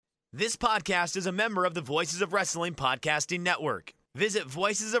This podcast is a member of the Voices of Wrestling Podcasting Network. Visit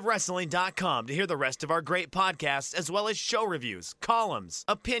voicesofwrestling.com to hear the rest of our great podcasts, as well as show reviews, columns,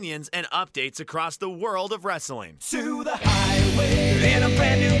 opinions, and updates across the world of wrestling. To the highway in a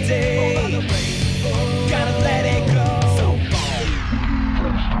brand new day. Over the rainbow, gotta let it go. So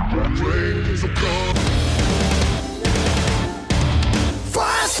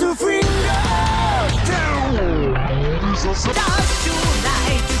fast to finger down. Dance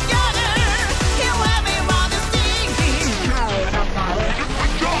tonight together. Here everyone is singing.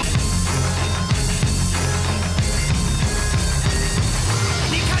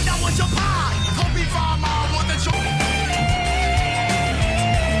 你看到我就怕，头皮发麻，我的手。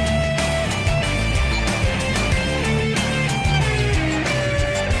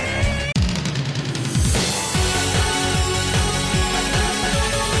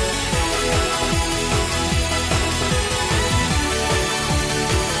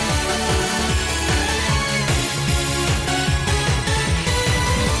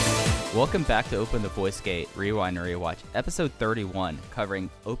Welcome back to Open the Voice Gate, Rewind and Rewatch, episode 31, covering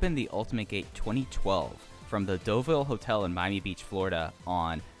Open the Ultimate Gate 2012 from the Deauville Hotel in Miami Beach, Florida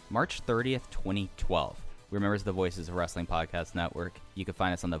on March 30th, 2012. We're members of the Voices of Wrestling Podcast Network. You can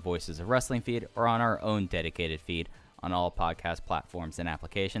find us on the Voices of Wrestling feed or on our own dedicated feed on all podcast platforms and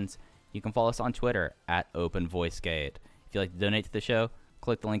applications. You can follow us on Twitter at Open Voice Gate. If you'd like to donate to the show,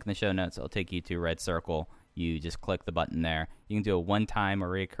 click the link in the show notes. It'll take you to a red circle. You just click the button there. You can do a one-time or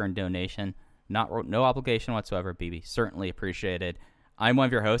recurring donation. No obligation whatsoever, BB. Certainly appreciated. I'm one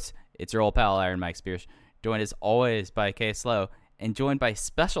of your hosts. It's your old pal, Iron Mike Spears. Joined as always by Kay Slow, and joined by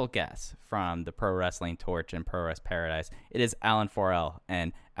special guests from the Pro Wrestling Torch and Pro Wrest Paradise. It is Alan Forel.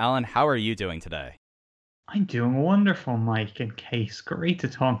 And Alan, how are you doing today? I'm doing wonderful, Mike and Case. Great to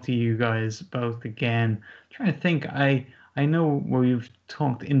talk to you guys both again. I'm trying to think. I know we've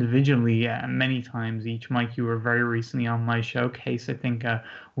talked individually many times each. Mike, you were very recently on my show. Case, I think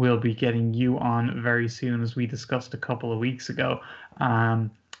we'll be getting you on very soon, as we discussed a couple of weeks ago.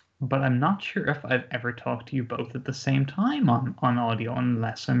 But I'm not sure if I've ever talked to you both at the same time on audio,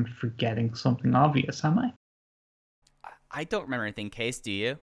 unless I'm forgetting something obvious, am I? I don't remember anything. Case, do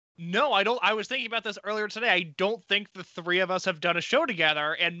you? No, I don't. I was thinking about this earlier today. I don't think the three of us have done a show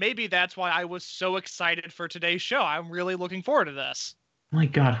together, and maybe that's why I was so excited for today's show. I'm really looking forward to this. My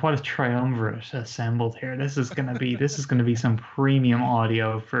God, what a triumvirate assembled here! This is gonna be some premium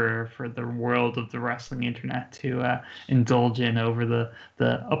audio for the world of the wrestling internet to indulge in over the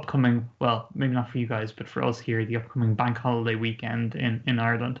upcoming. Well, maybe not for you guys, but for us here, the upcoming bank holiday weekend in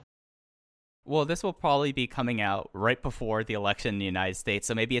Ireland. Well, this will probably be coming out right before the election in the United States,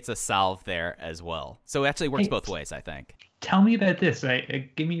 so maybe it's a salve there as well. So it actually works both ways, I think. Tell me about this.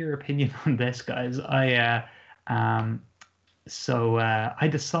 Give me your opinion on this, guys. I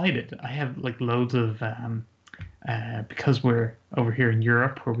decided I have like loads of because we're over here in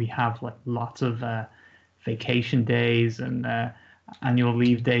Europe, where we have like lots of vacation days and annual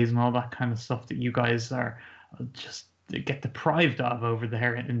leave days and all that kind of stuff that you guys are just get deprived of over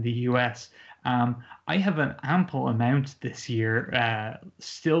there in the US. I have an ample amount this year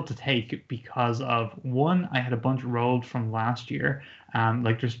still to take, because of one, I had a bunch rolled from last year.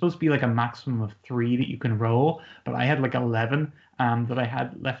 Like there's supposed to be like a maximum of 3 that you can roll, but I had like 11 that I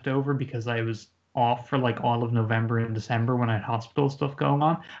had left over because I was off for like all of November and December when I had hospital stuff going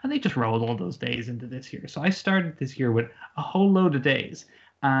on, and they just rolled all those days into this year. So I started this year with a whole load of days,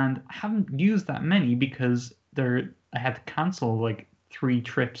 and I haven't used that many because I had to cancel like 3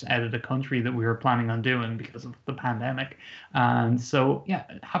 trips out of the country that we were planning on doing because of the pandemic. And so, yeah,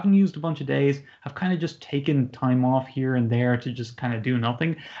 haven't used a bunch of days. I've kind of just taken time off here and there to just kind of do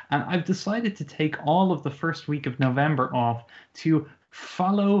nothing. And I've decided to take all of the first week of November off to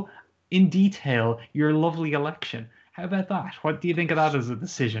follow in detail your lovely election. How about that? What do you think of that as a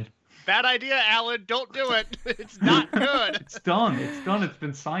decision? Bad idea, Alan. Don't do it. It's not good. It's done. It's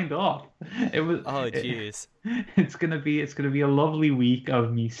been signed off. It was. Oh, jeez. It's gonna be a lovely week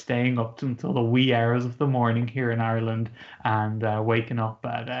of me staying up until the wee hours of the morning here in Ireland and waking up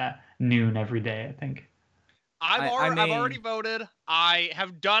at noon every day, I think. I've already voted. I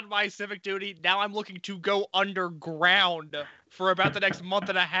have done my civic duty. Now I'm looking to go underground for about the next month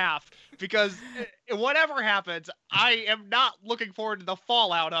and a half, because whatever happens, I am not looking forward to the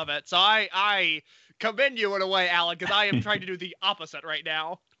fallout of it. So I commend you in a way, Alan, because I am trying to do the opposite right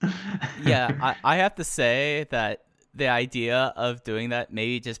now. Yeah, I have to say that the idea of doing that,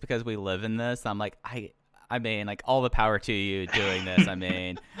 maybe just because we live in this, I'm like, I mean, like, all the power to you doing this. I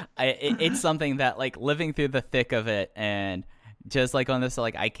mean, it's something that, like, living through the thick of it and just, like, on this,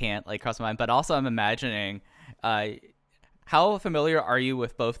 like, I can't, like, cross my mind. But also I'm imagining How familiar are you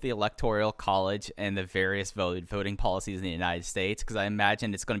with both the Electoral College and the various voting policies in the United States? Because I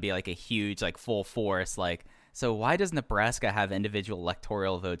imagine it's going to be like a huge, like full force, like, so why does Nebraska have individual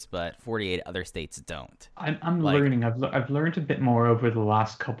electoral votes, but 48 other states don't? I'm learning. I've learned a bit more over the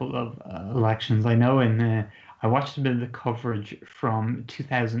last couple of elections. I know I watched a bit of the coverage from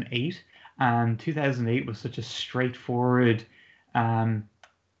 2008, and 2008 was such a straightforward,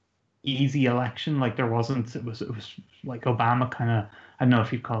 easy election. Like it was like Obama kind of, I don't know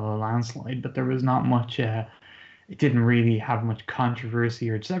if you'd call it a landslide, but there was not much. It didn't really have much controversy,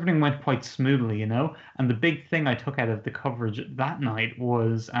 or just everything went quite smoothly, you know. And the big thing I took out of the coverage that night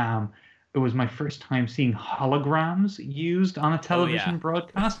was it was my first time seeing holograms used on a television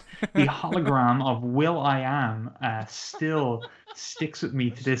broadcast. The hologram of Will.i.am still sticks with me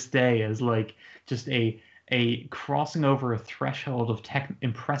to this day as like just a crossing over a threshold of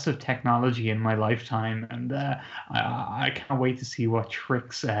impressive technology in my lifetime, and I can't wait to see what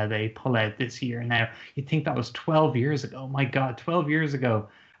tricks they pull out this year. Now, you'd think that was 12 years ago. My God, 12 years ago.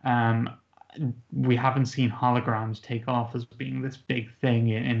 We haven't seen holograms take off as being this big thing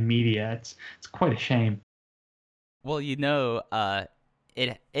in media. It's quite a shame. Well, you know,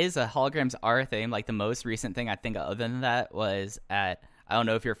 it is holograms are a thing. Like the most recent thing I think other than that was at, I don't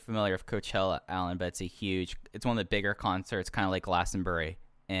know if you're familiar with Coachella, Alan, but it's one of the bigger concerts, kind of like Glastonbury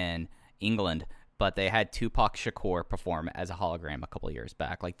in England. But they had Tupac Shakur perform as a hologram a couple of years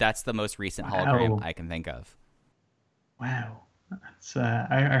back. Like that's the most recent hologram I can think of. Wow. That's,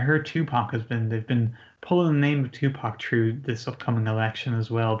 I heard Tupac they've been pulling the name of Tupac through this upcoming election as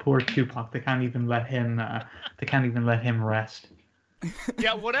well. Poor Tupac, they can't even let him rest.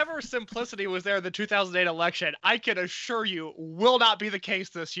 Yeah, whatever simplicity was there in the 2008 election, I can assure you will not be the case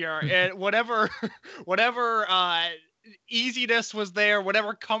this year. And whatever easiness was there,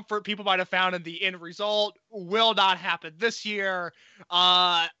 whatever comfort people might have found in the end result, will not happen this year.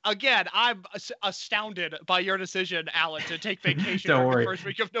 Again, I'm astounded by your decision, Alan, to take vacation for the first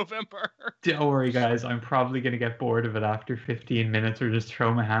week of November. Don't worry, guys. I'm probably going to get bored of it after 15 minutes or just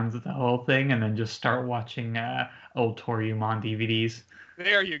throw my hands at the whole thing and then just start watching old Torium on DVDs.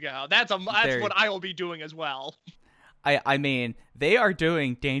 There you go. That's what I will be doing as well. I mean, they're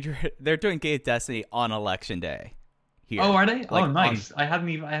doing Gate of Destiny on election day. Here. Oh, are they? Like, nice. I hadn't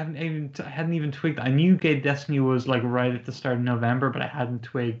even twigged. I knew Gate of Destiny was like right at the start of November, but I hadn't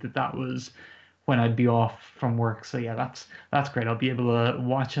twigged that was when I'd be off from work. So yeah, that's great. I'll be able to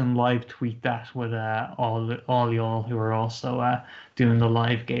watch and live tweet that with all y'all who are also doing the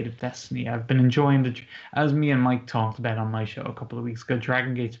live Gate of Destiny. I've been enjoying as me and Mike talked about on my show a couple of weeks ago.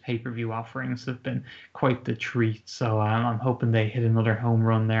 Dragon Gate's pay-per-view offerings have been quite the treat. So I'm hoping they hit another home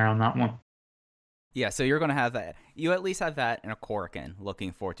run there on that one. Yeah, so you're going to have that. You at least have that in a Corkin.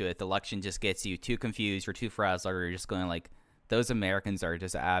 Looking forward to it. The election just gets you too confused or too frazzled, or you're just going like, those Americans are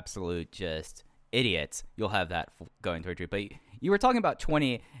just absolute just idiots. You'll have that going towards you. But you were talking about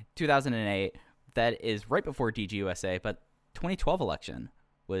 2008. That is right before DGUSA, but 2012 election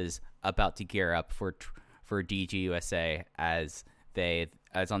was about to gear up for DGUSA as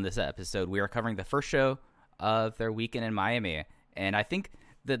on this episode, we are covering the first show of their weekend in Miami. And I think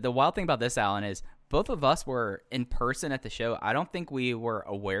the wild thing about this, Alan, is both of us were in person at the show. I don't think we were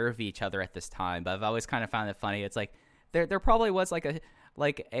aware of each other at this time, but I've always kind of found it funny. It's like there probably was like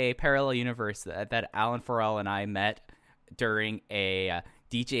a parallel universe that Alan Farrell and I met during a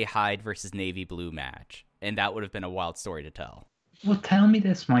DJ Hyde versus Navy Blue match, and that would have been a wild story to tell. Well, tell me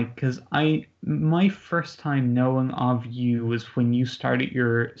this, Mike, because my first time knowing of you was when you started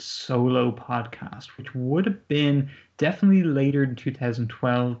your solo podcast, which would have been definitely later in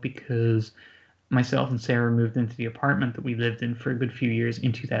 2012, because myself and Sarah moved into the apartment that we lived in for a good few years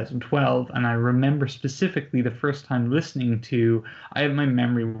in 2012. And I remember specifically the first time listening to, my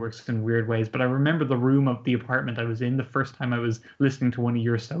memory works in weird ways, but I remember the room of the apartment I was in the first time I was listening to one of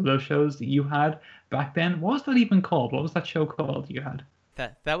your solo shows that you had back then. What was that even called? What was that show called you had?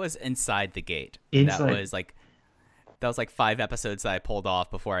 That was Inside the Gate. That was like 5 episodes that I pulled off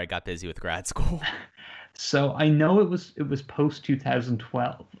before I got busy with grad school. So I know it was post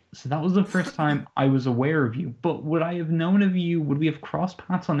 2012. So that was the first time I was aware of you. But would I have known of you? Would we have crossed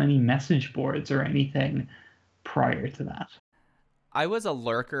paths on any message boards or anything prior to that? I was a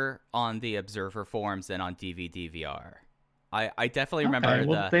lurker on the Observer forums and on DVDVR. I definitely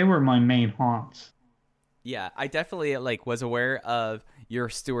remember they were my main haunts. Yeah, I definitely was aware of your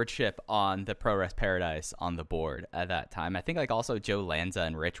stewardship on the ProWrest Paradise on the board at that time. I think also Joe Lanza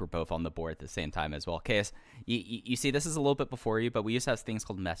and Rich were both on the board at the same time as well. KS, you see, this is a little bit before you, but we used to have things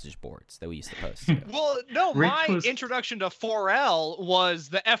called message boards that we used to post to. Well, no, introduction to 4L was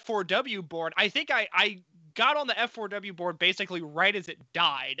the F4W board. I think I got on the F4W board basically right as it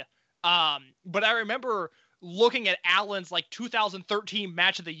died. But I remember looking at Alan's like 2013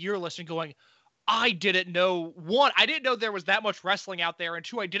 match of the year list and going, I didn't know, one, I didn't know there was that much wrestling out there, and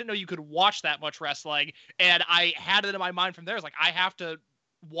two, I didn't know you could watch that much wrestling, and I had it in my mind from there. It's like, I have to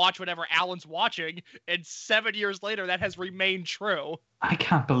watch whatever Alan's watching, and 7 years later, that has remained true. I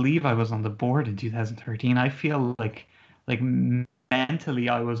can't believe I was on the board in 2013. I feel like mentally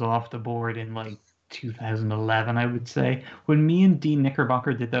I was off the board in like 2011, I would say. When me and Dean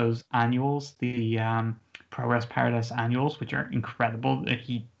Knickerbocker did those annuals, the Pro Wrest Paradise annuals, which are incredible,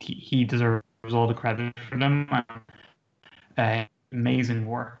 he deserves all the credit for them. Amazing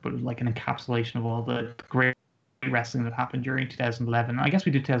work, but like an encapsulation of all the great wrestling that happened during 2011. I guess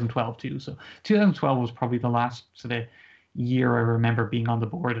we did 2012 too. So 2012 was probably the last sort of year I remember being on the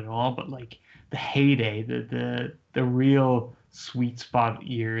board at all. But like the heyday, the real sweet spot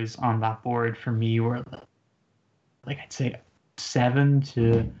years on that board for me were like I'd say 7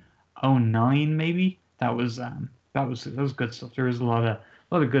 to 09 maybe. That was good stuff. There was a lot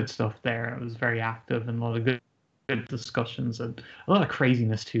of good stuff there. It was very active and a lot of good discussions and a lot of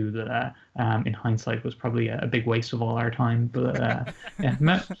craziness too that in hindsight was probably a big waste of all our time, but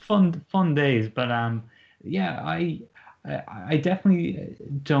yeah, fun days. But yeah, I definitely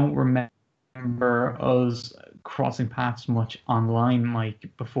don't remember us crossing paths much online, Mike,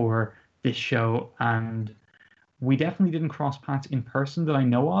 before this show, and we definitely didn't cross paths in person that I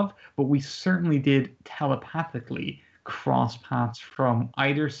know of, but we certainly did telepathically cross paths from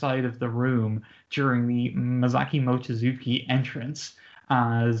either side of the room during the Masaki Mochizuki entrance,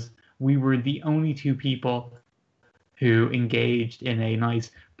 as we were the only two people who engaged in a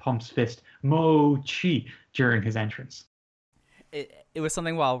nice pump's fist Mochi during his entrance. It was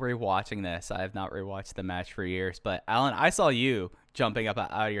something while rewatching this. I have not rewatched the match for years, but Alan, I saw you jumping up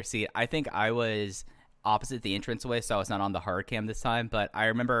out of your seat. I think I was opposite the entranceway, so I was not on the hard cam this time, but I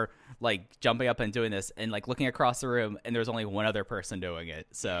remember like jumping up and doing this and like looking across the room, and there was only one other person doing it.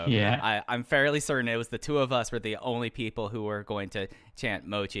 So yeah, I'm fairly certain it was the two of us were the only people who were going to chant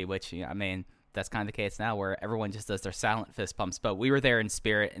Mochi, which, I mean, that's kind of the case now where everyone just does their silent fist pumps, but we were there in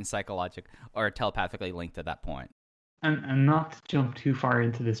spirit and telepathically linked at that point. And not to jump too far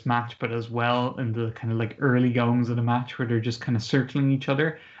into this match, but as well in the kind of like early goings of the match where they're just kind of circling each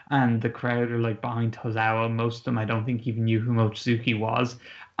other and the crowd are like behind Tozawa. Most of them I don't think even knew who Mochizuki was.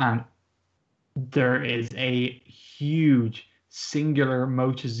 And there is a huge singular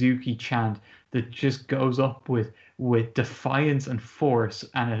Mochizuki chant that just goes up with defiance and force,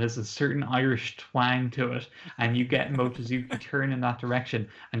 and it has a certain Irish twang to it, and you get Mochizuki turn in that direction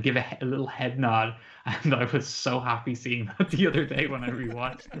and give a little head nod, and I was so happy seeing that the other day when I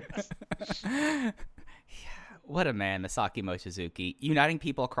rewatched this. Yeah, what a man, Masaki Mochizuki, uniting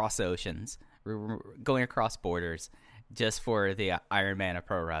people across oceans, going across borders just for the Iron Man of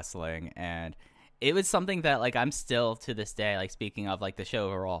pro wrestling. And it was something that, like, I'm still to this day, like, speaking of like the show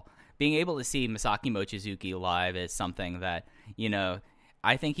overall, being able to see Masaki Mochizuki live is something that, you know,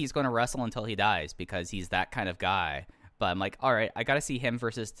 I think he's going to wrestle until he dies because he's that kind of guy. But I'm like, all right, I got to see him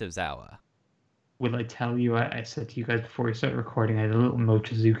versus Tozawa. Will I tell you, I said to you guys before we started recording, I had a little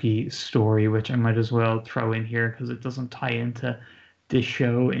Mochizuki story, which I might as well throw in here because it doesn't tie into this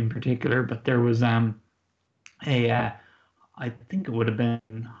show in particular. But there was I think it would have been,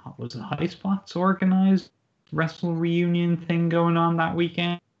 was it High Spots organized wrestle reunion thing going on that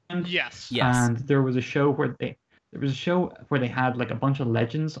weekend? Yes. And there was a show where they had like a bunch of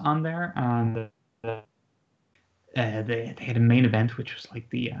legends on there, and they had a main event which was like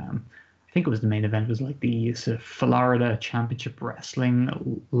the I think it was the main event was like the sort of Florida Championship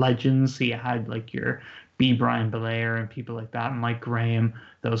Wrestling legends. So you had like your B. Brian Belair and people like that, Mike Graham,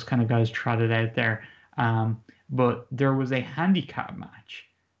 those kind of guys trotted out there. But there was a handicap match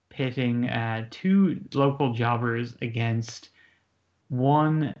pitting two local jobbers against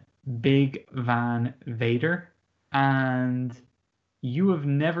one Big Van Vader, and you have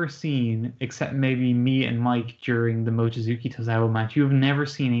never seen, except maybe me and Mike during the Mochizuki Tozawa match, you have never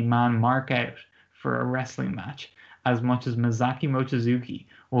seen a man mark out for a wrestling match as much as Masaki Mochizuki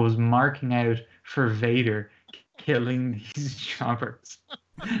was marking out for Vader, killing these jobbers.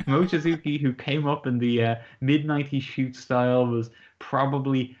 Mochizuki, who came up in the mid-90s shoot style, was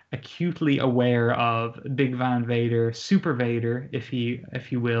probably acutely aware of Big Van Vader, Super Vader, if you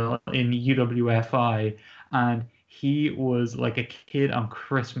will, in UWFI, and he was like a kid on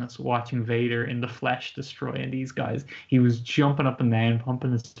Christmas watching Vader in the flesh destroying these guys. He was jumping up and down,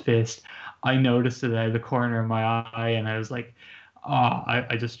 pumping his fist. I noticed it out of the corner of my eye, and I was like,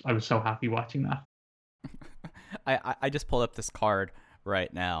 I was so happy watching that. I just pulled up this card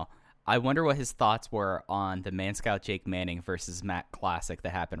right now. I wonder what his thoughts were on the Man Scout Jake Manning versus Matt Classic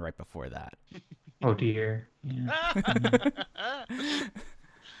that happened right before that. Oh dear. Yeah.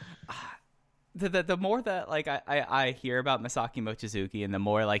 The more that like I hear about Masaki Mochizuki, and the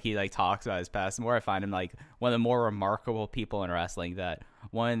more like he like talks about his past, the more I find him like one of the more remarkable people in wrestling. That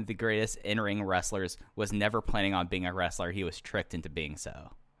one of the greatest in-ring wrestlers was never planning on being a wrestler. He was tricked into being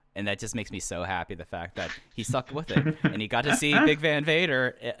so. And that just makes me so happy, the fact that he stuck with it. And he got to see Big Van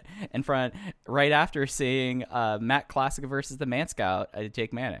Vader in front right after seeing Matt Classic versus the Man Scout,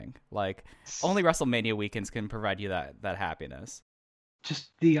 Jake Manning. Like, only WrestleMania weekends can provide you that happiness.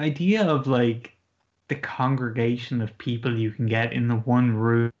 Just the idea of, like, the congregation of people you can get in the one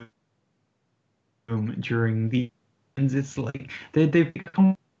room during the... It's like, they've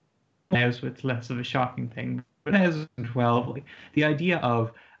become... Now, so it's less of a shocking thing. But 2012, like, the idea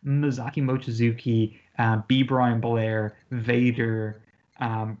of Masaki Mochizuki, B. Brian Blair, Vader,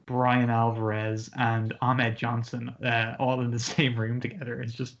 Brian Alvarez, and Ahmed Johnson all in the same room together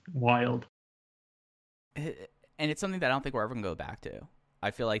is just wild. And it's something that I don't think we're ever going to go back to.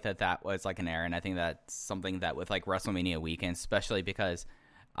 I feel like that was like an era, and I think that's something that with like WrestleMania weekend, especially because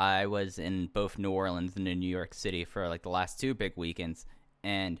I was in both New Orleans and in New York City for like the last two big weekends,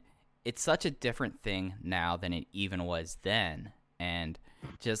 and it's such a different thing now than it even was then. And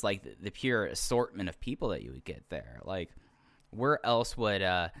just like the pure assortment of people that you would get there, like where else would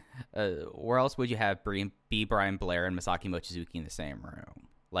you have B. Brian Blair and Masaki Mochizuki in the same room?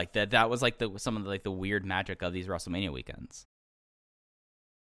 Like that was like some of the weird magic of these WrestleMania weekends.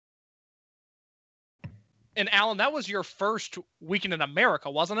 And Alan, that was your first weekend in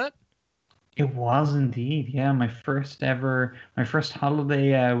America, wasn't it? It was indeed, yeah. My first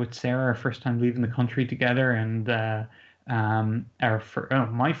holiday with Sarah, our first time leaving the country together, and my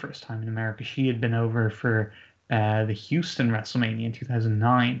first time in America. She had been over for the Houston WrestleMania in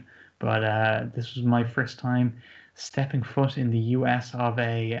 2009, but this was my first time stepping foot in the US of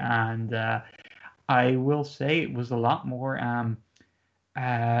A, and I will say it was a lot more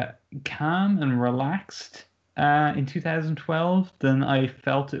calm and relaxed in 2012 than I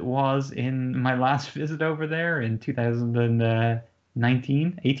felt it was in my last visit over there in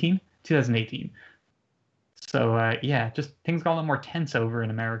 2018. So yeah, just things got a lot more tense over in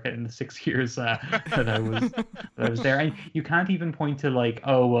America in the 6 years that I was there. And you can't even point to like,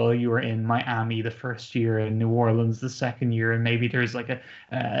 oh well, you were in Miami the first year and New Orleans the second year, and maybe there's like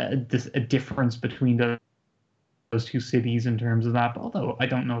a difference between those two cities in terms of that. But although I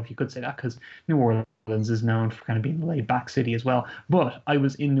don't know if you could say that, because New Orleans is known for kind of being a laid-back city as well. But I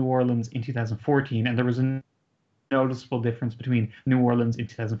was in New Orleans in 2014, and there was a noticeable difference between New Orleans in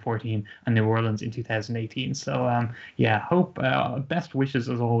 2014 and New Orleans in 2018. So yeah, hope best wishes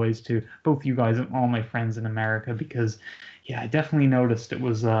as always to both you guys and all my friends in America, because yeah, I definitely noticed it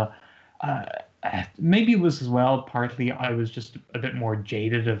was maybe it was as well partly I was just a bit more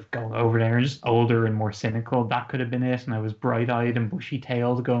jaded of going over there and just older and more cynical. That could have been it, and I was bright-eyed and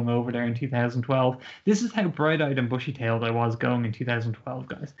bushy-tailed going over there in 2012. This is how bright-eyed and bushy-tailed I was going in 2012,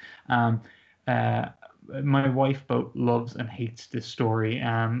 guys. My wife both loves and hates this story.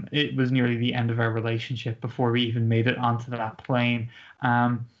 It was nearly the end of our relationship before we even made it onto that plane.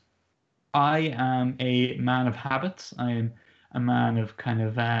 I am a man of habits. I'm a man of kind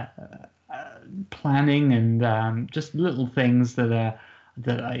of planning and just little things that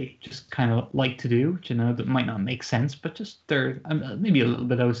I just kind of like to do, you know, that might not make sense, but just they're maybe a little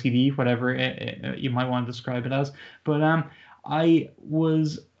bit OCD, whatever you might want to describe it as. But I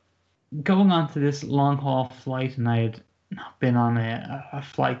was going on to this long haul flight, and I had not been on a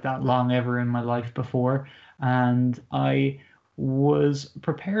flight that long ever in my life before, and I was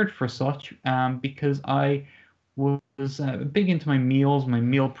prepared for such because I was big into my meals, my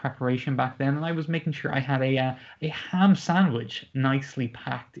meal preparation back then, and I was making sure I had a ham sandwich nicely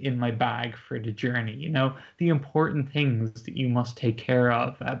packed in my bag for the journey. You know, the important things that you must take care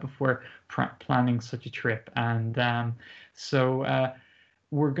of before planning such a trip. And so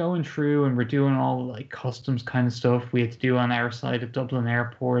we're going through and we're doing all like customs kind of stuff we had to do on our side of Dublin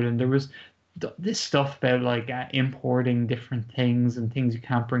Airport, and there was this stuff about like importing different things and things you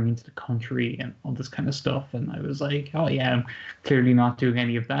can't bring into the country and all this kind of stuff. And I was like, oh yeah, I'm clearly not doing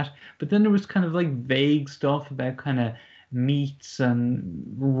any of that. But then there was kind of like vague stuff about kind of meats and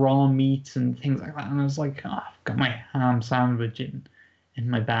raw meats and things like that. And I was like, oh, I've got my ham sandwich in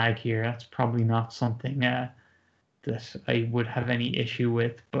my bag here. That's probably not something that I would have any issue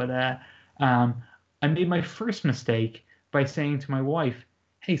with. But I made my first mistake by saying to my wife,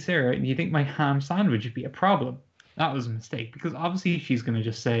 hey, Sarah, do you think my ham sandwich would be a problem? That was a mistake, because obviously she's going to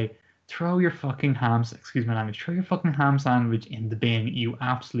just say throw your fucking excuse my language, throw your fucking ham sandwich in the bin, you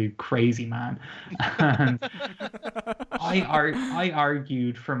absolute crazy man. And I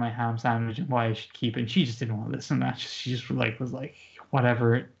argued for my ham sandwich and why I should keep it, and she just didn't want to listen. She just was like,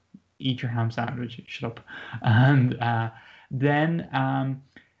 whatever, eat your ham sandwich, shut up. And then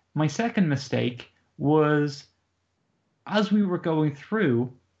my second mistake was, as we were going through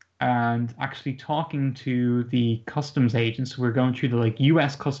and actually talking to the customs agents, we're going through the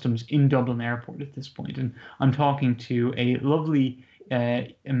US customs in Dublin Airport at this point, and I'm talking to a lovely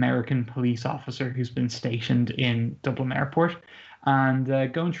American police officer who's been stationed in Dublin Airport, and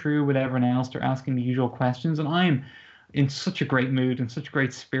going through with everyone else. They're asking the usual questions, and I'm in such a great mood and such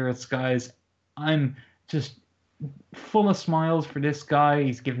great spirits, guys. I'm just full of smiles for this guy.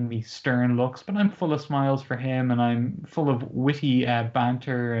 He's giving me stern looks, but I'm full of smiles for him, and I'm full of witty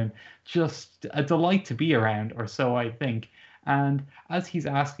banter and just a delight to be around, or so I think. And as he's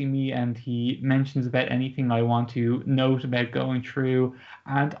asking me, and he mentions about anything I want to note about going through,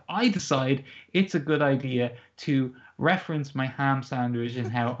 and I decide it's a good idea to reference my ham sandwich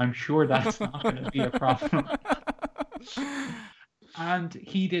and how I'm sure that's not going to be a problem. And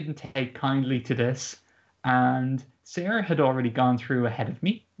he didn't take kindly to this. And Sarah had already gone through ahead of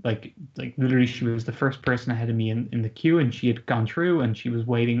me. Like literally, she was the first person ahead of me in the queue, and she had gone through, and she was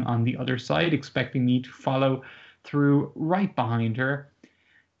waiting on the other side, expecting me to follow through right behind her.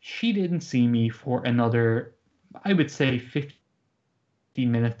 She didn't see me for another, I would say, 50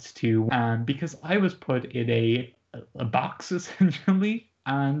 minutes to, because I was put in a box, essentially,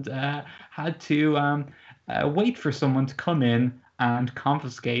 and had to wait for someone to come in and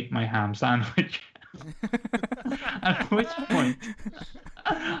confiscate my ham sandwich. At which point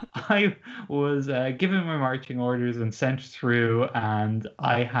I was given my marching orders and sent through, and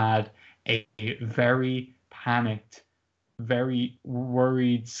I had a very panicked, very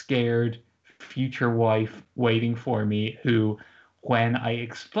worried, scared future wife waiting for me, who, when I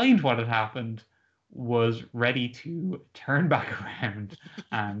explained what had happened, was ready to turn back around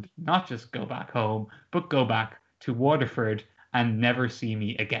and not just go back home, but go back to Waterford and never see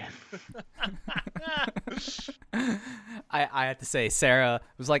me again. I have to say, Sarah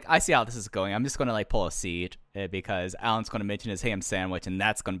was like, I see how this is going. I'm just going to pull a seed because Alan's going to mention his ham sandwich, and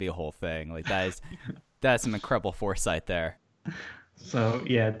that's going to be a whole thing. That's some incredible foresight there. So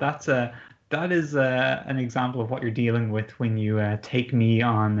yeah, that is an example of what you're dealing with when you take me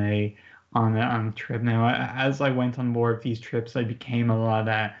on a trip. Now, as I went on more of these trips, I became a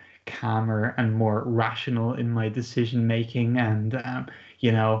lot calmer and more rational in my decision making, and it's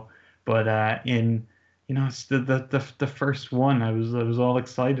the first one, I was all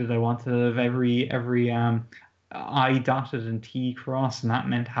excited. I wanted to have every I dotted and T crossed, and that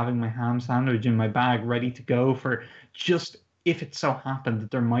meant having my ham sandwich in my bag ready to go for just if it so happened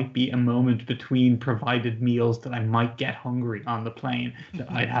that there might be a moment between provided meals that I might get hungry on the plane,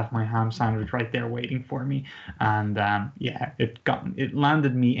 that I'd have my ham sandwich right there waiting for me. And it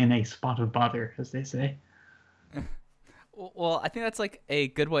landed me in a spot of bother, as they say. Well, I think that's a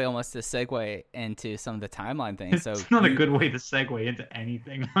good way almost to segue into some of the timeline things. So it's not a good way to segue into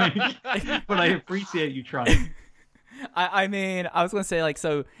anything, Mike, but I appreciate you trying. I mean, I was going to say,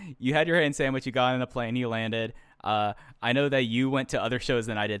 so you had your hand sandwich, you got on a plane, you landed. I know that you went to other shows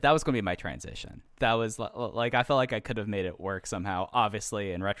than I did. That was going to be my transition. That was I felt like I could have made it work somehow.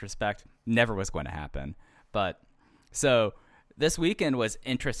 Obviously, in retrospect, never was going to happen. But so this weekend was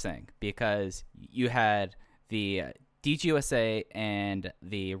interesting because you had the DGUSA and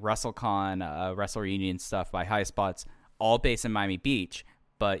the WrestleCon Wrestle Reunion stuff by High Spots, all based in Miami Beach.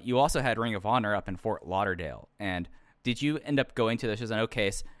 But you also had Ring of Honor up in Fort Lauderdale. And did you end up going to those shows? In no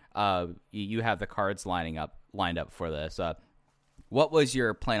case, you have the cards lined up for this. What was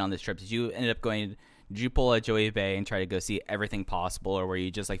your plan on this trip? Did you pull a Joey Bay and try to go see everything possible, or were you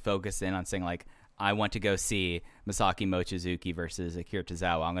just focused in on saying I want to go see Masaki Mochizuki versus Akira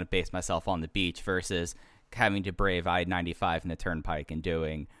Tozawa. I'm going to base myself on the beach versus having to brave I-95 and the Turnpike and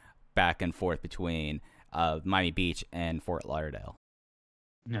doing back and forth between Miami Beach and Fort Lauderdale?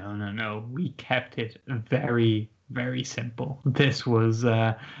 No. We kept it very, very simple. This was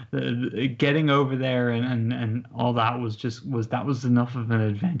getting over there and all that was enough of an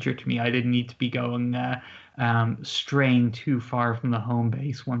adventure to me. I didn't need to be going straying too far from the home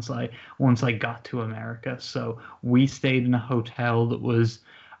base once I got to America. So we stayed in a hotel that was,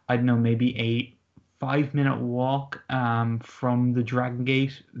 I don't know, maybe a 5-minute walk from the Dragon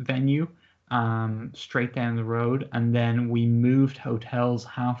Gate venue. Straight down the road, and then we moved hotels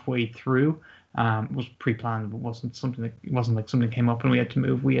halfway through. It was pre-planned. It wasn't like something that came up and we had to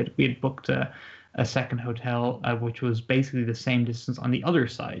move. We had booked a second hotel, which was basically the same distance on the other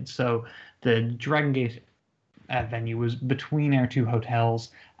side. So the Dragon Gate venue was between our two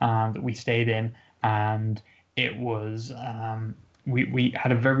hotels that we stayed in, and it was we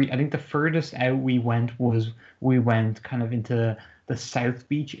had a very, I think the furthest out we went kind of into the South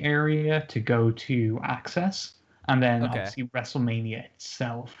Beach area to go to Access, and then obviously WrestleMania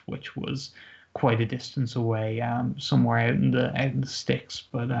itself, which was quite a distance away, somewhere out in the sticks.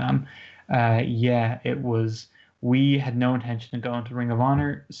 But yeah, it was. We had no intention of going to Ring of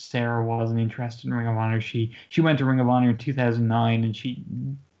Honor. Sarah wasn't interested in Ring of Honor. She went to Ring of Honor in 2009, and she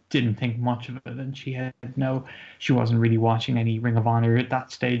didn't think much of it, and she wasn't really watching any Ring of Honor at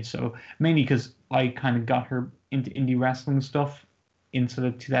that stage. So mainly because I kind of got her into indie wrestling stuff into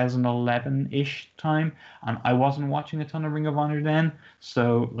the 2011-ish time, and I wasn't watching a ton of Ring of Honor then.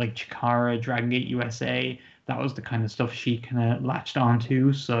 So like Chikara, Dragon Gate USA, that was the kind of stuff she kind of latched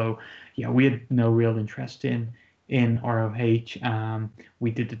onto. So yeah, we had no real interest in ROH.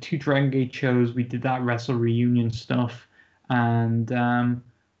 We did the 2 Dragon Gate shows. We did that Wrestle Reunion stuff, and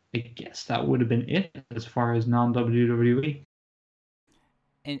I guess that would have been it as far as non-WWE.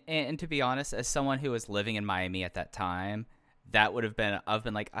 And to be honest, as someone who was living in Miami at that time, that would have been, I've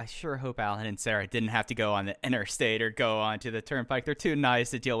been like, I sure hope Alan and Sarah didn't have to go on the interstate or go onto the turnpike. They're too nice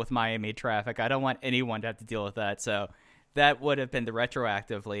to deal with Miami traffic. I don't want anyone to have to deal with that. So that would have been the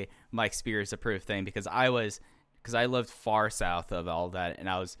retroactively Mike Spears approved thing, because I lived far south of all that, and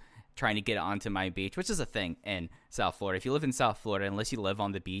I was trying to get onto Miami Beach, which is a thing in South Florida. If you live in South Florida, unless you live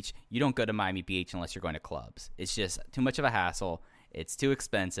on the beach, you don't go to Miami Beach unless you're going to clubs. It's just too much of a hassle. It's too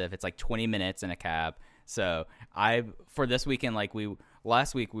expensive. It's like 20 minutes in a cab. So for this weekend,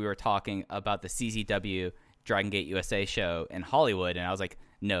 last week we were talking about the CZW Dragon Gate USA show in Hollywood, and I was like,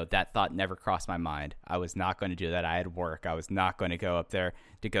 no, that thought never crossed my mind. I was not going to do that. I had work. I was not going to go up there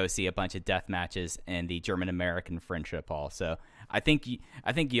to go see a bunch of death matches in the German-American Friendship Hall. So I think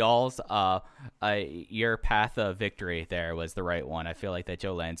y'all's your path of victory there was the right one. I feel like that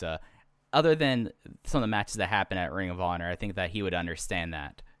Joe Lanza, other than some of the matches that happen at Ring of Honor, I think that he would understand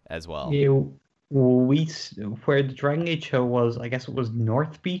that as well. Yeah, where the Dragon Gate show was, I guess it was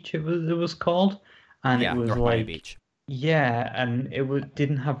North Beach. It was called, and it was North Miami Beach. Yeah, and it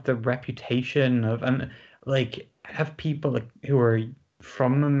didn't have the reputation of, and like have people who are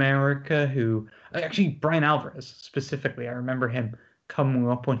from America who actually Brian Alvarez specifically. I remember him coming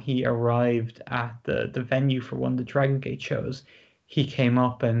up when he arrived at the venue for one of the Dragon Gate shows. He came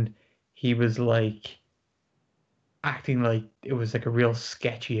up and he was like acting like it was like a real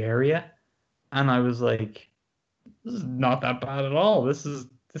sketchy area, and I was like, this is not that bad at all. This is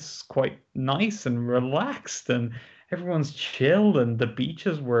quite nice and relaxed, and everyone's chilled, and the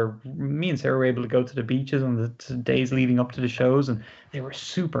beaches me and Sarah were able to go to the beaches on the days leading up to the shows, and they were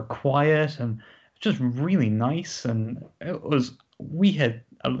super quiet and just really nice. And we had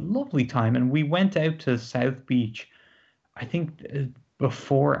a lovely time, and we went out to South Beach. I think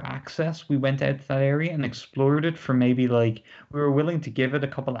before Access, we went out to that area and explored it for maybe we were willing to give it a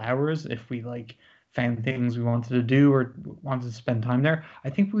couple hours if we found things we wanted to do or wanted to spend time there. I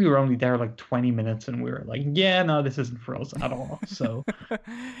think we were only there 20 minutes, and we were like, yeah, no, this isn't for us at all. So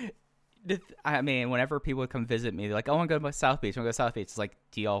I mean, whenever people would come visit me, they're like, I want to go to South Beach. I want to go to South Beach. It's like,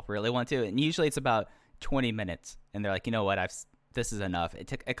 do y'all really want to? And usually it's about 20 minutes. And they're like, you know what? This is enough.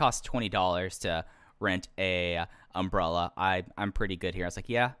 It costs $20 to rent a umbrella. I'm pretty good here. I was like,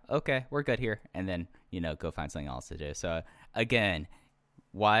 yeah, okay, we're good here. And then, go find something else to do. So again,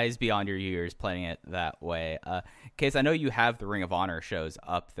 wise beyond your years playing it that way. Case, I know you have the Ring of Honor shows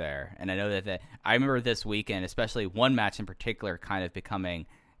up there, and I know that I remember this weekend, especially one match in particular, kind of becoming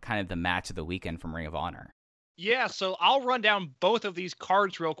kind of the match of the weekend from Ring of Honor. Yeah, so I'll run down both of these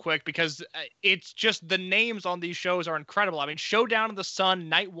cards real quick because it's just the names on these shows are incredible. I mean, Showdown in the Sun,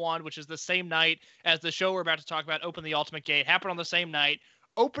 Night 1, which is the same night as the show we're about to talk about, Open the Ultimate Gate, happened on the same night.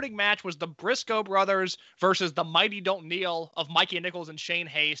 Opening match was the Briscoe brothers versus the Mighty Don't Kneel of Mikey Nichols and Shane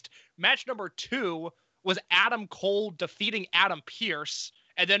Haste. Match number 2 was Adam Cole defeating Adam Pearce.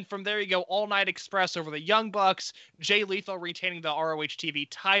 And then from there you go All Night Express over the Young Bucks, Jay Lethal retaining the ROH TV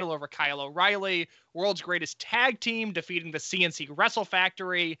title over Kyle O'Reilly, World's Greatest Tag Team defeating the CNC Wrestle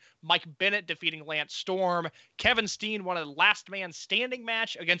Factory, Mike Bennett defeating Lance Storm, Kevin Steen won a last man standing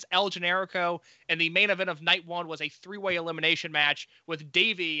match against El Generico, and the main event of night 1 was a 3-way elimination match with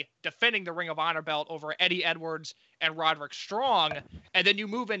Davey defending the Ring of Honor belt over Eddie Edwards and Roderick Strong. And then you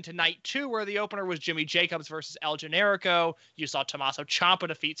move into night 2 where the opener was Jimmy Jacobs versus El Generico. You saw Tommaso Ciampa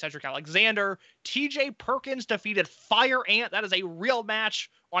defeat Cedric Alexander. TJ Perkins defeated Fire Ant. That is a real match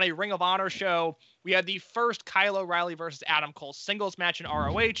on a Ring of Honor show. We had the first Kyle O'Reilly versus Adam Cole singles match in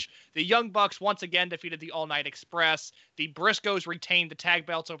ROH. The Young Bucks once again defeated the All Night Express. The Briscoes retained the tag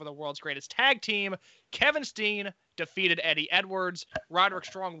belts over the world's greatest tag team. Kevin Steen defeated Eddie Edwards. Roderick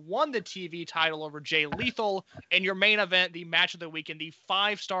Strong won the TV title over Jay Lethal. And your main event, the match of the weekend, the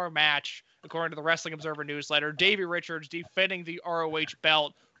 5-star match, according to the Wrestling Observer newsletter, Davey Richards defending the ROH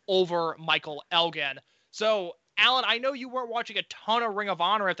belt over Michael Elgin. So, Alan, I know you weren't watching a ton of Ring of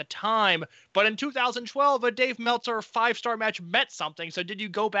Honor at the time, but in 2012, a Dave Meltzer 5-star match meant something. So did you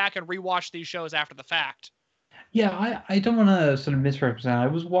go back and rewatch these shows after the fact? Yeah, I don't want to sort of misrepresent. I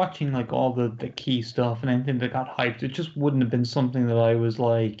was watching like all the key stuff and anything that got hyped. It just wouldn't have been something that I was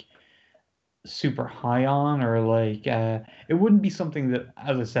like super high on, or like it wouldn't be something that,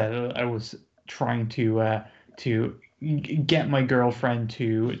 as I said, I was trying to get my girlfriend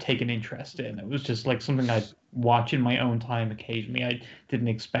to take an interest in. It was just like something I'd watch in my own time occasionally. I didn't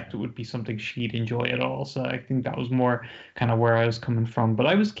expect it would be something she'd enjoy at all. So I think that was more kind of where I was coming from. But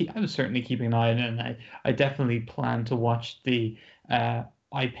I was certainly keeping an eye on it, and I definitely plan to watch the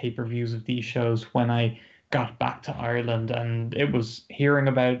iPay-per-views of these shows when I got back to Ireland. And it was hearing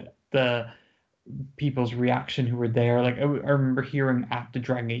about the people's reaction who were there. Like I remember hearing at the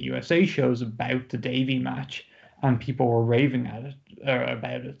Dragon Gate USA shows about the Davey match, and people were raving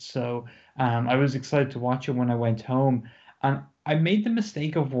about it. So I was excited to watch it when I went home. And I made the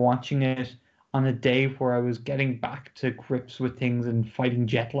mistake of watching it on a day where I was getting back to grips with things and fighting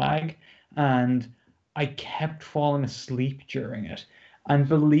jet lag. And I kept falling asleep during it. And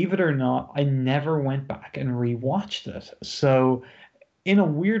believe it or not, I never went back and rewatched it. So in a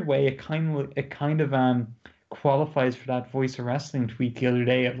weird way, it kind of qualifies for that Voice of Wrestling tweet the other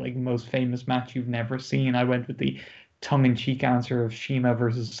day of like most famous match you've never seen. I went with the tongue-in-cheek answer of Shima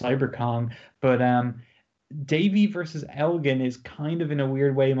versus Cyberkong, but Davey versus Elgin is kind of in a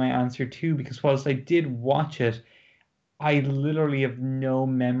weird way my answer too, because whilst I did watch it, I literally have no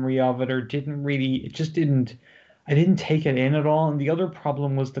memory of it, or I didn't take it in at all. And the other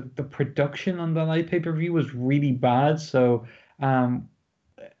problem was the production on that pay-per-view was really bad, so I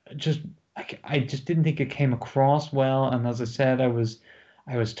just didn't think it came across well. And as I said, I was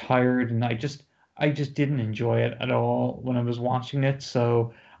tired, and I just didn't enjoy it at all when I was watching it.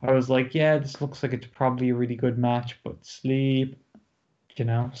 So I was like, yeah, this looks like it's probably a really good match, but sleep,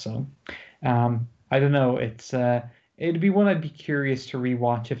 So I don't know. It'd be one I'd be curious to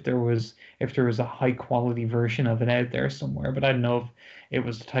rewatch if there was a high quality version of it out there somewhere. But I don't know if it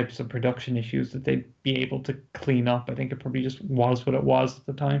was the types of production issues that they'd be able to clean up. I think it probably just was what it was at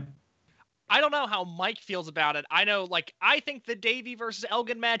the time. I don't know how Mike feels about it. I know, I think the Davey versus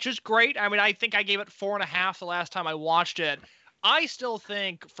Elgin match is great. I mean, I think I gave it 4.5 the last time I watched it. I still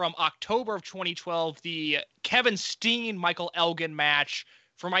think from October of 2012, the Kevin Steen Michael Elgin match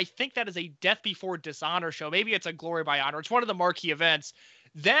from, I think that is a Death Before Dishonor show. Maybe it's a Glory by Honor. It's one of the marquee events.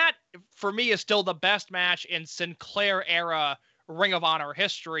 That, for me, is still the best match in Sinclair era Ring of Honor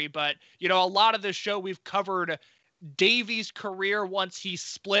history. But, a lot of this show we've covered Davey's career once he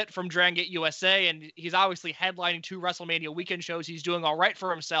split from Dragon Gate USA, and he's obviously headlining 2 WrestleMania weekend shows. He's doing all right for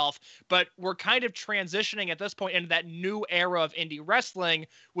himself, but we're kind of transitioning at this point into that new era of indie wrestling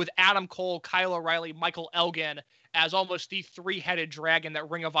with Adam Cole, Kyle O'Reilly, Michael Elgin as almost the 3-headed dragon that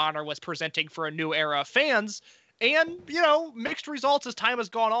Ring of Honor was presenting for a new era of fans. And, mixed results as time has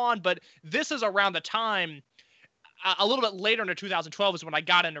gone on, but this is around the time, a little bit later into 2012 is when I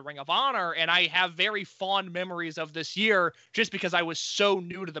got into Ring of Honor, and I have very fond memories of this year just because I was so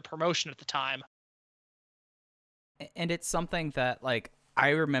new to the promotion at the time. And it's something that, I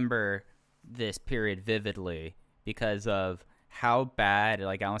remember this period vividly because of how bad,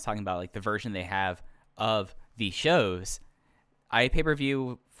 I was talking about, the version they have of the shows.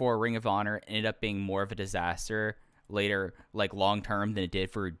 Pay-per-view for Ring of Honor ended up being more of a disaster later, long-term than it did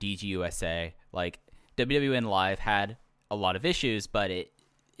for DGUSA. WWN Live had a lot of issues, but it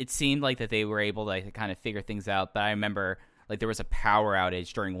seemed like that they were able to kind of figure things out. But I remember there was a power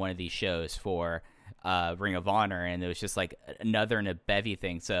outage during one of these shows for Ring of Honor, and it was just another in a bevy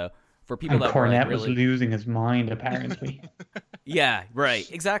thing. So for people that Cornette was losing his mind apparently. Yeah, right,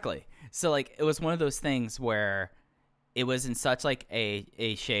 exactly. So it was one of those things where it was in such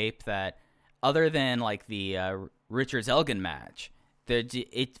a shape that other than the Richards Elgin match,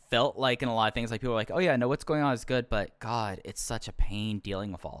 it felt in a lot of things people were like, oh yeah, no, what's going on is good, but God, it's such a pain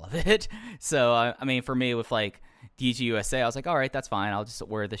dealing with all of it. So I mean, for me with DGUSA, I was like, all right, that's fine. I'll just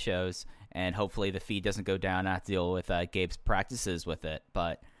order the shows, and hopefully the feed doesn't go down. I have to deal with Gabe's practices with it.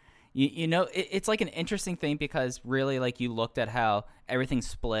 But it's an interesting thing because really you looked at how everything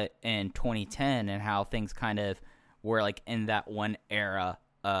split in 2010 and how things kind of were in that one era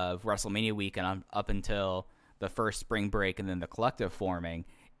of WrestleMania weekend up until the first spring break and then the collective forming,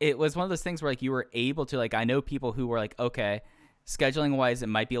 it was one of those things where like you were able to, like, I know people who were like, okay, scheduling wise it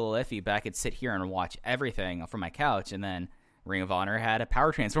might be a little iffy, but I could sit here and watch everything from my couch. And then Ring of Honor had a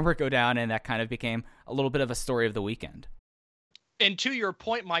power transformer go down, and that kind of became a little bit of a story of the weekend. And to your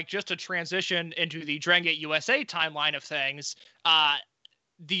point, Mike, just to transition into the Dragon Gate USA timeline of things,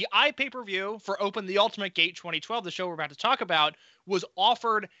 the iPay-per-view for Open the Ultimate Gate 2012, the show we're about to talk about, was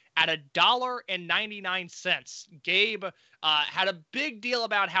offered at $1.99. Gabe had a big deal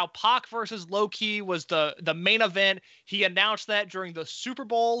about how Pac versus Low-Ki was the main event. He announced that during the Super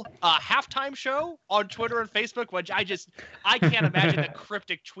Bowl halftime show on Twitter and Facebook, which I can't imagine the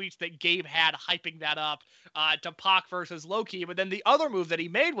cryptic tweets that Gabe had hyping that up to Pac versus Low-Ki. But then the other move that he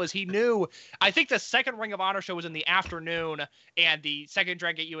made was he knew, I think the second Ring of Honor show was in the afternoon and the second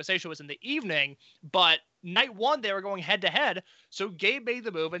Dragon Gate USA show was in the evening, but night one, they were going head to head. So Gabe made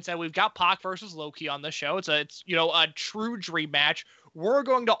the move and said, we've got Pac versus Low-Ki on the show. It's a true dream match. We're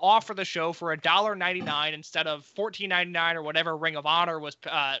going to offer the show for $1.99 instead of $14.99 or whatever Ring of Honor was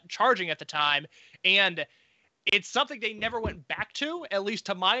charging at the time. And it's something they never went back to, at least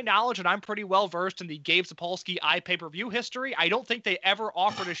to my knowledge, and I'm pretty well versed in the Gabe Sapolsky iPay-per-view history. I don't think they ever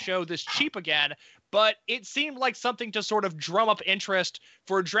offered a show this cheap again, but it seemed like something to sort of drum up interest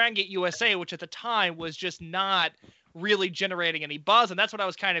for Dragon Gate USA, which at the time was just not really generating any buzz. And that's what I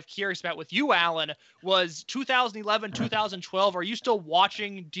was kind of curious about with you, Alan, was 2011, 2012. Are you still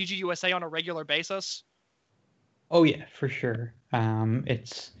watching DGUSA on a regular basis? Oh yeah, for sure.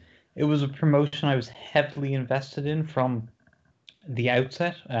 It was a promotion I was heavily invested in from the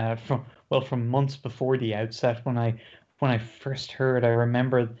outset. From months before the outset, when I first heard, I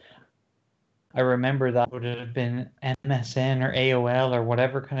remember that would have been MSN or AOL or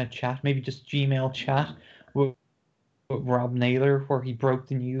whatever kind of chat, maybe just Gmail chat with Rob Naylor, where he broke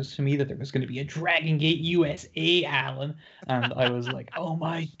the news to me that there was going to be a Dragon Gate USA, Alan, and I was like, oh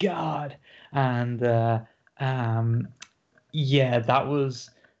my god. And yeah, that was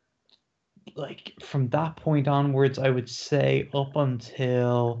like from that point onwards, I would say up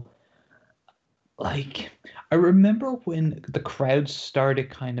until like I remember when the crowds started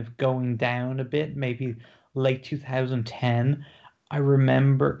kind of going down a bit, maybe late 2010. I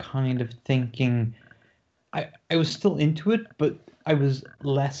remember kind of thinking I was still into it, but I was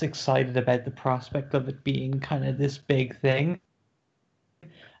less excited about the prospect of it being kind of this big thing.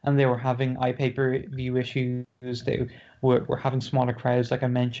 And they were having iPay-per-view issues. They were having smaller crowds, like I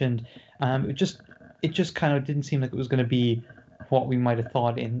mentioned. It just kind of didn't seem like it was going to be what we might have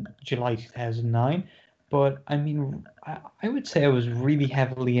thought in July 2009. But I mean, I would say I was really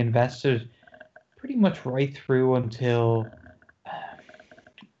heavily invested pretty much right through until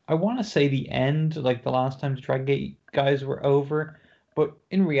I want to say the end, like the last time the Dragon Gate guys were over. But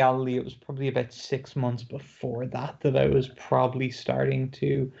in reality, it was probably about 6 months before that I was probably starting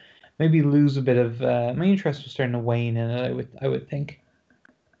to maybe lose a bit of my interest was starting to wane in it. I would think.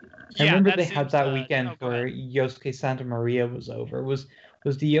 Yeah, I remember they had that weekend where Yosuke Santa Maria was over. Was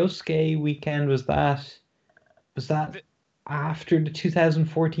the Yosuke weekend? Was that after the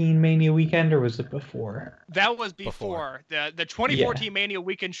 2014 Mania weekend, or was it before? That was before. The 2014 Mania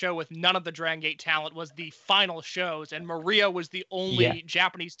weekend show with none of the Dragon Gate talent was the final shows, and Maria was the only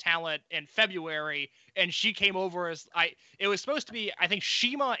Japanese talent in February, and she came over as it was supposed to be, I think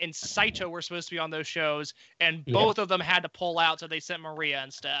Shima and Saito were supposed to be on those shows, and both of them had to pull out, so they sent Maria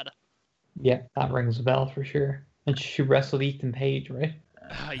instead. Yeah, that rings a bell for sure. And she wrestled Ethan Page, right?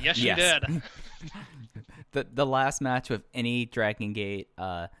 Yes, she did. The last match with any Dragon Gate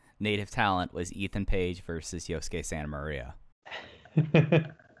native talent was Ethan Page versus Yosuke Santa Maria.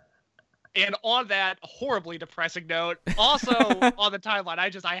 And on that horribly depressing note, also on the timeline,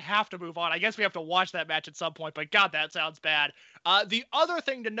 I have to move on. I guess we have to watch that match at some point, but God, that sounds bad. The other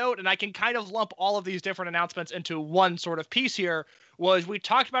thing to note, and I can kind of lump all of these different announcements into one sort of piece here, was we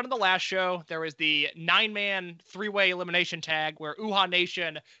talked about in the last show, there was the 9-man 3-way elimination tag where Uhaa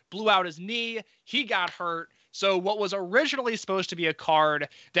Nation blew out his knee. He got hurt. So what was originally supposed to be a card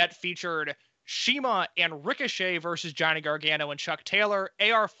that featured Shima and Ricochet versus Johnny Gargano and Chuck Taylor,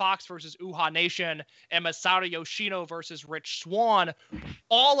 AR Fox versus Uhaa Nation, and Masato Yoshino versus Rich Swann.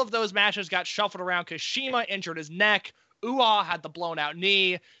 All of those matches got shuffled around because Shima injured his neck. Uhaa had the blown out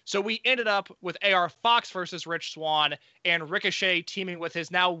knee. So we ended up with AR Fox versus Rich Swann and Ricochet teaming with his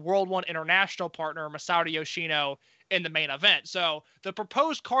now World 1 International partner, Masato Yoshino, in the main event. So the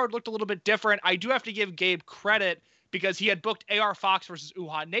proposed card looked a little bit different. I do have to give Gabe credit because he had booked AR Fox versus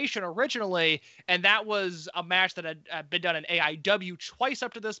Uhaa Nation originally, and that was a match that had been done in AIW twice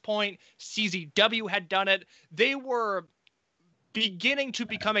up to this point. CZW had done it. They were beginning to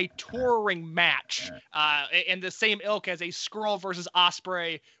become a touring match in the same ilk as a Skrull versus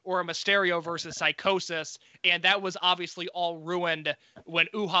Osprey or a Mysterio versus Psychosis. And that was obviously all ruined when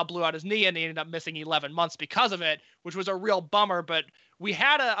Uha blew out his knee and he ended up missing 11 months because of it, which was a real bummer. But we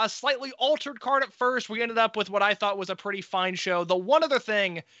had a slightly altered card at first. We ended up with what I thought was a pretty fine show. The one other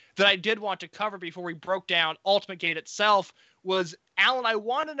thing that I did want to cover before we broke down Ultimate Gate itself was, Alan, I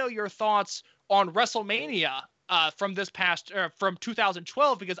want to know your thoughts on WrestleMania from from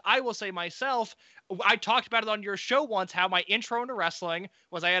 2012, because I will say myself, I talked about it on your show once, how my intro into wrestling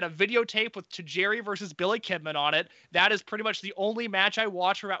was I had a videotape with Tajiri versus Billy Kidman on it. That is pretty much the only match I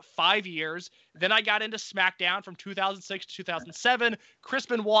watched for about 5 years. Then I got into SmackDown from 2006 to 2007. Chris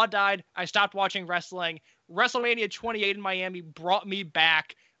Benoit died. I stopped watching wrestling. WrestleMania 28 in Miami brought me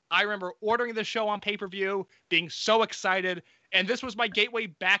back. I remember ordering the show on pay-per-view, being so excited, and this was my gateway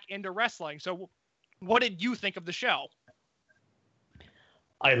back into wrestling. So what did you think of the show?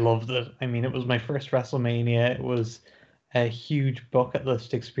 I loved it. I mean, it was my first WrestleMania. It was a huge bucket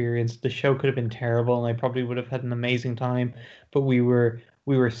list experience. The show could have been terrible, and I probably would have had an amazing time. But we were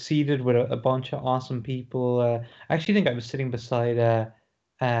seated with a bunch of awesome people. I actually think I was sitting beside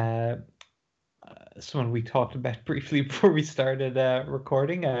someone we talked about briefly before we started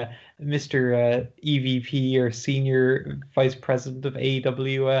recording, Mr. EVP or Senior Vice President of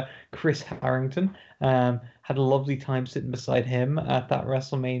AEW, Chris Harrington. Had a lovely time sitting beside him at that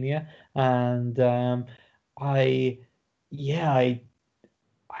WrestleMania, and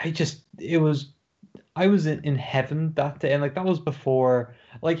I was in heaven that day, and like that was before,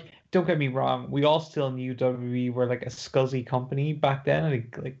 like, don't get me wrong, we all still knew WWE were like a scuzzy company back then, and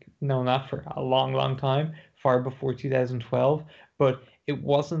like known that for a long time, far before 2012. But it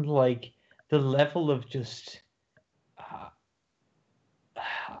wasn't like the level of just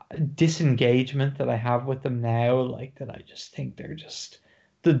disengagement that I have with them now. Like that, I just think they're just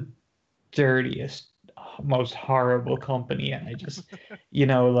the dirtiest, most horrible company, and I just,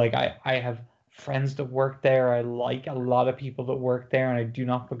 like I have friends that work there. I like a lot of people that work there, and I do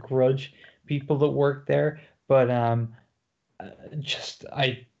not begrudge people that work there. But I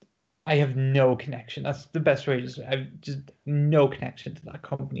have no connection. That's the best way. I've just no connection to that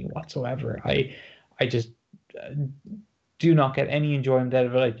company whatsoever. I just do not get any enjoyment out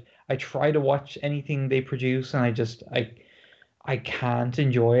of it. I try to watch anything they produce, and I can't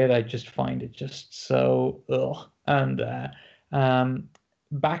enjoy it. I just find it just so ugh. And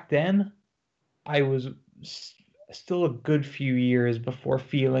back then, I was still a good few years before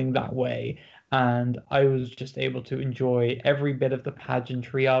feeling that way, and I was just able to enjoy every bit of the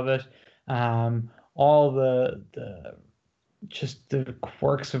pageantry of it, all the just the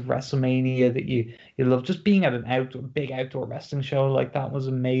quirks of WrestleMania that you love. Just being at an big outdoor wrestling show like that was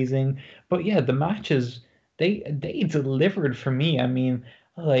amazing. But yeah, the matches, they delivered for me. I mean,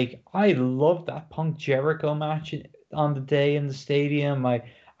 like, I loved that Punk Jericho match on the day in the stadium. I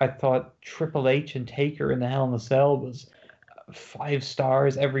thought Triple H and Taker in the Hell in a Cell was 5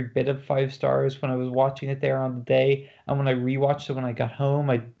 stars, every bit of 5 stars when I was watching it there on the day. And when I rewatched it when I got home,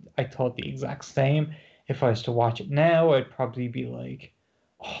 I thought the exact same. If I was to watch it now, I'd probably be like,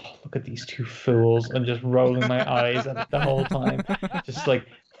 oh, look at these two fools, and just rolling my eyes at it the whole time. Just like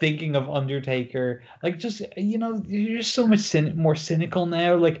thinking of Undertaker. Like, just, you're just so much more cynical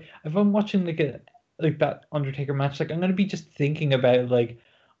now. Like, if I'm watching like that Undertaker match, like, I'm going to be just thinking about like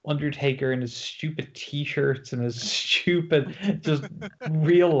Undertaker and his stupid t-shirts and his stupid just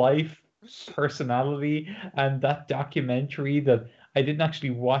real life personality, and that documentary that I didn't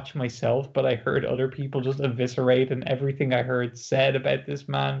actually watch myself, but I heard other people just eviscerate, and everything I heard said about this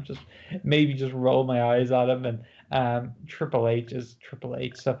man just maybe just roll my eyes at him. And Triple H is Triple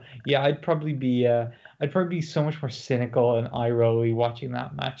H. So yeah, I'd probably be so much more cynical and eye-rolly watching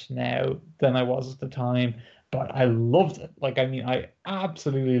that match now than I was at the time. But I loved it. Like, I mean, I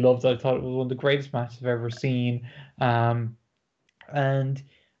absolutely loved it. I thought it was one of the greatest matches I've ever seen. And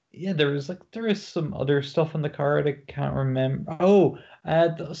yeah, there is some other stuff on the card I can't remember. Oh,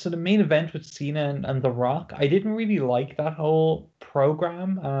 so the main event with Cena and The Rock, I didn't really like that whole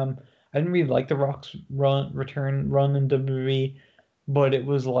program. I didn't really like The Rock's return run in WWE, but it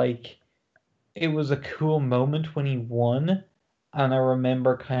was a cool moment when he won. And I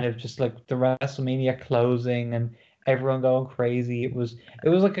remember kind of just like the WrestleMania closing and everyone going crazy. It was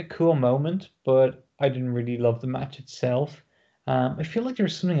like a cool moment, but I didn't really love the match itself. I feel like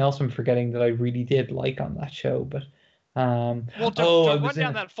there's something else I'm forgetting that I really did like on that show, but well, don't run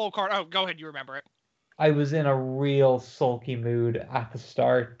down that full card. Oh, go ahead, you remember it. I was in a real sulky mood at the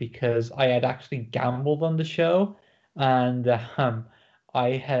start because I had actually gambled on the show, and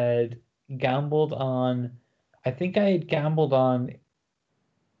I had gambled on I think I had gambled on,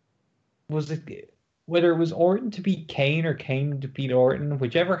 was it whether it was Orton to beat Kane or Kane to beat Orton,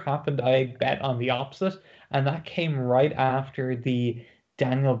 whichever happened, I bet on the opposite, and that came right after the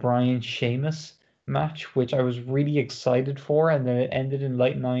Daniel Bryan Sheamus match, which I was really excited for, and then it ended in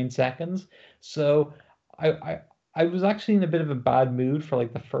like 9 seconds. So I, I I was actually in a bit of a bad mood for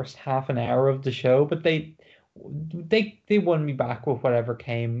like the first half an hour of the show, but they won me back with whatever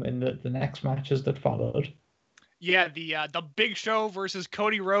came in the next matches that followed. Yeah, the Big Show versus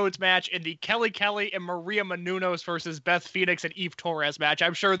Cody Rhodes match, and the Kelly and Maria Menounos versus Beth Phoenix and Eve Torres match.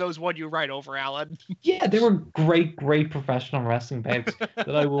 I'm sure those won you right over, Alan. Yeah, they were great professional wrestling bouts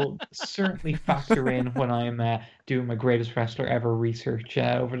that I will certainly factor in when I'm doing my greatest wrestler ever research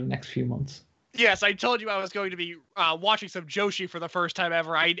over the next few months. Yes, I told you I was going to be watching some Joshi for the first time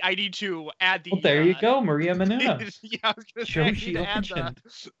ever. I need to add the. Well, there you go, Maria Menounos. Yeah, I was going to say I need to add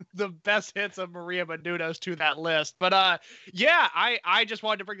the best hits of Maria Menounos to that list. But yeah, I just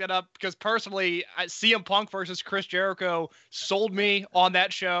wanted to bring that up because personally, CM Punk versus Chris Jericho sold me on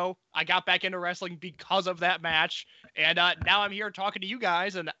that show. I got back into wrestling because of that match, and now I'm here talking to you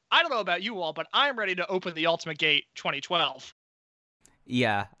guys. And I don't know about you all, but I'm ready to open the Ultimate Gate 2012.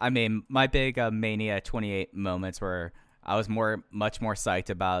 Yeah, I mean, my big Mania 28 moments were I was much more psyched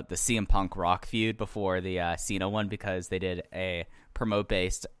about the CM Punk Rock feud before the Cena one because they did a promo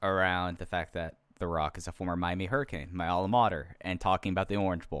based around the fact that The Rock is a former Miami Hurricane, my alma mater, and talking about the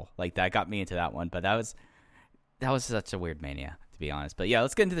Orange Bowl. Like, that got me into that one, but that was such a weird Mania, to be honest. But yeah,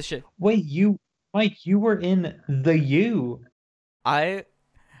 let's get into the shit. Wait, Mike, you were in the U.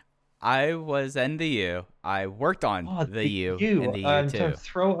 I was in the U. I worked on the U in the U too.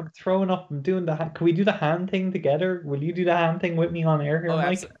 I'm throwing up. I'm doing the. Can we do the hand thing together? Will you do the hand thing with me on air here,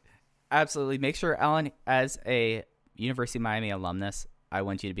 Mike? Absolutely. Make sure, Alan, as a University of Miami alumnus, I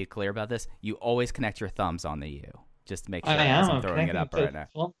want you to be clear about this. You always connect your thumbs on the U. Just to make sure I'm throwing it up right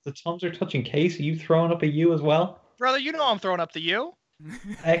now. The thumbs are touching case. Are you throwing up a U as well? Brother, you know I'm throwing up the U.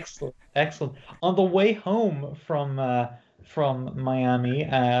 Excellent. On the way home from Miami,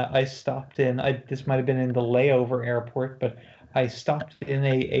 I stopped in. This might have been in the layover airport, but I stopped in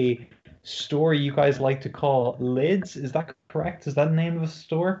a store you guys like to call Lids. Is that correct? Is that the name of a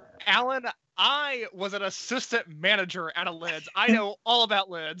store? Alan, I was an assistant manager at a Lids. I know all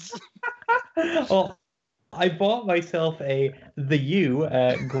about Lids. Well, I bought myself the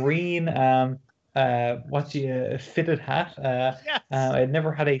green fitted hat. Yes. I'd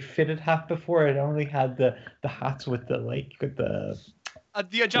never had a fitted hat before. I'd only had the hats with the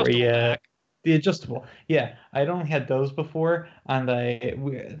adjustable back. The adjustable. Yeah, I'd only had those before, and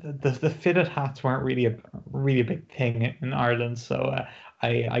the fitted hats weren't really a big thing in Ireland. So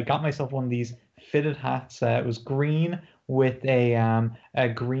I got myself one of these fitted hats. It was green with a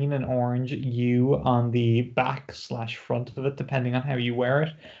green and orange U on the back / front of it, depending on how you wear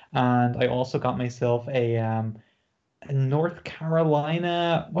it. And I also got myself a North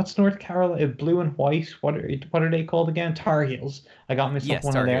Carolina. What's North Carolina? Blue and white. What are they called again? Tar Heels. I got myself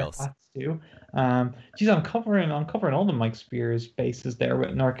one of their hats too. Geez, I'm covering all the Mike Spears bases there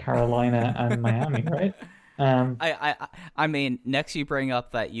with North Carolina and Miami, right? I mean, next you bring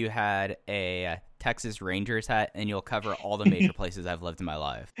up that you had a Texas Rangers hat, and you'll cover all the major places I've lived in my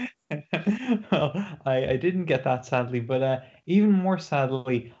life. Well, I didn't get that, sadly, but even more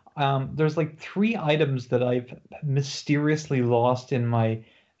sadly, there's like 3 items that I've mysteriously lost in my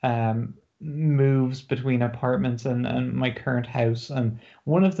moves between apartments and my current house, and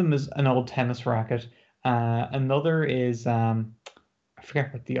one of them is an old tennis racket. Another is I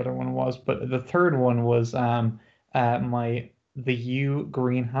forget what the other one was, but the third one was the U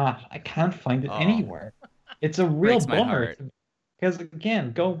green hat. I can't find it anywhere. It's a real bummer. Because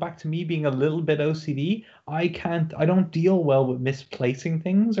again, going back to me being a little bit OCD, I don't deal well with misplacing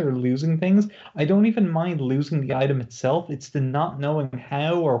things or losing things. I don't even mind losing the item itself. It's the not knowing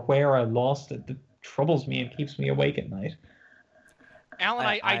how or where I lost it that troubles me and keeps me awake at night. Alan,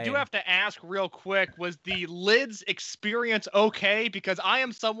 I do have to ask real quick, was the Lids experience okay? Because I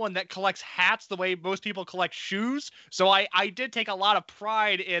am someone that collects hats the way most people collect shoes. So I did take a lot of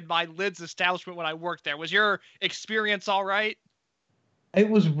pride in my Lids establishment when I worked there. Was your experience all right? It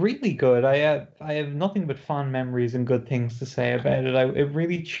was really good. I have nothing but fond memories and good things to say about it. It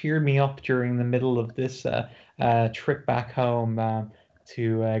really cheered me up during the middle of this trip back home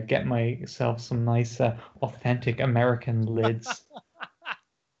to get myself some nice authentic American Lids.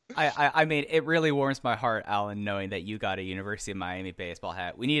 I mean, it really warms my heart, Alan, knowing that you got a University of Miami baseball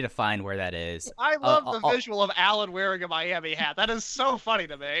hat. We need to find where that is. I love the visual of Alan wearing a Miami hat. That is so funny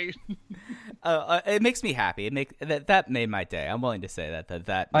to me. It makes me happy. That made my day. I'm willing to say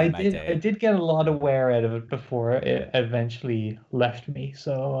that made my day. I did get a lot of wear out of it before it eventually left me.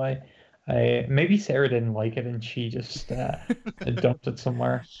 So I maybe Sarah didn't like it and she just dumped it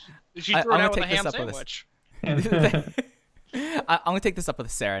somewhere. She threw it out with a ham sandwich. I'm gonna take this up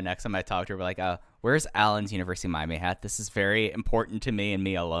with Sarah next time I talk to her. We're like, where's Alan's University of Miami hat? This is very important to me and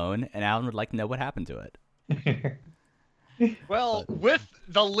me alone, and Alan would like to know what happened to it. Well, with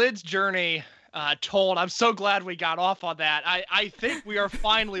the Lids journey told, I'm so glad we got off on that. I think we are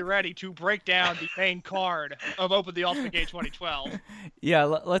finally ready to break down the main card of Open the Ultimate Gate 2012. Yeah,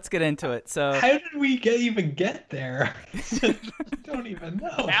 let's get into it. So, how did we even get there? I don't even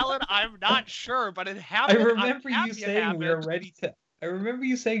know. Alan, I'm not sure, but it happened. I remember you saying we were ready to. I remember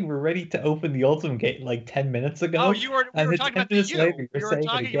you saying we're ready to open the Ultimate Gate like 10 minutes ago. Oh, we were talking about the U. Later, we were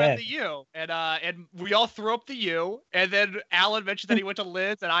talking about the U, and we all threw up the U, and then Alan mentioned that he went to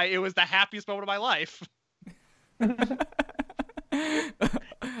Lids, and it was the happiest moment of my life.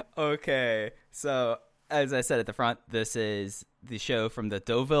 Okay, so as I said at the front, this is the show from the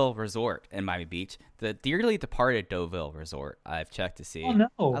Deauville Resort in Miami Beach, the dearly departed Deauville Resort. I've checked to see. Oh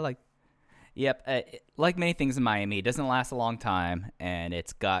no! Yep, like many things in Miami, it doesn't last a long time, and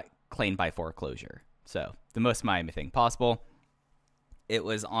it's got claimed by foreclosure. So, the most Miami thing possible. It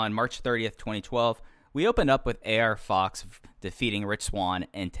was on March 30th, 2012. We opened up with AR Fox defeating Rich Swann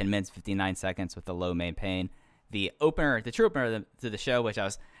in 10 minutes, 59 seconds with a low main pain. The true opener to the show, which I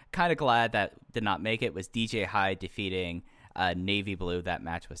was kind of glad that did not make it, was DJ Hyde defeating Navy Blue. That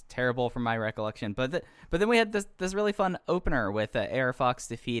match was terrible from my recollection, but then we had this really fun opener with AR Fox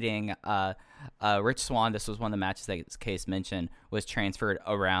defeating Rich Swann. This was one of the matches that Case mentioned was transferred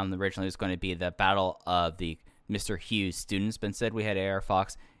around. Originally it was going to be the battle of the Mr. Hughes students, but instead we had AR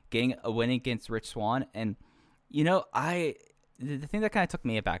Fox getting a win against Rich Swann. And the thing that kind of took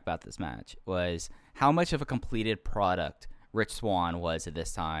me aback about this match was how much of a completed product Rich Swann was at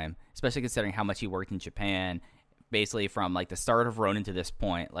this time, especially considering how much he worked in Japan. Basically, from like the start of Ronin to this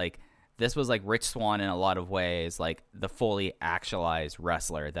point, like this was like Rich Swann in a lot of ways, like the fully actualized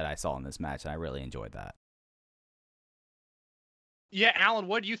wrestler that I saw in this match, and I really enjoyed that. Yeah, Alan,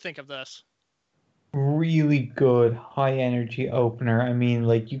 what do you think of this? Really good, high energy opener. I mean,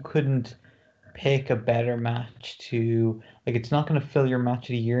 like you couldn't pick a better match to like. It's not going to fill your match of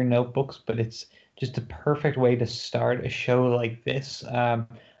the year notebooks, but it's just a perfect way to start a show like this. High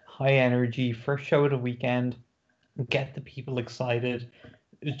energy, first show of the weekend. Get the people excited.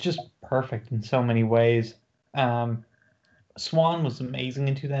 It's just perfect in so many ways. Swann was amazing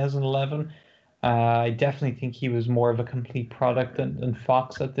in 2011. I definitely think he was more of a complete product than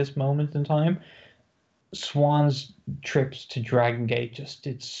Fox at this moment in time. Swann's trips to Dragon Gate just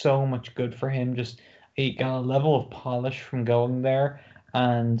did so much good for him. Just he got a level of polish from going there.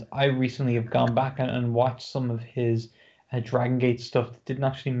 And I recently have gone back and watched some of his Dragon Gate stuff that didn't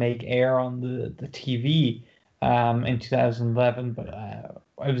actually make air on the TV. In 2011, but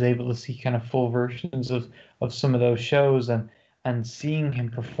I was able to see kind of full versions of some of those shows and seeing him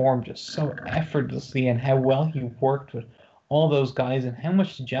perform just so effortlessly and how well he worked with all those guys and how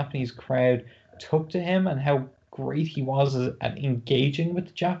much the Japanese crowd took to him and how great he was at engaging with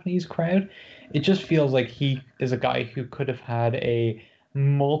the Japanese crowd. It just feels like he is a guy who could have had a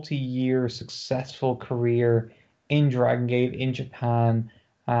multi-year successful career in Dragon Gate, in Japan,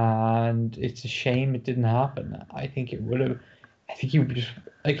 and it's a shame it didn't happen. I think it would have. I think he would just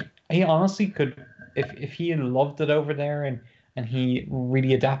like. He honestly could, if he had loved it over there and he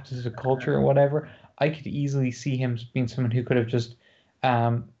really adapted to the culture or whatever. I could easily see him being someone who could have just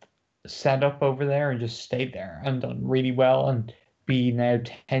set up over there and just stayed there and done really well and be now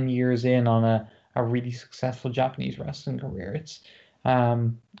 10 years in on a really successful Japanese wrestling career. It's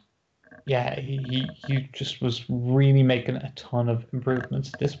yeah, he just was really making a ton of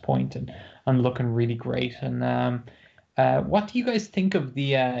improvements at this point and looking really great. And what do you guys think of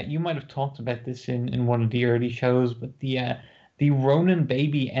the? You might have talked about this in one of the early shows, but the Ronin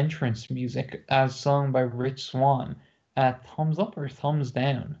Baby entrance music as sung by Rich Swann. Thumbs up or thumbs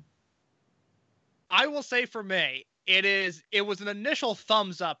down? I will say for me, it was an initial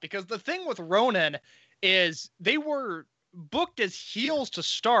thumbs up because the thing with Ronin is they were booked as heels to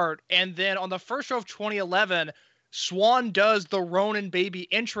start, and then on the first show of 2011, Swann does the Ronin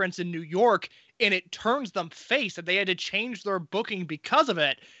Baby entrance in New York, and it turns them face, and they had to change their booking because of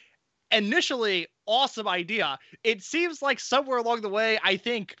it. Initially, awesome idea. It seems like somewhere along the way, I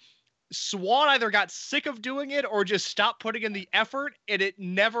think Swann either got sick of doing it or just stopped putting in the effort, and it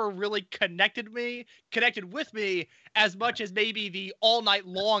never really connected with me as much as maybe the all night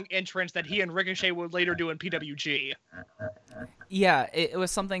long entrance that he and Ricochet would later do in PWG. Yeah, it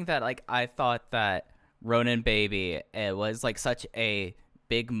was something that like I thought that Ronin Baby, it was like such a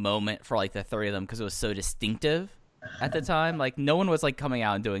big moment for like the three of them because it was so distinctive at the time. Like no one was like coming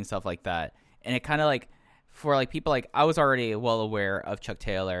out and doing stuff like that, and it kind of like for like people like I was already well aware of Chuck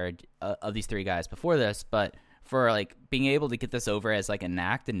Taylor of these three guys before this, but for like being able to get this over as like an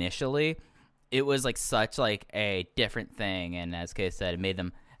act initially, it was like such like a different thing. And as Kay said, it made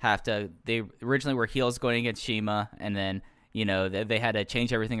them have to. They originally were heels going against Shima, and then they had to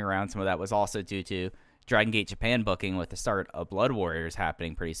change everything around. Some of that was also due to Dragon Gate Japan booking with the start of Blood Warriors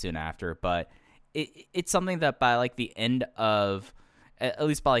happening pretty soon after. But it's something that by like the end of at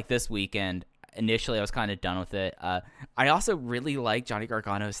least by like this weekend, initially I was kind of done with it. I also really like Johnny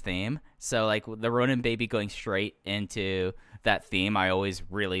Gargano's theme, so like the Ronin Baby going straight into that theme I always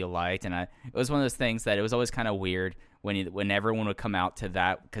really liked, and it was one of those things that it was always kind of weird when everyone would come out to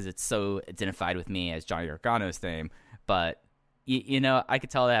that because it's so identified with me as Johnny Gargano's theme. But I could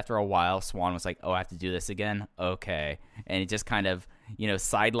tell that after a while Swan was like, oh, I have to do this again, okay, and it just kind of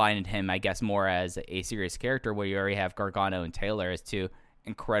sidelined him, I guess, more as a serious character where you already have Gargano and Taylor as two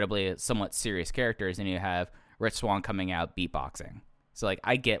incredibly somewhat serious characters, and you have Rich Swann coming out beatboxing. So like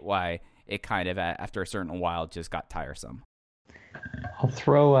I get why it kind of after a certain while just got tiresome. I'll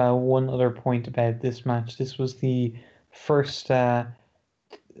throw one other point about this match. This was the first time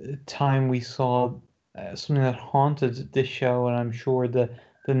we saw something that haunted this show, and I'm sure the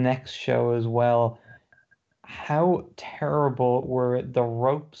next show as well. How terrible were the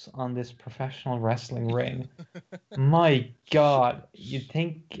ropes on this professional wrestling ring? My God, you'd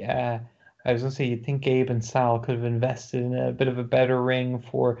think you'd think Gabe and Sal could have invested in a bit of a better ring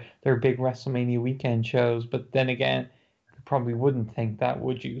for their big WrestleMania weekend shows, but then again, you probably wouldn't think that,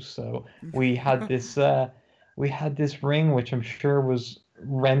 would you? So we had this ring, which I'm sure was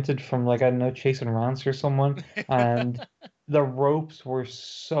rented from like, I don't know, Chase and Rance or someone, and the ropes were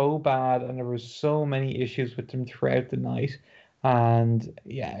so bad, and there was so many issues with them throughout the night. And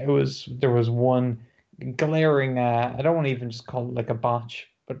yeah, there was one glaring, I don't want to even just call it like a botch,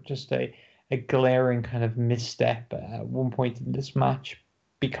 but just a glaring kind of misstep at one point in this match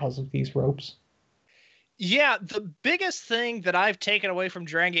because of these ropes. Yeah, the biggest thing that I've taken away from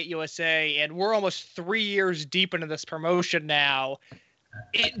Dragon Gate USA, and we're almost 3 years deep into this promotion now,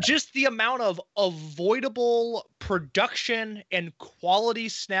 just the amount of avoidable production and quality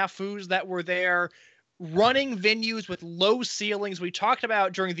snafus that were there, running venues with low ceilings. We talked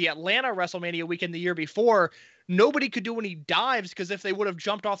about during the Atlanta WrestleMania weekend the year before, nobody could do any dives because if they would have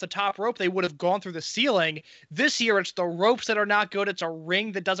jumped off the top rope, they would have gone through the ceiling. This year, it's the ropes that are not good. It's a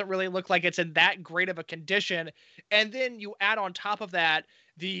ring that doesn't really look like it's in that great of a condition. And then you add on top of that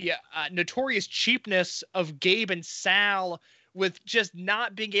the notorious cheapness of Gabe and Sal, with just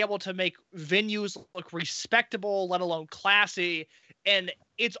not being able to make venues look respectable, let alone classy. And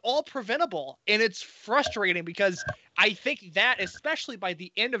it's all preventable. And it's frustrating because I think that, especially by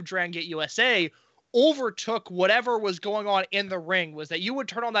the end of Dragon Gate USA, overtook whatever was going on in the ring. Was that you would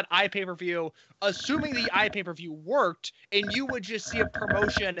turn on that iPay-per-view, assuming the iPay-per-view worked, and you would just see a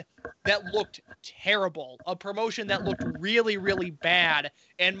promotion that looked terrible, a promotion that looked really, really bad.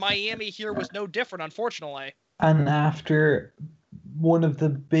 And Miami here was no different, unfortunately. And after one of the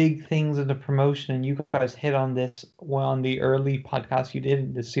big things in the promotion, and you guys hit on this on the early podcast you did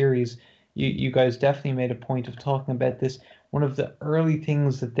in the series, you guys definitely made a point of talking about this. One of the early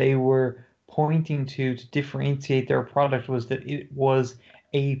things that they were pointing to differentiate their product was that it was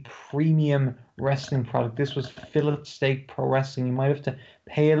a premium wrestling product. This was fillet steak pro wrestling. You might have to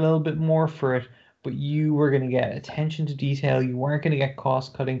pay a little bit more for it, but you were going to get attention to detail. You weren't going to get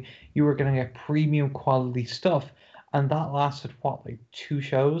cost cutting. You were going to get premium quality stuff. And that lasted, like 2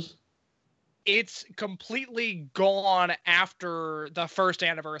 shows? It's completely gone after the first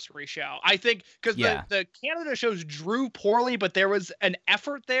anniversary show. I think because the Canada shows drew poorly, but there was an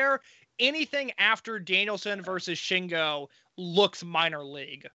effort there. Anything after Danielson versus Shingo looks minor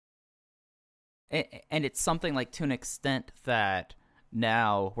league. And it's something like to an extent that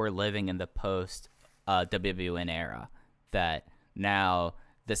now we're living in the post WWN era, that now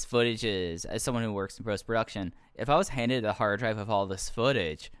this footage is, as someone who works in post-production, if I was handed a hard drive of all this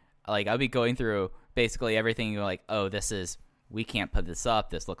footage, like I'd be going through basically everything. You're like, oh, we can't put this up.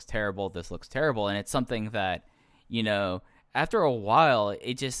 This looks terrible. And it's something that, after a while,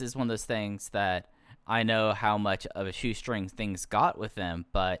 it just is one of those things that I know how much of a shoestring things got with them,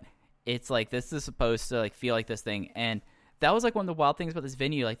 but it's like this is supposed to like feel like this thing. And that was like one of the wild things about this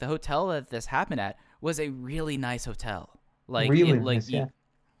venue. Like the hotel that this happened at was a really nice hotel. Like really nice, yeah.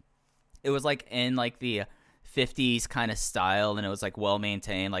 It was like in like the 50s kind of style, and it was like well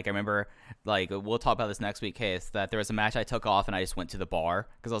maintained. Like I remember, like we'll talk about this next week, Case, that there was a match I took off and I just went to the bar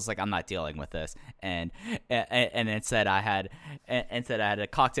because I was like, I'm not dealing with this, and instead I had a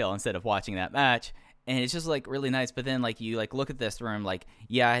cocktail instead of watching that match. And it's just like really nice. But then like you like look at this room, like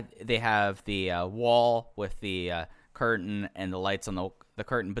yeah, they have the wall with the curtain and the lights on the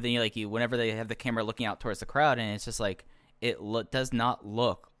curtain, but then you whenever they have the camera looking out towards the crowd, and it's just like it does not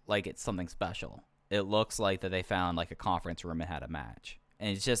look like it's something special. It looks like that they found like a conference room and had a match, and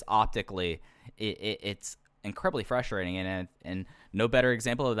it's just optically it's incredibly frustrating. And no better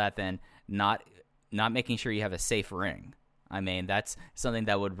example of that than not making sure you have a safe ring. I mean, that's something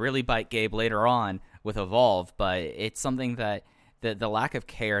that would really bite Gabe later on with Evolve, but it's something that the lack of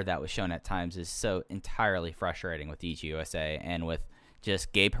care that was shown at times is so entirely frustrating with DGUSA and with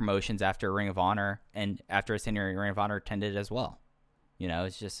just Gabe Promotions after Ring of Honor and after his tenure in Ring of Honor attended as well. You know,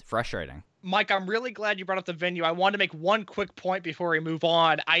 it's just frustrating. Mike, I'm really glad you brought up the venue. I want to make one quick point before we move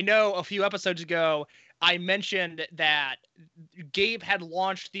on. I know a few episodes ago, I mentioned that Gabe had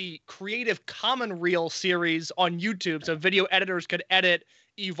launched the Creative Common Reel series on YouTube, so video editors could edit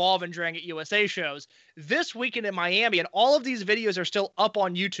Evolve and Dragon Gate USA shows. This weekend in Miami, and all of these videos are still up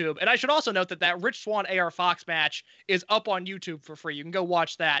on YouTube. And I should also note that Rich Swann AR Fox match is up on YouTube for free. You can go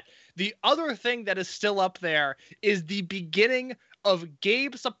watch that. The other thing that is still up there is the beginning of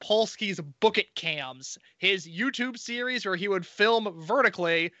Gabe Sapolsky's Book It Cams, his YouTube series where he would film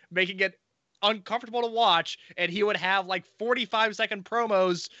vertically, making it uncomfortable to watch, and he would have like 45-second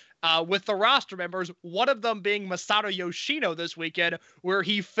promos with the roster members, one of them being Masato Yoshino this weekend, where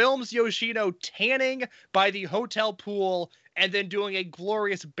he films Yoshino tanning by the hotel pool and then doing a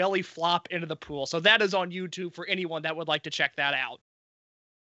glorious belly flop into the pool. So that is on YouTube for anyone that would like to check that out.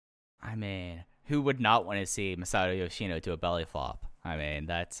 I mean, who would not want to see Masato Yoshino do a belly flop? I mean,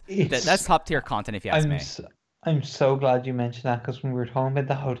 that's top tier content if you ask me. I'm so glad you mentioned that, because when we were talking about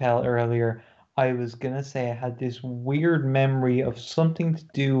the hotel earlier, I was going to say I had this weird memory of something to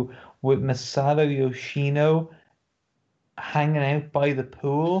do with Masato Yoshino hanging out by the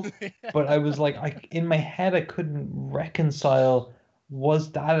pool. But I was like, in my head, I couldn't reconcile,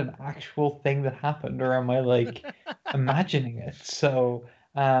 was that an actual thing that happened, or am I like imagining it? So,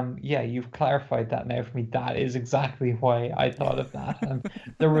 yeah, you've clarified that now for me. That is exactly why I thought of that. And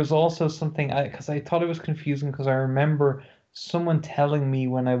there was also something, because I thought it was confusing, because I remember someone telling me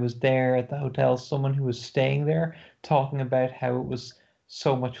when I was there at the hotel, someone who was staying there, talking about how it was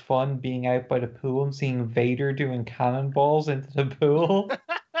so much fun being out by the pool and seeing Vader doing cannonballs into the pool.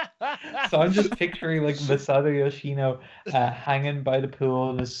 So I'm just picturing like Masato Yoshino hanging by the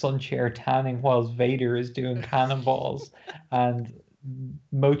pool in his sun chair tanning whilst Vader is doing cannonballs, and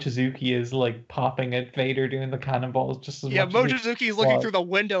Mochizuki is like popping at Vader doing the cannonballs just as much. Yeah, Mochizuki is looking through the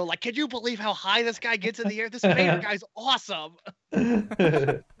window like, can you believe how high this guy gets in the air? This Vader guy's awesome.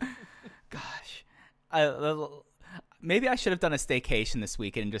 Gosh, maybe I should have done a staycation this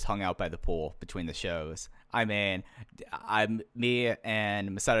weekend and just hung out by the pool between the shows. I mean, me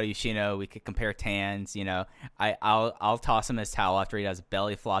and Masato Yoshino, we could compare tans. You know, I'll toss him his towel after he does a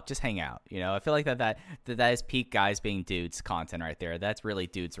belly flop. Just hang out. You know, I feel like that is peak guys being dudes content right there. That's really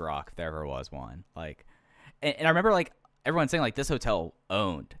dudes rock if there ever was one. Like, and I remember like everyone saying like this hotel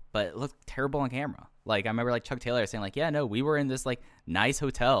owned, but it looked terrible on camera. Like I remember like Chuck Taylor saying like, yeah, no, we were in this like nice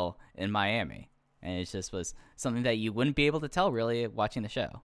hotel in Miami, and it just was something that you wouldn't be able to tell really watching the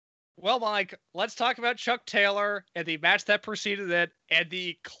show. Well, Mike, let's talk about Chuck Taylor and the match that preceded it and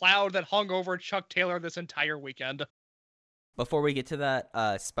the cloud that hung over Chuck Taylor this entire weekend. Before we get to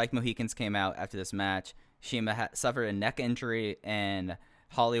that, Spike Mohicans came out after this match. Shima suffered a neck injury in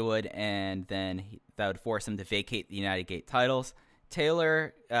Hollywood, and then that would force him to vacate the United Gate titles.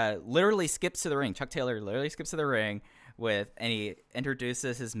 Taylor literally skips to the ring. Chuck Taylor literally skips to the ring and he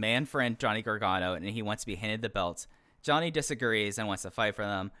introduces his man friend Johnny Gargano, and he wants to be handed the belts. Johnny disagrees and wants to fight for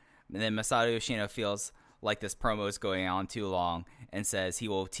them. And then Masato Yoshino feels like this promo is going on too long and says he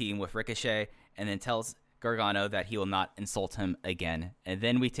will team with Ricochet, and then tells Gargano that he will not insult him again. And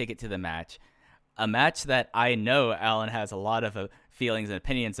then we take it to the match. A match that I know Alan has a lot of feelings and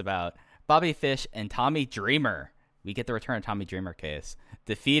opinions about. Bobby Fish and Tommy Dreamer. We get the return of Tommy Dreamer, Case,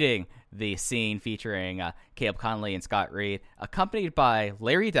 defeating the Scene featuring Caleb Conley and Scott Reed, accompanied by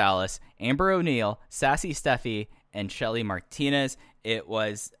Larry Dallas, Amber O'Neal, Sassy Steffi, and Shelly Martinez. It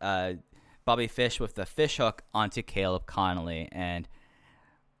was Bobby Fish with the fish hook onto Caleb Conley, and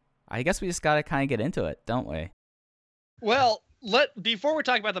I guess we just got to kind of get into it, don't we? Well, before we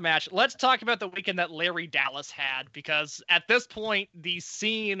talk about the match, let's talk about the weekend that Larry Dallas had, because at this point, the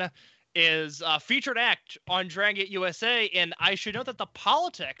Scene is featured act on Dragon Gate USA, and I should note that the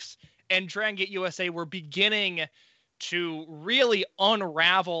politics and Dragon Gate USA were beginning to really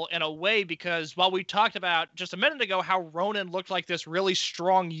unravel in a way, because while we talked about just a minute ago how Ronin looked like this really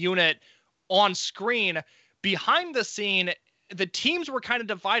strong unit on screen, behind the scene, the teams were kind of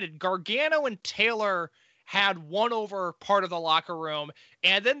divided. Gargano and Taylor had won over part of the locker room.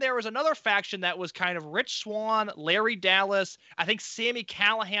 And then there was another faction that was kind of Rich Swann, Larry Dallas. I think Sami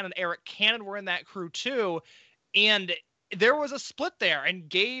Callihan and Eric Cannon were in that crew too. And there was a split there. And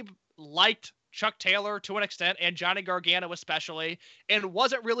Gabe liked Chuck Taylor to an extent, and Johnny Gargano especially, and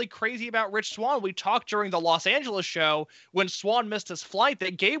wasn't really crazy about Rich Swann. We talked during the Los Angeles show when Swann missed his flight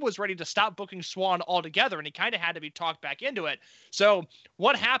that Gabe was ready to stop booking Swann altogether, and he kind of had to be talked back into it. So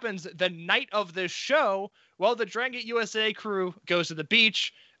what happens the night of this show? Well, the Dragon Gate USA crew goes to the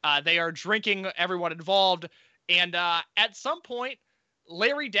beach. They are drinking, everyone involved, and at some point,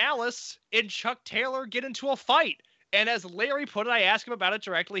 Larry Dallas and Chuck Taylor get into a fight. And as Larry put it, I asked him about it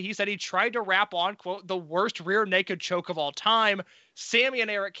directly. He said he tried to rap on, quote, the worst rear naked choke of all time. Sami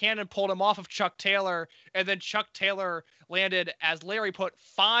and Eric Cannon pulled him off of Chuck Taylor. And then Chuck Taylor landed, as Larry put,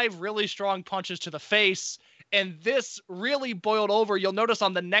 5 really strong punches to the face. And this really boiled over. You'll notice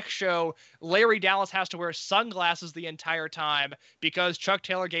on the next show, Larry Dallas has to wear sunglasses the entire time because Chuck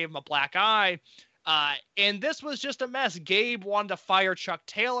Taylor gave him a black eye. And this was just a mess. Gabe wanted to fire Chuck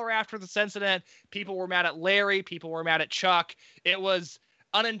Taylor after this incident. People were mad at Larry. People were mad at Chuck. It was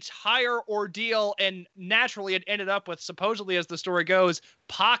an entire ordeal, and naturally it ended up with, supposedly as the story goes,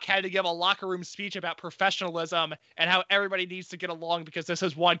 Pac had to give a locker room speech about professionalism and how everybody needs to get along because this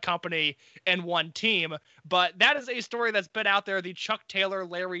is one company and one team. But that is a story that's been out there, the Chuck Taylor,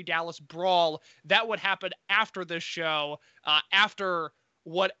 Larry Dallas brawl. That would happen after this show, after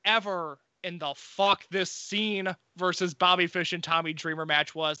whatever in the fuck this Cien versus Bobby Fish and Tommy Dreamer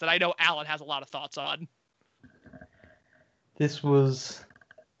match was, that I know Alan has a lot of thoughts on. This was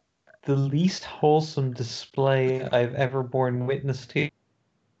the least wholesome display I've ever borne witness to in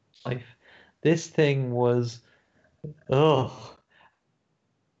life. This thing was, ugh.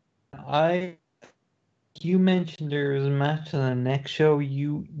 You mentioned there was a match on the next show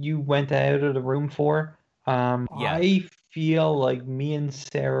you went out of the room for. Yeah. I feel like me and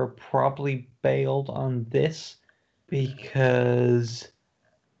Sarah probably bailed on this because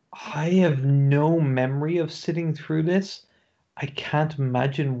I have no memory of sitting through this. I can't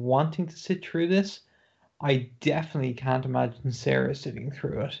imagine wanting to sit through this. I definitely can't imagine Sarah sitting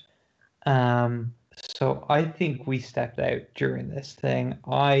through it. So I think we stepped out during this thing.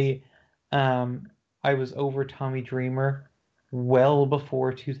 I was over Tommy Dreamer well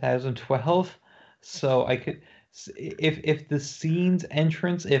before 2012, so I could. If the Cien's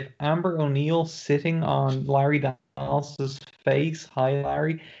entrance, if Amber O'Neil sitting on Larry Dallas's face, hi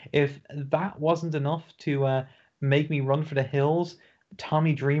Larry, if that wasn't enough to make me run for the hills,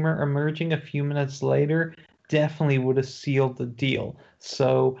 Tommy Dreamer emerging a few minutes later definitely would have sealed the deal.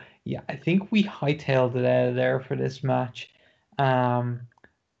 So yeah, I think we hightailed it out of there for this match.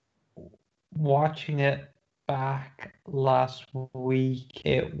 Watching it back last week,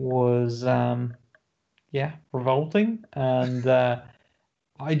 it was revolting and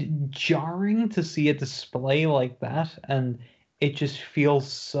jarring to see a display like that, and it just feels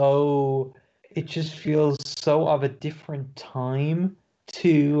so of a different time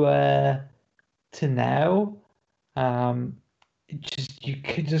to now. You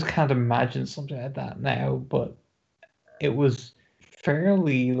can't imagine something like that now, but it was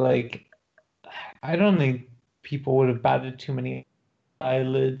fairly, like, I don't think people would have batted too many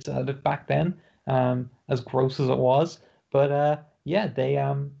eyelids at it back then, as gross as it was. But they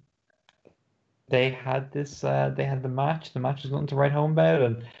had this, they had the match. The match was nothing to write home about,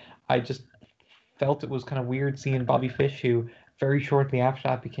 and I just felt it was kind of weird seeing Bobby Fish, who very shortly after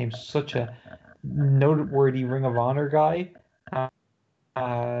that became such a noteworthy Ring of Honor guy.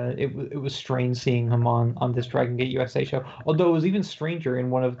 It was strange seeing him on this Dragon Gate USA show. Although it was even stranger in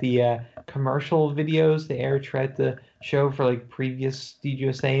one of the commercial videos they aired throughout the show for like previous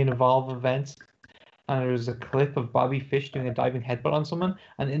DGUSA and Evolve events. And there's a clip of Bobby Fish doing a diving headbutt on someone,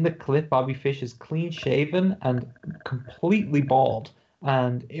 and in the clip, Bobby Fish is clean shaven and completely bald,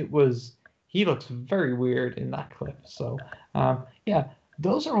 and he looks very weird in that clip. So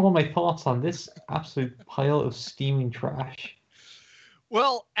those are all my thoughts on this absolute pile of steaming trash.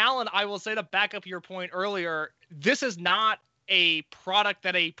 Well, Alan, I will say, to back up your point earlier, this is not a product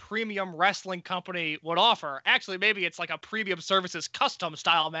that a premium wrestling company would offer. Actually, maybe it's like a premium services custom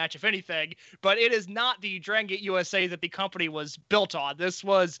style match, if anything, but it is not the Dragon Gate USA that the company was built on. This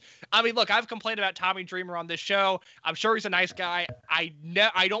was, I mean, look, I've complained about Tommy Dreamer on this show. I'm sure he's a nice guy. I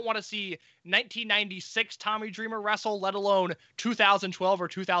don't want to see 1996 Tommy Dreamer wrestle, let alone 2012 or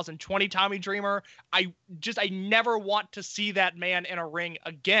 2020 Tommy Dreamer. I never want to see that man in a ring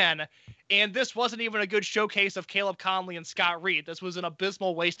again. And this wasn't even a good showcase of Caleb Conley and Scott Reed. This was an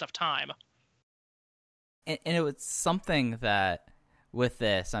abysmal waste of time. And it was something that with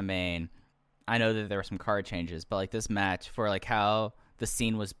this, I mean, I know that there were some card changes, but like this match, for like how the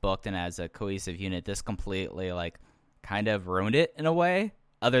scene was booked and as a cohesive unit, this completely like kind of ruined it in a way,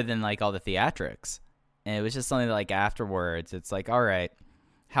 other than like all the theatrics. And it was just something that like afterwards, it's like, all right,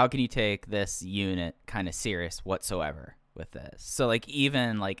 how can you take this unit kind of serious whatsoever with this? So like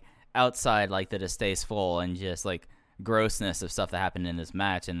even like outside like the distasteful and just like grossness of stuff that happened in this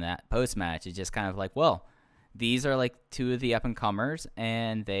match and that post match, it's just kind of like, well, these are like two of the up and comers,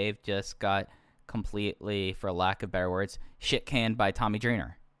 and they've just got completely, for lack of better words, shit canned by Tommy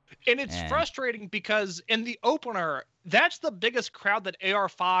Dreamer. And it's frustrating because in the opener, that's the biggest crowd that AR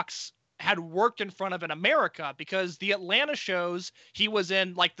Fox had worked in front of in America, because the Atlanta shows, he was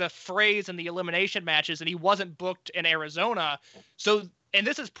in like the Frays and the elimination matches, and he wasn't booked in Arizona. So, and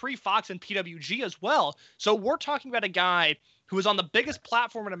this is pre-Fox and PWG as well. So we're talking about a guy who is on the biggest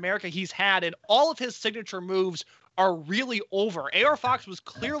platform in America he's had, and all of his signature moves are really over. AR Fox was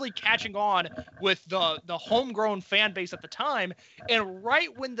clearly catching on with the homegrown fan base at the time, and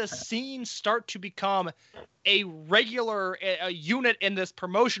right when the scenes start to become a regular unit in this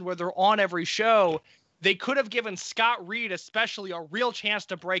promotion where they're on every show, they could have given Scott Reed especially a real chance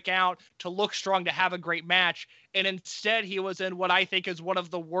to break out, to look strong, to have a great match, and instead he was in what I think is one of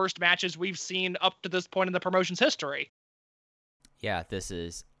the worst matches we've seen up to this point in the promotion's history. Yeah, this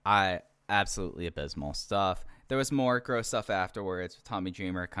is absolutely abysmal stuff. There was more gross stuff afterwards with Tommy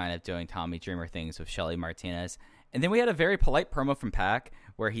Dreamer kind of doing Tommy Dreamer things with Shelly Martinez. And then we had a very polite promo from Pac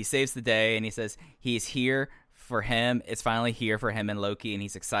where he saves the day and he says he's here for him. It's finally here for him and Loki, and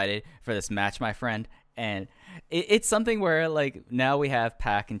he's excited for this match, my friend. And it's something where like now we have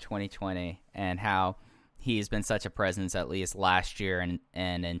Pac in 2020 and how he's been such a presence at least last year and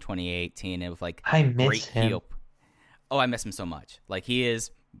in 2018. It was like I miss him. Heel. Oh, I miss him so much. Like he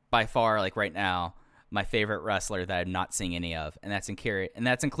is by far, like right now, my favorite wrestler that I'm not seeing any of, and that's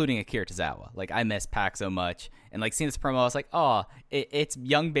including Akira Tozawa. Like I miss Pac so much, and like seeing this promo, I was like, oh, it's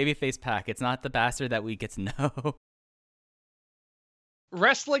young babyface Pac. It's not the bastard that we get to know.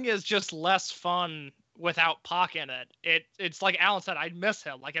 Wrestling is just less fun without Pac in it. It's like Alan said, I miss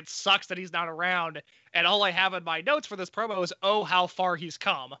him. Like it sucks that he's not around, and all I have in my notes for this promo is, oh, how far he's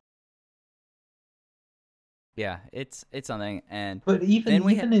come. Yeah, it's something, but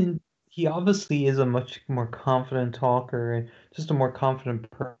he obviously is a much more confident talker and just a more confident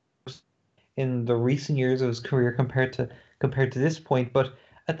person in the recent years of his career compared to this point. But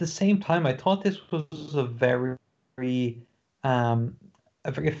at the same time, I thought this was a very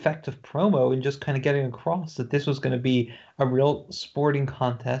effective promo in just kind of getting across that this was going to be a real sporting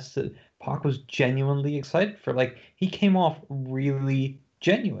contest that Pac was genuinely excited for. Like he came off really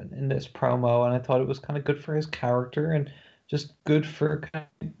genuine in this promo, and I thought it was kind of good for his character and just good for kind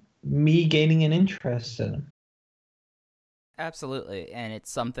of me gaining an interest in him. Absolutely, and it's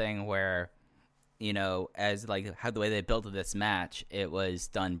something where, you know, as like how the way they built this match, it was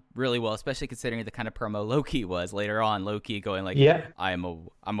done really well, especially considering the kind of promo Loki was later on. Loki going like, yeah, I'm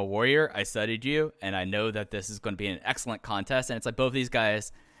a warrior, I studied you, and I know that this is going to be an excellent contest. And it's like both of these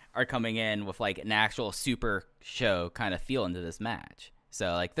guys are coming in with like an actual super show kind of feel into this match.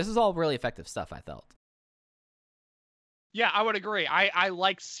 So like this is all really effective stuff, I felt. Yeah, I would agree. I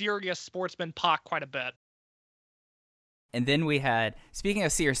like serious sportsman Pac quite a bit. And then we had, speaking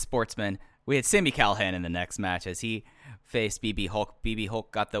of serious sportsmen, we had Sami Callihan in the next match as he faced BB Hulk. BB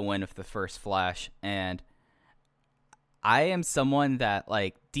Hulk got the win with the first flash. And I am someone that,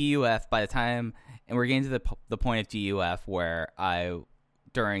 like, DUF, by the time, and we're getting to the point of DUF where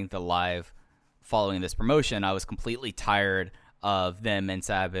during the live following this promotion, I was completely tired of them and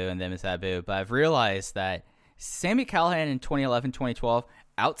Sabu. But I've realized that Sami Callihan in 2011, 2012,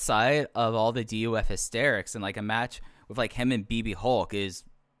 outside of all the DUF hysterics and like a match with like him and BB Hulk is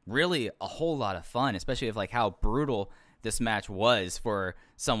really a whole lot of fun, especially with like how brutal this match was for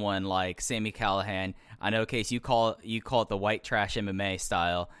someone like Sami Callihan. I know, Case, you call it the white trash MMA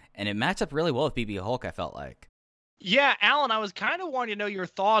style, and it matched up really well with BB Hulk, I felt like. Yeah, Alan, I was kind of wanting to know your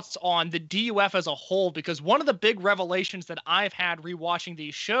thoughts on the DUF as a whole, because one of the big revelations that I've had rewatching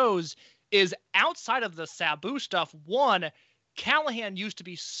these shows is outside of the Sabu stuff, one, Callihan used to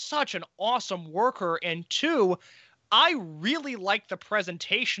be such an awesome worker, and two, I really like the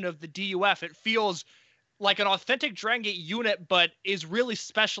presentation of the DUF. It feels like an authentic Dragon Gate unit, but is really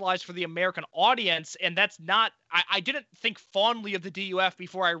specialized for the American audience. And that's not, I didn't think fondly of the DUF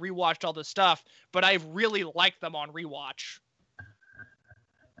before I rewatched all this stuff, but I've really liked them on rewatch.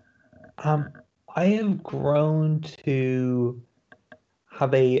 I have grown to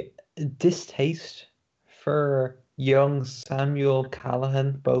have a distaste for young Samuel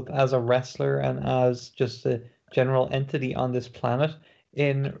Callahan, both as a wrestler and as just a general entity on this planet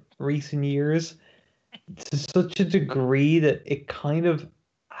in recent years, to such a degree that it kind of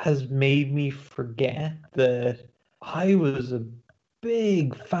has made me forget that I was a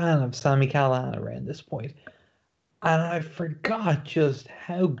big fan of Sami Callihan around this point. And I forgot just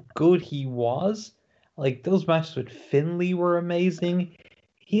how good he was. Like, those matches with Finlay were amazing.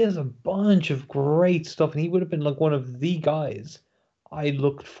 He has a bunch of great stuff, and he would have been like one of the guys I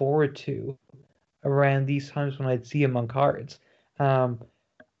looked forward to around these times when I'd see him on cards.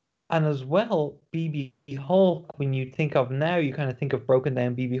 And as well, BB Hulk, when you think of now, you kind of think of broken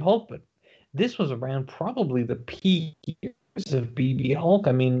down BB Hulk, but this was around probably the peak years of BB Hulk.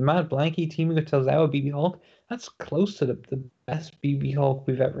 I mean, Matt Blanky teaming with Tozawa BB Hulk, that's close to the best BB Hulk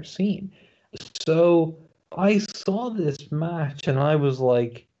we've ever seen. So I saw this match and I was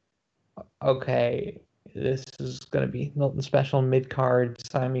like, okay, this is going to be nothing special mid-card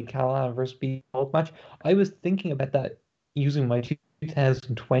Sami Callihan versus BB Hulk match. I was thinking about that using my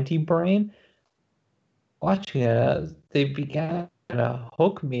 2020 brain. Watching it, they began to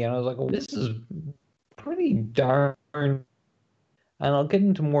hook me and I was like, oh, this is pretty darn. And I'll get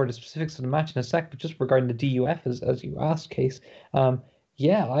into more of the specifics of the match in a sec, but just regarding the DUF, as you asked, Case,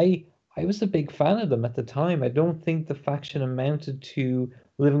 yeah, I was a big fan of them at the time. I don't think the faction amounted to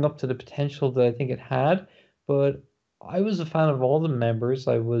living up to the potential that I think it had, but I was a fan of all the members.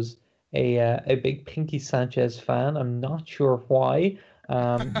 I was a big Pinky Sanchez fan. I'm not sure why.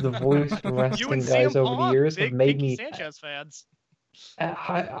 The voice wrestling guys over the years have made Pinky me Sanchez fans.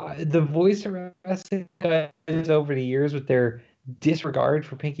 The voice wrestling guys over the years with their disregard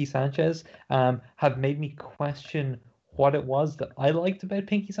for Pinky Sanchez have made me question what it was that I liked about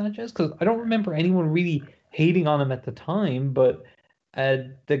Pinky Sanchez, because I don't remember anyone really hating on him at the time, but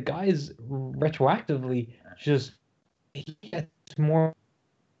the guys retroactively just, he gets more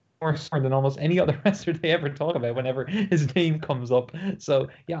smart than almost any other wrestler they ever talk about whenever his name comes up. So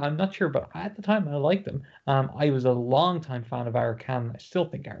yeah, I'm not sure, but at the time I liked him. I was a long-time fan of Eric Cannon. I still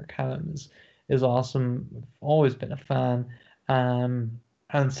think Eric Cannon is awesome. I've always been a fan.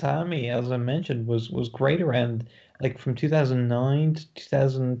 And Sami, as I mentioned, was great around like from 2009 to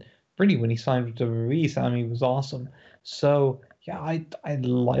 2000. Really, when he signed with WWE, Sami was awesome. So yeah, I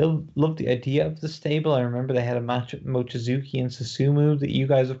love the idea of the stable. I remember they had a match with Mochizuki and Susumu that you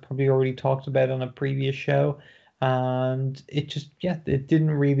guys have probably already talked about on a previous show, and it just, yeah, it didn't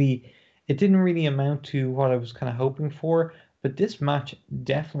really amount to what I was kind of hoping for. But this match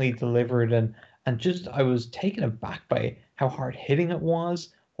definitely delivered, and just I was taken aback by how hard hitting it was.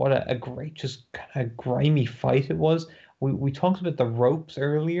 What a great, just kind of grimy fight it was. We talked about the ropes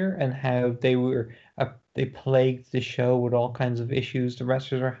earlier and how they plagued the show with all kinds of issues the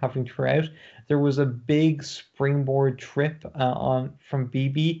wrestlers were having throughout. There was a big springboard trip from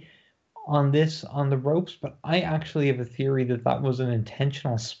BB on the ropes, but I actually have a theory that was an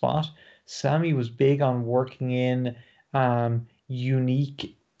intentional spot. Sami was big on working in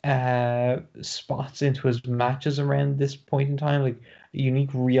unique spots into his matches around this point in time, like unique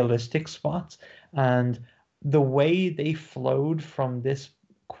realistic spots, and the way they flowed from this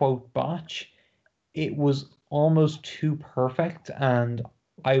quote botch, it was almost too perfect, and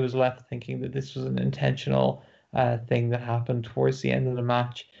I was left thinking that this was an intentional thing that happened towards the end of the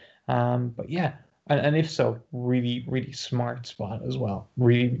match. But yeah, and if so, really, really smart spot as well.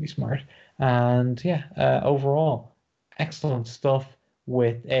 Really, really smart. And yeah, overall, excellent stuff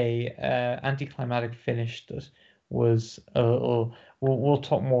with a anticlimactic finish that was a little. We'll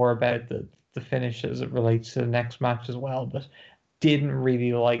talk more about the finish as it relates to the next match as well, but didn't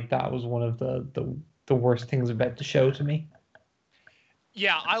really like that. Was one of the worst things about the show to me.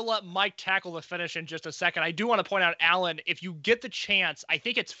 Yeah, I'll let Mike tackle the finish in just a second. I do want to point out, Alan, if you get the chance, I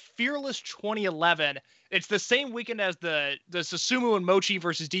think it's Fearless 2011. It's the same weekend as the Susumu and Mochi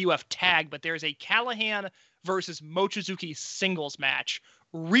versus DUF tag, but there's a Callihan versus Mochizuki singles match.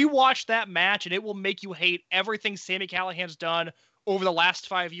 Rewatch that match, and it will make you hate everything Sami Callihan's done over the last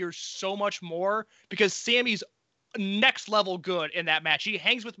 5 years so much more, because Sami's next level good in that match. He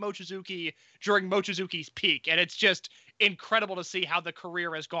hangs with Mochizuki during Mochizuki's peak, and it's just incredible to see how the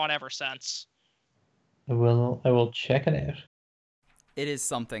career has gone ever since. I will check it out. It is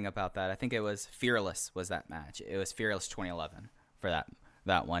something about that. I think it was Fearless was that match. It was Fearless 2011 for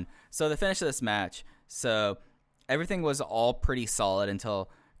that one. So the finish of this match, So everything was all pretty solid until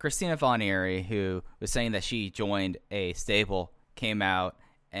Christina Von Eerie, who was saying that she joined a stable, came out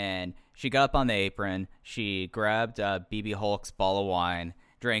and she got up on the apron. She grabbed BB Hulk's ball of wine,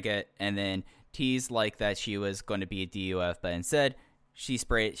 drank it, and then teased like that she was going to be a DUF, but instead she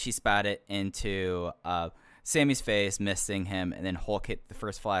spat it into Sammy's face, missing him, and then Hulk hit the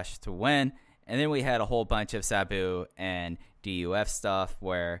first flash to win. And then we had a whole bunch of Sabu and DUF stuff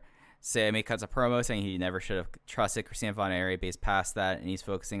where Sammy cuts a promo saying he never should have trusted Christina Von Eerie, but he's past that and he's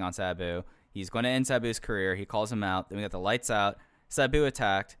focusing on Sabu. He's going to end Sabu's career. He calls him out. Then we got the lights out. Sabu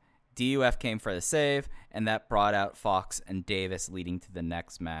attacked. DUF came for the save, and that brought out Fox and Davis, leading to the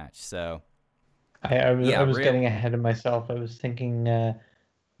next match. So I was getting ahead of myself. I was thinking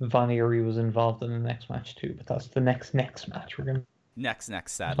Von Eerie was involved in the next match too, but that's the next match we're going to next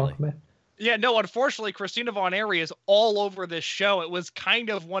sadly. talk about. Yeah, no, unfortunately, Christina Von Eerie is all over this show. It was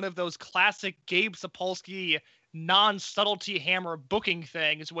kind of one of those classic Gabe Sapolsky non-subtlety hammer booking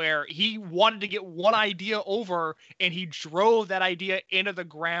things where he wanted to get one idea over and he drove that idea into the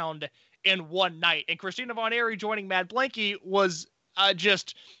ground in one night. And Christina Von Eerie joining Mad Blanky was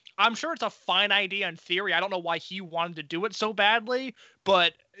just, I'm sure it's a fine idea in theory. I don't know why he wanted to do it so badly,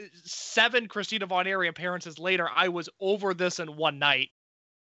 but 7 Christina Von Eerie appearances later, I was over this in one night.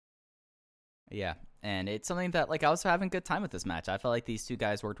 Yeah, and it's something that, like, I was having a good time with this match. I felt like these two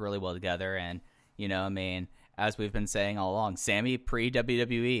guys worked really well together, and, you know, I mean, as we've been saying all along, Sammy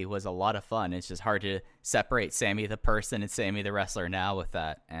pre-WWE was a lot of fun. It's just hard to separate Sammy the person and Sammy the wrestler now with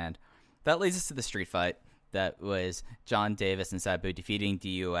that. And that leads us to the street fight. That was John Davis and Sabu defeating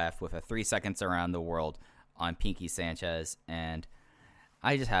DUF with a 3 seconds around the world on Pinky Sanchez. And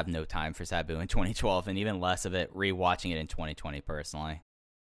I just have no time for Sabu in 2012, and even less of it rewatching it in 2020 personally.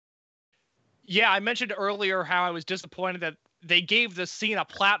 Yeah, I mentioned earlier how I was disappointed that they gave the scene a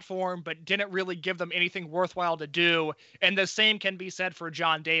platform, but didn't really give them anything worthwhile to do. And the same can be said for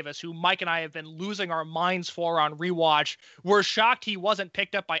John Davis, who Mike and I have been losing our minds for on rewatch. We're shocked he wasn't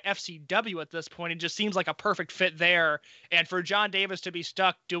picked up by FCW at this point. It just seems like a perfect fit there. And for John Davis to be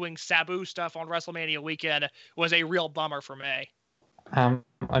stuck doing Sabu stuff on WrestleMania weekend was a real bummer for me. I'm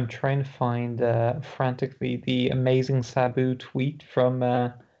trying to find frantically the amazing Sabu tweet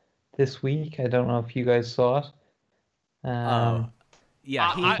from this week. I don't know if you guys saw it.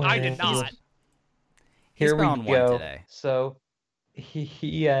 Yeah, I did not. Here we go. Today. So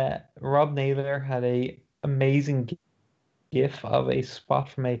he Rob Naylor had a amazing gif of a spot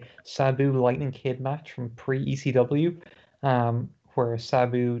from a Sabu Lightning Kid match from pre-ECW, where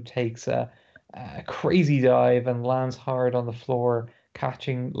Sabu takes a crazy dive and lands hard on the floor,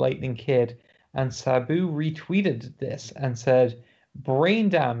 catching Lightning Kid. And Sabu retweeted this and said, "Brain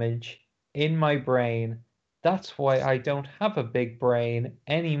damage in my brain. That's why I don't have a big brain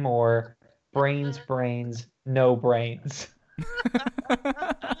anymore. Brains, no brains."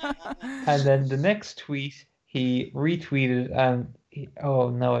 And then the next tweet, he retweeted and oh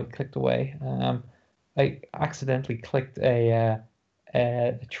no, I clicked away. I accidentally clicked a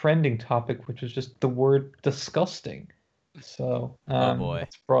trending topic, which was just the word disgusting. So oh boy,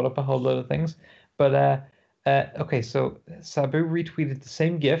 it's brought up a whole lot of things. But okay, so Sabu retweeted the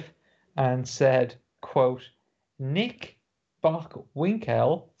same GIF and said, quote, "Nick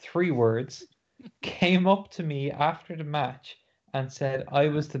Bockwinkel, 3 words, came up to me after the match and said I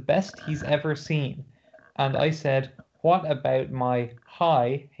was the best he's ever seen. And I said, what about my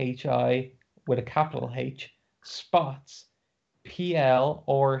high, H-I with a capital H, spots, PL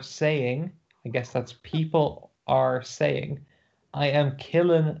or saying," I guess that's people are saying, "I am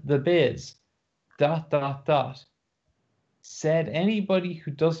killing the biz, ... Said anybody who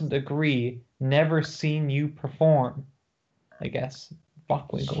doesn't agree, never seen you perform." I guess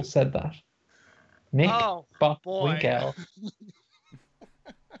Bockwinkel said that. Nick Bockwinkel.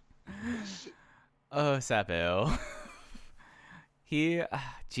 Oh, Sabu. He,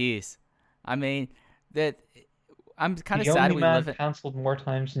 jeez. I mean, that I'm kind of sad we live in... canceled more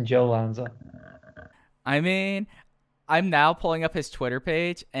times than Joe Lanza. I mean, I'm now pulling up his Twitter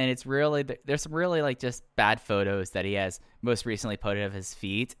page, and it's really, there's some really like just bad photos that he has most recently posted of his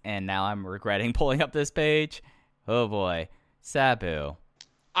feet, and now I'm regretting pulling up this page. Oh boy, Sabu.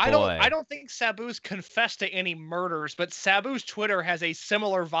 I don't think Sabu's confessed to any murders, but Sabu's Twitter has a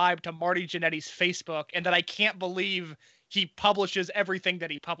similar vibe to Marty Jannetty's Facebook, and that I can't believe he publishes everything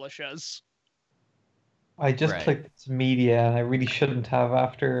that he publishes. I just clicked media, and I really shouldn't have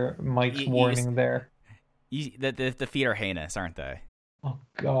after Mike's warning there. The feet are heinous, aren't they? Oh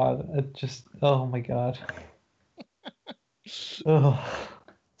God! Oh my God! Oh,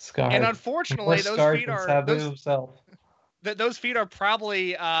 scarred. And unfortunately, those feet are Sabu himself. those feet are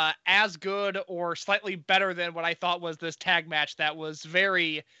probably as good or slightly better than what I thought was this tag match that was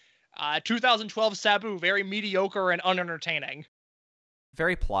very 2012 Sabu, very mediocre and unentertaining.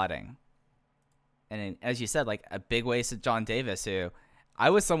 Very plotting. And as you said, like a big waste of John Davis, who I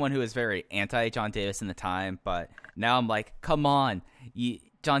was someone who was very anti-John Davis in the time, but now I'm like, come on.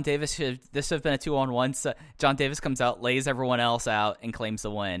 John Davis this should have been a 2-on-1. So John Davis comes out, lays everyone else out, and claims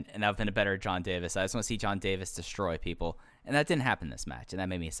the win, and that would have been a better John Davis. I just want to see John Davis destroy people, and that didn't happen this match, and that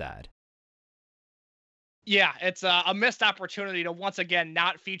made me sad. Yeah, it's a missed opportunity to once again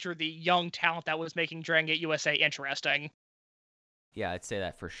not feature the young talent that was making Dragon Gate USA interesting. Yeah, I'd say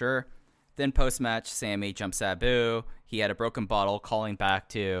that for sure. Then post-match, Sammy jumps Sabu. He had a broken bottle, calling back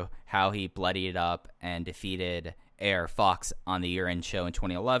to how he bloodied up and defeated AR Fox on the year-end show in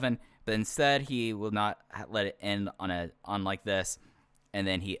 2011. But instead, he will not let it end on like this. And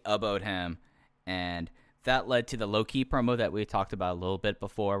then he elbowed him. And that led to the Low-Ki promo that we talked about a little bit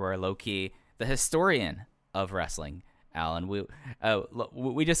before, where Low-Ki, the historian of wrestling, Alan, we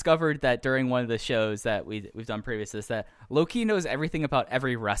discovered that during one of the shows that we've done previous to this, that Low-Ki knows everything about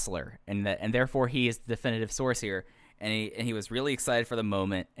every wrestler, and therefore he is the definitive source here. And he was really excited for the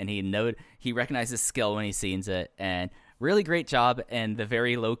moment, and he recognizes skill when he sees it, and really great job and the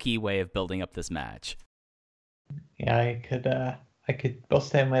very Low-Ki way of building up this match. Yeah, I could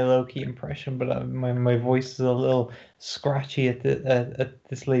bust out my Low-Ki impression, but my voice is a little scratchy at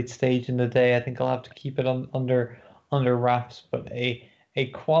this late stage in the day. I think I'll have to keep it under wraps. But a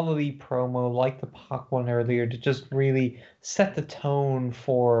quality promo like the Pac one earlier to just really set the tone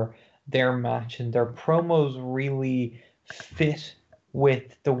for their match, and their promos really fit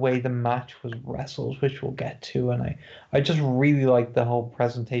with the way the match was wrestled, which we'll get to. And I just really like the whole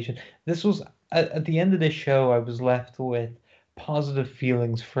presentation. This was at the end of this show, I was left with positive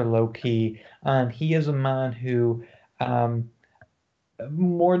feelings for Low-Ki, and he is a man who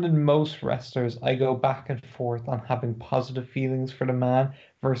more than most wrestlers, I go back and forth on having positive feelings for the man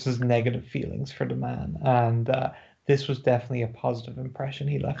versus negative feelings for the man. And this was definitely a positive impression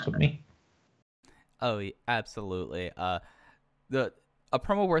he left with me. Oh, absolutely. A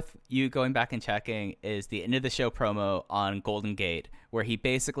promo worth you going back and checking is the end of the show promo on Golden Gate, where he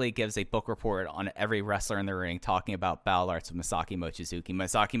basically gives a book report on every wrestler in the ring, talking about battle arts with Masaki Mochizuki.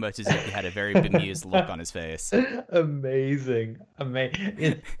 Masaki Mochizuki had a very bemused look on his face. Amazing.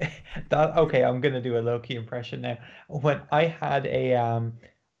 Okay, I'm gonna do a Low-Ki impression now. When I had a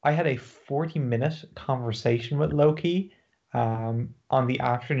 40-minute conversation with Low-Ki on the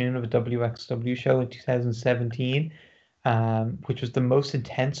afternoon of a WXW show in 2017. Which was the most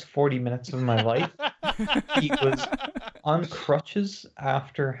intense 40 minutes of my life. He was on crutches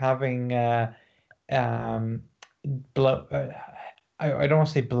after having I don't want to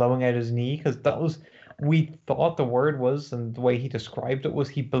say blowing out his knee, because that was, we thought the word was, and the way he described it was,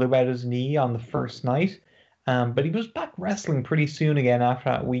 he blew out his knee on the first night. But he was back wrestling pretty soon again after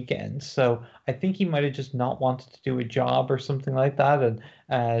that weekend. So I think he might have just not wanted to do a job or something like that,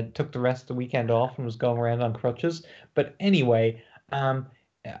 and took the rest of the weekend off and was going around on crutches. But anyway,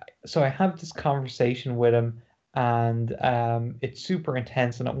 so I have this conversation with him, and it's super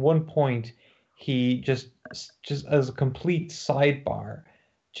intense. And at one point, he just as a complete sidebar,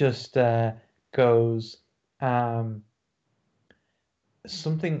 just goes,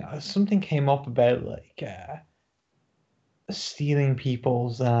 something came up about like stealing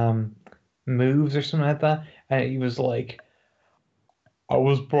people's moves or something like that, and he was like, I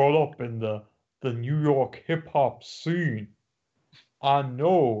was brought up in the New York hip hop scene. I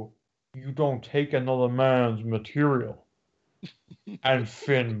know you don't take another man's material. And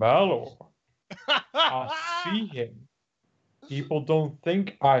Finn Balor, I see him. People don't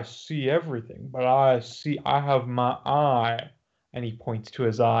think I see everything, but I have my eye. And he points to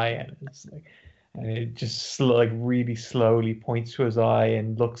his eye, and it's like, and it just really slowly points to his eye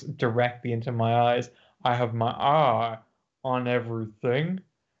and looks directly into my eyes. I have my eye on everything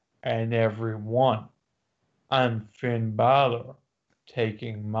and everyone. And Finn Balor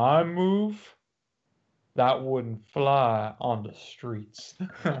taking my move, that wouldn't fly on the streets.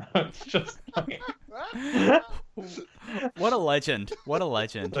 It's just like... What a legend. What a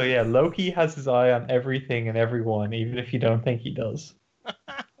legend. So yeah, Low-Ki has his eye on everything and everyone, even if you don't think he does.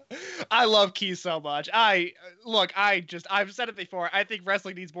 I love Ki so much. I've said it before. I think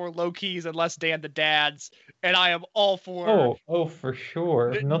wrestling needs more Low-Kis and less Dan the Dads, and I am all for. Oh, for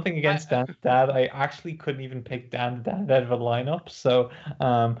sure. Nothing against Dan the Dad. I actually couldn't even pick Dan the Dad out of a lineup. So,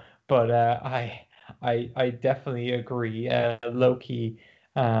 but I definitely agree. Low-Ki,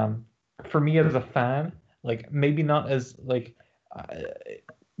 for me as a fan, like maybe not as like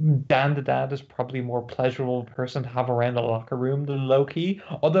Dan the Dad is probably a more pleasurable person to have around the locker room than Loki.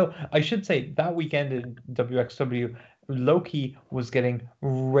 Although I should say that weekend in WXW, Loki was getting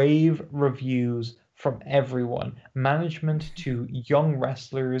rave reviews from everyone, management to young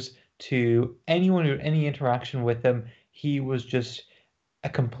wrestlers to anyone who had any interaction with him. He was just a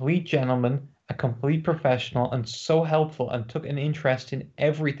complete gentleman, a complete professional, and so helpful, and took an interest in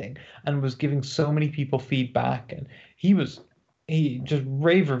everything, and was giving so many people feedback. And he just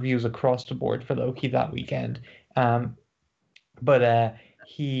rave reviews across the board for Loki that weekend. But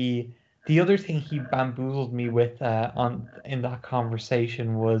the other thing he bamboozled me with in that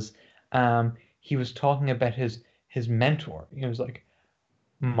conversation was he was talking about his mentor. He was like,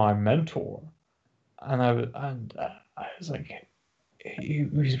 my mentor, and I was like,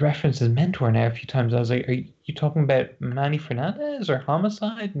 he's referenced his mentor now a few times. I was like, are you talking about Manny Fernandez or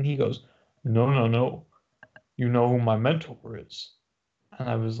Homicide? And he goes, no. You know who my mentor is? And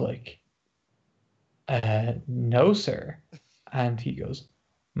I was like, no, sir. And he goes,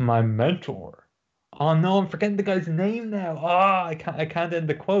 my mentor. Oh no, I'm forgetting the guy's name now. Oh, I can't end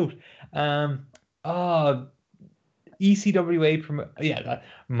the quote. ECWA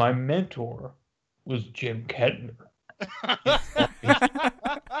my mentor was Jim Kettner.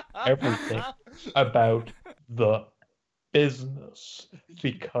 Everything about the business,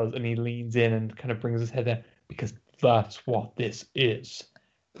 and he leans in and kind of brings his head down, because that's what this is,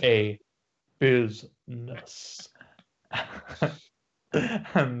 a business.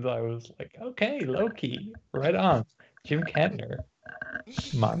 And I was like, okay, Loki, right on. Jim Kettner,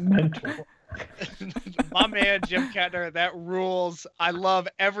 my mentor. My man, Jim Kettner, that rules. I love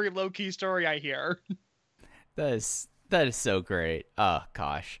every Loki story I hear. That is so great. Oh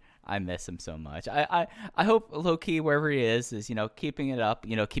gosh, I miss him so much. I hope Loki, wherever he is keeping it up.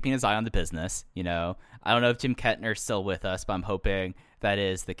 Keeping his eye on the business. I don't know if Jim Kettner's still with us, but I'm hoping that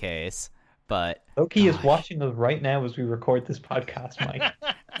is the case. But Loki is watching us right now as we record this podcast, Mike.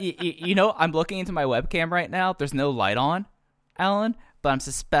 I'm looking into my webcam right now. There's no light on, Alan, but I'm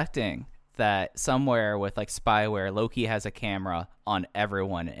suspecting that somewhere with like spyware, Loki has a camera on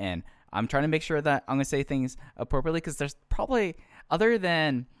everyone, and I'm trying to make sure that I'm going to say things appropriately, because there's probably, other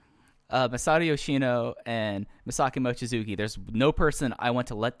than Masato Yoshino and Masaki Mochizuki, there's no person I want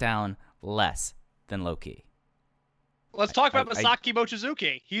to let down less than Loki. Let's talk about Masaki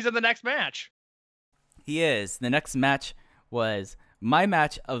Mochizuki. He's in the next match. He is. The next match was my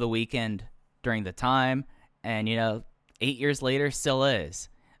match of the weekend during the time, and 8 years later still is.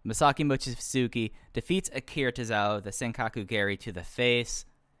 Masaki Mochizuki defeats Akira Tozawa, the Senkaku Geri, to the face,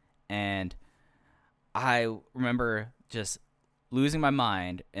 and I remember just losing my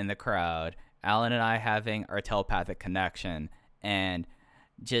mind in the crowd, Alan and I having our telepathic connection, and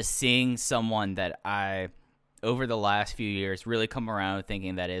just seeing someone that I, over the last few years, really come around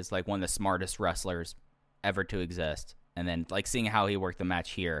thinking that is like one of the smartest wrestlers ever to exist. And then like seeing how he worked the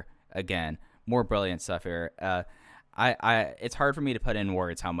match here again, more brilliant stuff here. It's hard for me to put in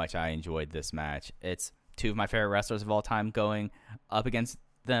words how much I enjoyed this match. It's two of my favorite wrestlers of all time going up against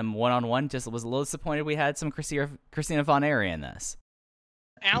them one-on-one. Just was a little disappointed we had some Christina Von Eerie in this.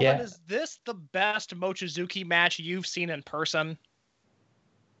 Alan, is this the best Mochizuki match you've seen in person?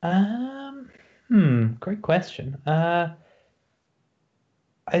 Great question. I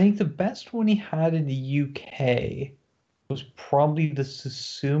think the best one he had in the UK was probably the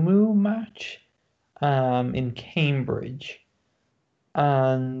Susumu match in Cambridge.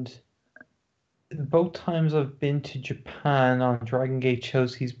 And both times I've been to Japan on Dragon Gate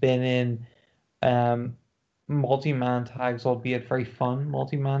shows, he's been in multi-man tags, albeit very fun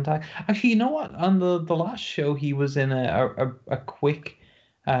multi-man tag. Actually, you know what? On the last show, he was in a quick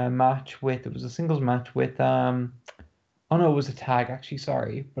match with, it was a singles match with oh no, it was a tag actually,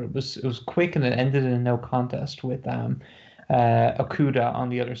 sorry, but it was quick, and it ended in a no contest with Okuda on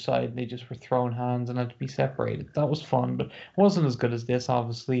the other side. They just were throwing hands and had to be separated. That was fun, but it wasn't as good as this,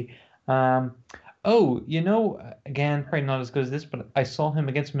 obviously. Again, probably not as good as this, but I saw him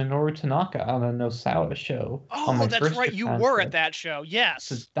against Minoru Tanaka on a Nosawa show. Oh, that's right, you were at that show, yes.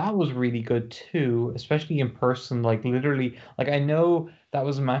 So that was really good too, especially in person. Like literally, like I know that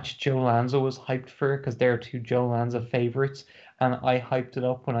was a match Joe Lanza was hyped for, because there are two Joe Lanza favorites, and I hyped it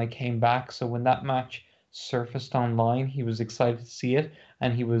up when I came back. So when that match surfaced online, he was excited to see it,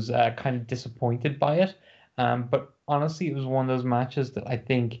 and he was kind of disappointed by it. But honestly, it was one of those matches that I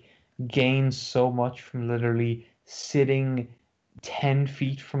think gained so much from literally sitting 10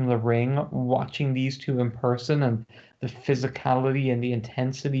 feet from the ring, watching these two in person, and the physicality and the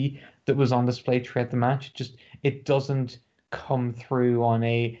intensity that was on display throughout the match. Just, it doesn't come through on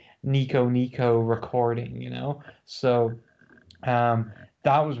a Nico recording, So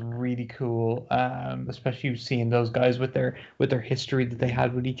that was really cool, especially seeing those guys with their history that they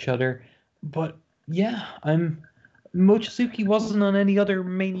had with each other. But yeah, Mochizuki wasn't on any other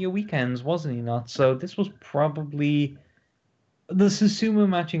Mania weekends, wasn't he not? So this was probably the Susumu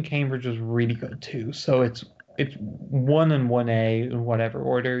match in Cambridge was really good too. So it's 1 and 1A in whatever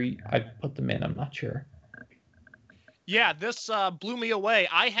order I'd put them in. I'm not sure. Yeah, this blew me away.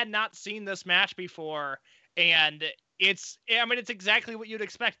 I had not seen this match before, and it's exactly what you'd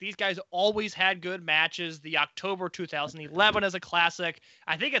expect. These guys always had good matches. The October 2011 is a classic.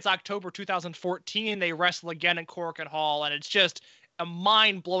 I think it's October 2014 they wrestle again in Korakuen Hall, and it's just a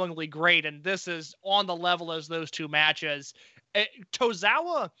mind-blowingly great, and this is on the level as those two matches.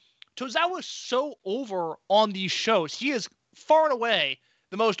 Tozawa is so over on these shows. He is far and away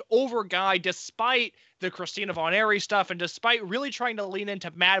the most over guy, despite the Christina Von Airy stuff, and despite really trying to lean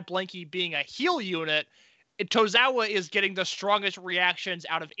into Mad Blanky being a heel unit, Tozawa is getting the strongest reactions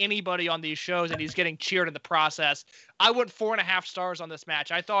out of anybody on these shows, and he's getting cheered in the process. I went 4.5 stars on this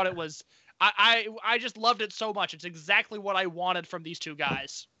match. I thought it was, I just loved it so much. It's exactly what I wanted from these two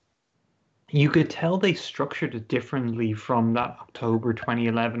guys. You could tell they structured it differently from that October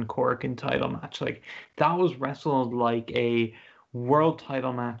 2011 Korakuen title match. Like, that was wrestled like a world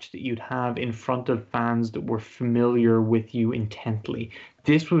title match that you'd have in front of fans that were familiar with you intently.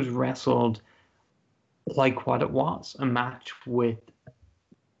 This was wrestled like what it was, a match with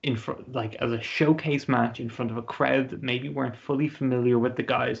in front, like as a showcase match in front of a crowd that maybe weren't fully familiar with the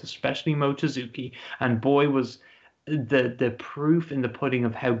guys, especially Mochizuki. And boy, was the proof in the pudding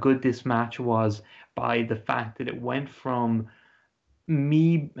of how good this match was by the fact that it went from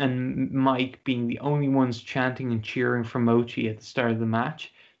me and Mike being the only ones chanting and cheering for Mochi at the start of the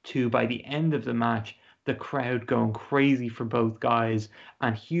match to, by the end of the match, the crowd going crazy for both guys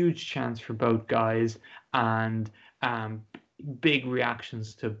and huge chants for both guys and big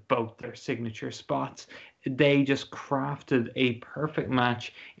reactions to both their signature spots. They just crafted a perfect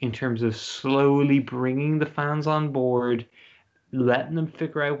match in terms of slowly bringing the fans on board, letting them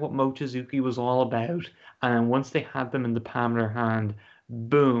figure out what Mochizuki was all about, and once they had them in the palm of their hand,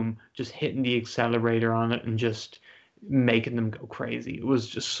 boom, just hitting the accelerator on it and just making them go crazy. It was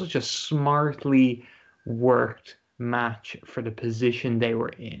just such a smartly worked match for the position they were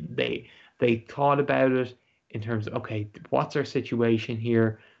in. They thought about it in terms of, okay, what's our situation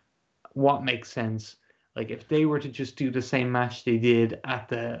here? What makes sense? Like, if they were to just do the same match they did at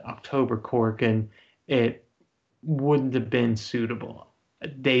the October Korakuen, it wouldn't have been suitable.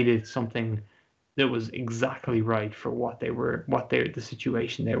 They did something that was exactly right for the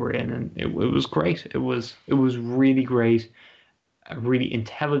situation they were in, and it was great. It was really great, a really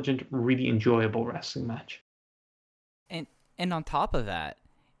intelligent, really enjoyable wrestling match. And on top of that,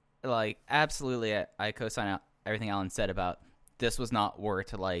 like, absolutely, I co-sign everything Alan said about this was not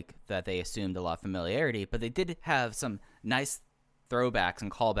worked like that they assumed a lot of familiarity, but they did have some nice throwbacks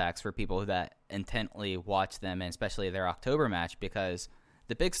and callbacks for people that intently watch them, and especially their October match, because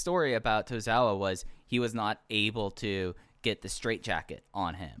the big story about Tozawa was he was not able to get the straitjacket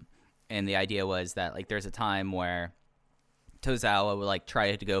on him. And the idea was that, like, there's a time where Tozawa would, like,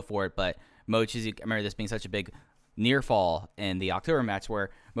 try to go for it, but Mochizuki, I remember this being such a big near fall in the October match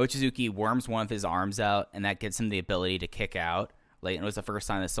where Mochizuki worms one of his arms out, and that gives him the ability to kick out. Like, it was the first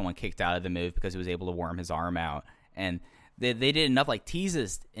time that someone kicked out of the move because he was able to worm his arm out. And they did enough, like,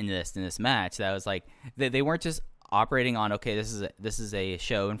 teases in this match that was like they weren't just operating on, okay, this is a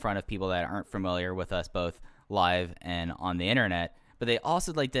show in front of people that aren't familiar with us both live and on the internet, but they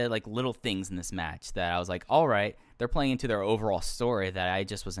also, like, did, like, little things in this match that I was like, all right, they're playing into their overall story, that I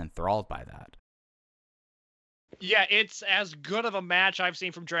just was enthralled by that. Yeah, it's as good of a match I've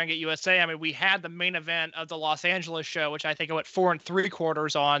seen from Dragon Gate USA. I mean, we had the main event of the Los Angeles show, which I think I went 4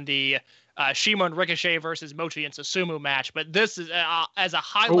 3/4 on the Shima and Ricochet versus Mochi and Susumu match. But this is as a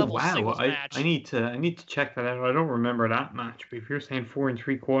high-level singles match. I need to check that out. I don't remember that match, but if you're saying 4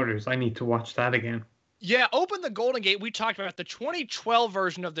 3/4, I need to watch that again. Yeah, Open the Golden Gate, we talked about the 2012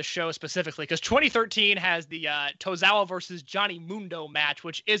 version of the show specifically, because 2013 has the Tozawa versus Johnny Mundo match,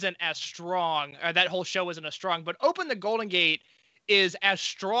 which isn't as strong. That whole show isn't as strong. But Open the Golden Gate is as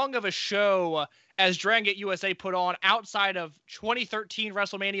strong of a show as Dragon Gate USA put on outside of 2013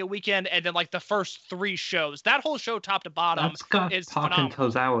 WrestleMania weekend and then, like, the first 3 shows. That whole show, top to bottom, is Pac and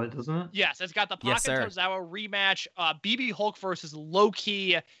Tozawa, doesn't it? Yes, it's got the Pac and Tozawa rematch, BB Hulk versus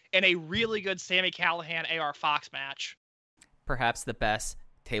Low-Ki, and a really good Sami Callihan AR Fox match. Perhaps the best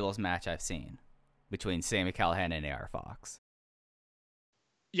tables match I've seen between Sami Callihan and AR Fox.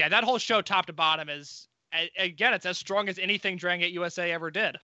 Yeah, that whole show, top to bottom, is, again, it's as strong as anything Dragon Gate USA ever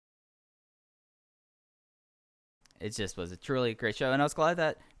did. it just was a truly great show. And I was glad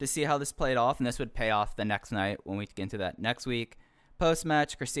to see how this played off, and this would pay off the next night when we get into that next week.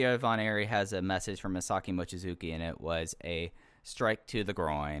 Post-match, Christina Von Eerie has a message from Masaki Mochizuki, and it was a strike to the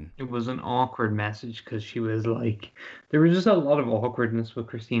groin. It was an awkward message because she was like, there was just a lot of awkwardness with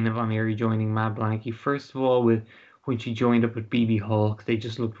Christina Von Eerie joining Mad Blankey. First of all, when she joined up with BB Hulk, they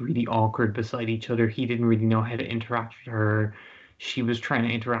just looked really awkward beside each other. He didn't really know how to interact with her. She was trying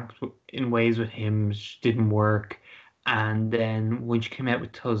to interact in ways with him, which didn't work. And then when she came out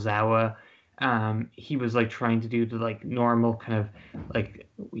with Tozawa, he was like trying to do the like normal kind of like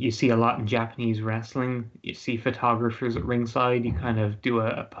you see a lot in Japanese wrestling. You see photographers at ringside. You kind of do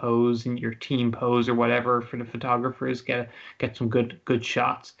a pose in your team pose or whatever for the photographers, get some good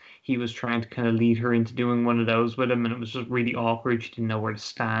shots. He was trying to kind of lead her into doing one of those with him, and it was just really awkward. She didn't know where to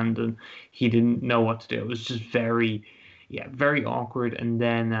stand, and he didn't know what to do. It was just very awkward. And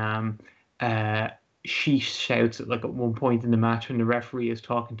then she shouts at like at one point in the match when the referee is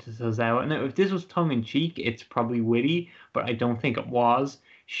talking to Tozawa. Now, if this was tongue in cheek, it's probably witty, but I don't think it was.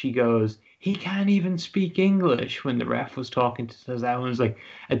 She goes, "He can't even speak English," when the ref was talking to Tozawa. And it was like,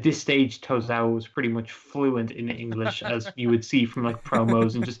 at this stage, Tozawa was pretty much fluent in English, as you would see from like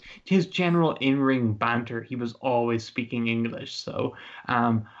promos and just his general in-ring banter. He was always speaking English. So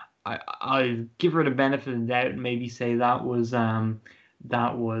I'll give her the benefit of the doubt and maybe say that was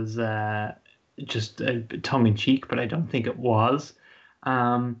just tongue in cheek, but I don't think it was.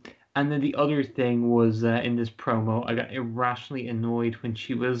 And then the other thing was in this promo, I got irrationally annoyed when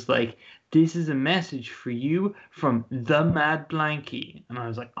she was like, "This is a message for you from the Mad Blankey," and I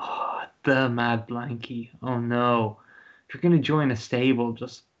was like, "Oh, the Mad Blankey! Oh no! If you're gonna join a stable,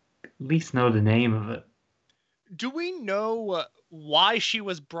 just at least know the name of it." Do we know why she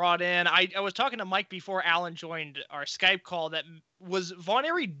was brought in? I was talking to Mike before Alan joined our Skype call. That was Von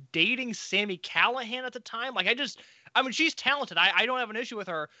Eerie dating Sami Callihan at the time? Like, I mean, she's talented. I don't have an issue with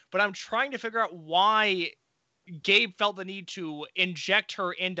her, but I'm trying to figure out why Gabe felt the need to inject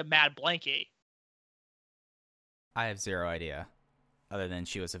her into Mad Blankey. I have zero idea, other than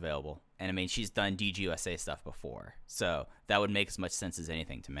she was available. And I mean, she's done DGUSA stuff before, so that would make as much sense as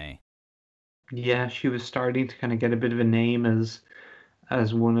anything to me. Yeah, she was starting to kind of get a bit of a name as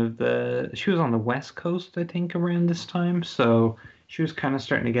one of the... She was on the West Coast, I think, around this time. So she was kind of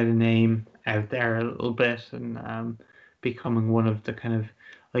starting to get a name out there a little bit and becoming one of the kind of...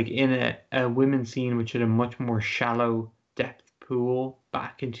 Like in a women's scene which had a much more shallow depth pool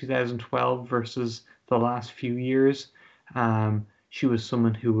back in 2012 versus the last few years. She was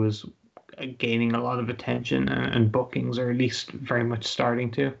someone who was gaining a lot of attention and bookings, or at least very much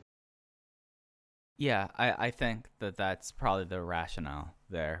starting to. Yeah, I think that's probably the rationale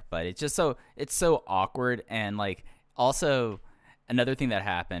there, but it's so awkward. And like, also another thing that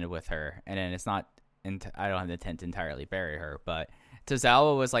happened with her, and then it's not, I don't have the intent to entirely bury her, but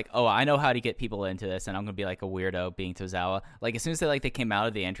Tozawa was like, "Oh, I know how to get people into this, and I'm gonna be like a weirdo being Tozawa." Like, as soon as they came out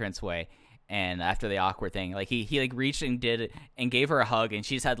of the entranceway, and after the awkward thing, like he like reached and did it and gave her a hug, and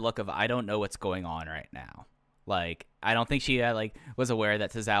she just had the look of, "I don't know what's going on right now." Like, I don't think she was aware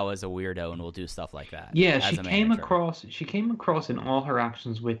that Tozawa is a weirdo and will do stuff like that. Yeah, she came across in all her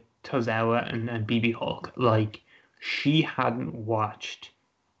actions with Tozawa and BB Hulk like she hadn't watched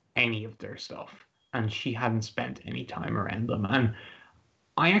any of their stuff and she hadn't spent any time around them. And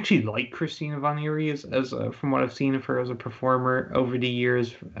I actually like Christina Von Eerie as from what I've seen of her as a performer over the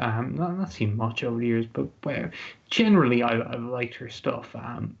years. Not seen much over the years, but generally I've liked her stuff.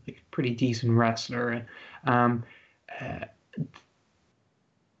 Like a pretty decent wrestler.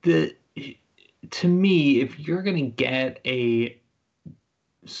 To me, if you're gonna get a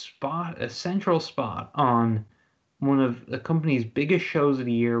central spot on one of the company's biggest shows of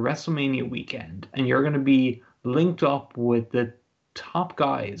the year, WrestleMania weekend, and you're gonna be linked up with the top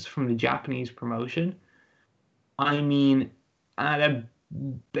guys from the Japanese promotion, I mean, at a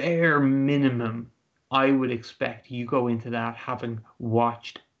bare minimum, I would expect you go into that having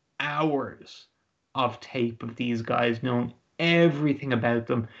watched hours of tape of these guys, knowing everything about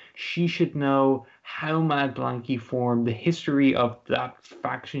them. She should know how Mad Blankey formed, the history of that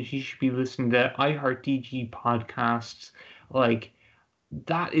faction. She should be listening to iHeartDG podcasts. Like,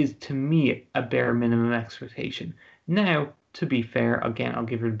 that is, to me, a bare minimum expectation. Now, to be fair, again, I'll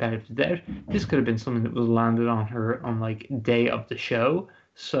give her the benefit of the doubt. This could have been something that was landed on her on, like, day of the show.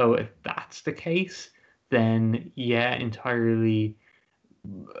 So if that's the case, then, yeah,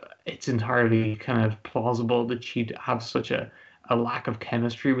 it's entirely kind of plausible that she'd have such a lack of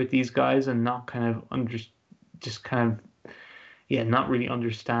chemistry with these guys and not kind of not really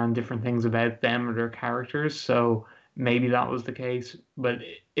understand different things about them or their characters. So maybe that was the case. But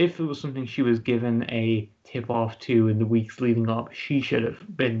if it was something she was given a tip off to in the weeks leading up, she should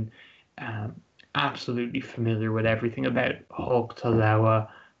have been absolutely familiar with everything about Hulk, Tozawa,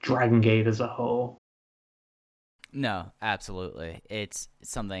 Dragon Gate as a whole. No, absolutely. It's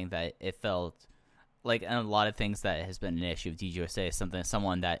something that it felt like, and a lot of things that has been an issue of DGUSA is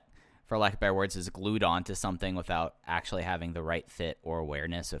someone that, for lack of better words, is glued onto something without actually having the right fit or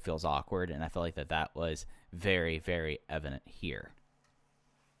awareness. So it feels awkward, and I feel like that was very, very evident here.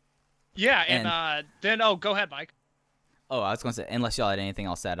 Yeah, and then go ahead, Mike. Oh, I was going to say, unless y'all had anything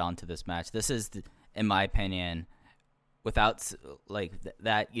else to add on to this match, this is, in my opinion, without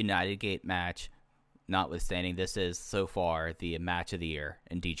that United Gate match notwithstanding, this is so far the match of the year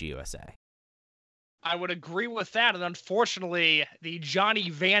in DGUSA. I would agree with that, and unfortunately, the Johnny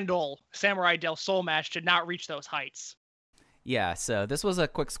Vandal Samurai Del Sol match did not reach those heights. Yeah, so this was a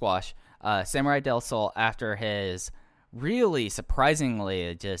quick squash. Samurai Del Sol, after his really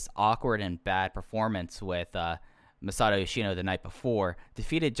surprisingly just awkward and bad performance with Masato Yoshino the night before,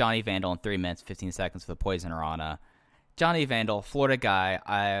 defeated Johnny Vandal in 3 minutes 15 seconds with a Poison Rana. Johnny Vandal, Florida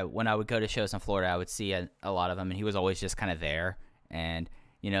guy. When I would go to shows in Florida, I would see a lot of them, and he was always just kind of there. And,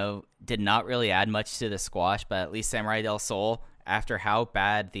 did not really add much to the squash, but at least Samurai Del Sol, after how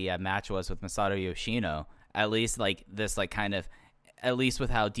bad the match was with Masato Yoshino, at least at least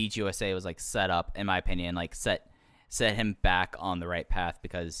with how DGUSA was set up, in my opinion, set him back on the right path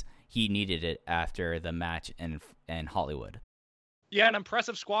because he needed it after the match in Hollywood. Yeah, an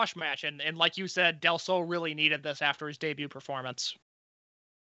impressive squash match, and like you said, Del Sol really needed this after his debut performance.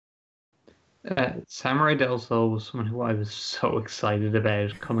 Samurai Del Sol was someone who I was so excited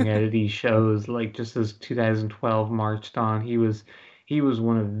about coming out of these shows. Just as 2012 marched on, he was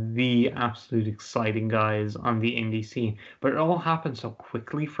one of the absolute exciting guys on the indie scene. But it all happened so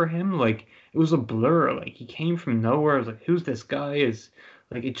quickly for him. It was a blur. He came from nowhere. I was like, who's this guy?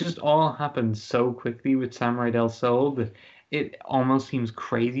 It just all happened so quickly with Samurai Del Sol that it almost seems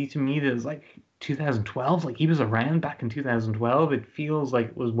crazy to me that it was 2012. He was around back in 2012. It feels like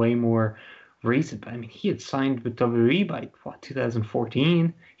it was way more recent. But I mean, he had signed with WWE by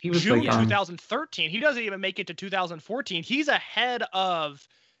 2014. He was June 2013. He doesn't even make it to 2014. He's ahead of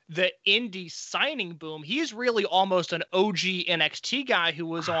the indie signing boom. He's really almost an OG NXT guy who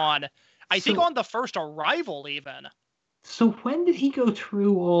was on, I think, on the first Arrival even. So when did he go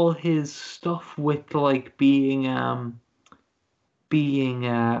through all his stuff with being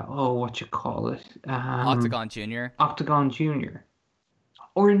Octagon Junior? Octagon Junior.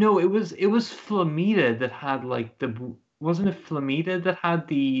 Or no, it was Flamita that had wasn't it Flamita that had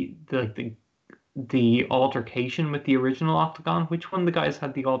the altercation with the original Octagon? Which one of the guys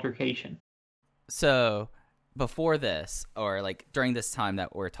had the altercation? So before this, or during this time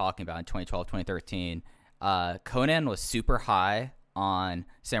that we're talking about in 2012, 2013, Conan was super high on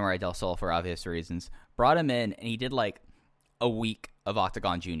Samurai Del Sol for obvious reasons. Brought him in, and he did a week of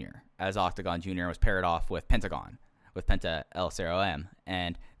Octagon Junior, as Octagon Junior was paired off with Pentagon, with Penta El0M,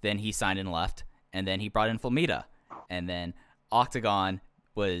 and then he signed and left, and then he brought in Flamita, and then Octagon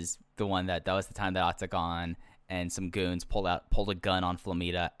was the one that was the time that Octagon and some goons pulled a gun on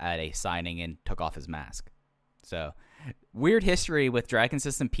Flamita at a signing and took off his mask. So weird history with Dragon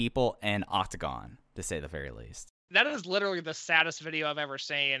System people and Octagon, to say the very least. That is literally the saddest video I've ever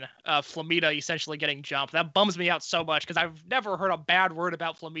seen. Flamita essentially getting jumped. That bums me out so much because I've never heard a bad word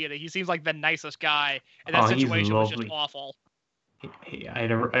about Flamita. He seems like the nicest guy, and that situation was just awful. I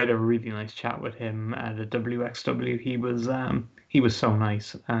had a really nice chat with him at the WXW. He was so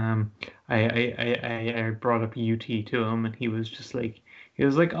nice. I brought up UT to him, and he was just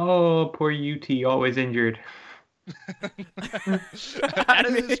oh, poor UT, always injured. That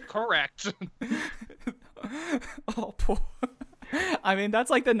is correct. Oh, poor. I mean,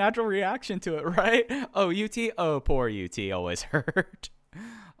 that's the natural reaction to it, right? Oh, UT. Oh, poor UT, always hurt.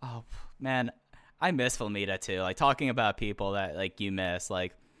 Oh, man, I miss Flamita too. Talking about people that you miss,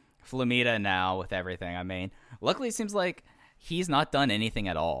 Flamita now with everything. I mean, luckily it seems like he's not done anything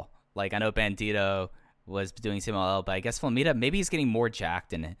at all. I know Bandito was doing CMLL, but I guess Flamita, maybe he's getting more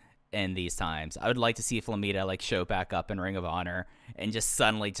jacked in these times. I would like to see Flamita show back up in Ring of Honor and just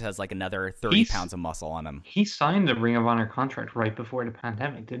suddenly just has another 30 pounds of muscle on him. He signed the Ring of Honor contract right before the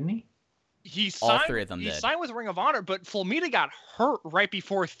pandemic, didn't he? All three of them did. He signed with Ring of Honor, but Flamita got hurt right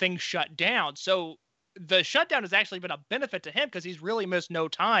before things shut down. So the shutdown has actually been a benefit to him because he's really missed no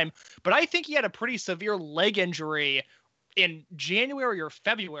time. But I think he had a pretty severe leg injury in January or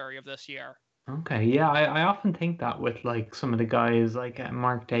February of this year. Okay, yeah, I often think that with some of the guys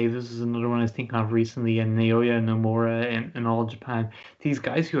Mark Davis is another one I was thinking of recently, and Naoya Nomura in All Japan. These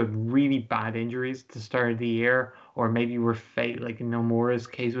guys who had really bad injuries at the start of the year or maybe we're like in Nomura's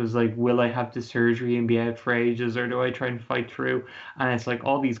case was like, will I have the surgery and be out for ages, or do I try and fight through? And it's like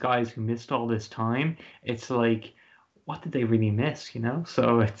all these guys who missed all this time. It's like, what did they really miss, you know?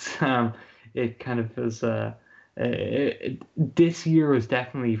 So it's it kind of is this year was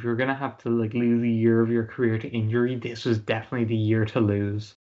definitely, if you're gonna have to like lose a year of your career to injury, this was definitely the year to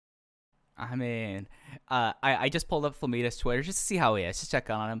lose. I mean, I just pulled up Flamita's Twitter just to see how he is, just check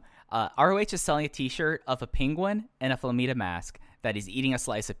on him. ROH is selling a T-shirt of a penguin and a Flamita mask that he's eating a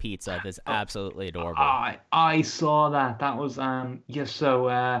slice of pizza. That's absolutely adorable. I saw that. That was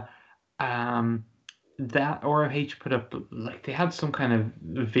that ROH put up, like, they had some kind of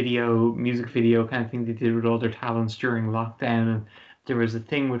music video kind of thing they did with all their talents during lockdown, and there was a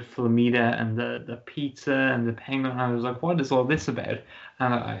thing with Flamita and the pizza and the penguin, and I was like, what is all this about?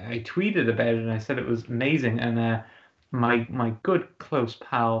 And I tweeted about it, and I said it was amazing, and my good close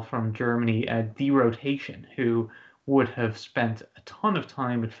pal from Germany, D-Rotation, who would have spent a ton of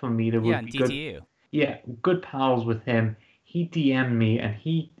time with Flamita, would be DTU. Good pals with him. He DM'd me and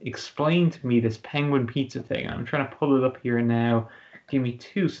he explained to me this penguin pizza thing. I'm trying to pull it up here now. Give me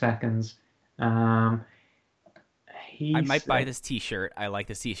 2 seconds. I might buy this T-shirt. I like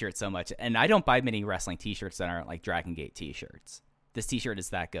this T-shirt so much, and I don't buy many wrestling T-shirts that aren't like Dragon Gate T-shirts. This T-shirt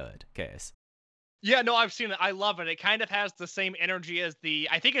is that good, Case. Yeah, no, I've seen it. I love it. It kind of has the same energy as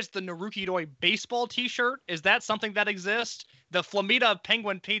I think it's the Naruki Doi baseball T-shirt. Is that something that exists? The Flamita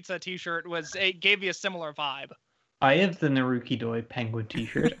Penguin Pizza T-shirt gave me a similar vibe. I have the Naruki Doi Penguin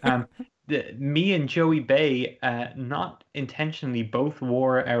T-shirt. Me and Joey Bay, not intentionally, both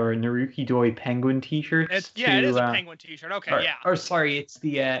wore our Naruki Doi Penguin T-shirts. It is a Penguin T-shirt. Okay, Or sorry, it's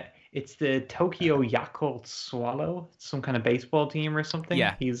the Tokyo Yakult Swallow, some kind of baseball team or something.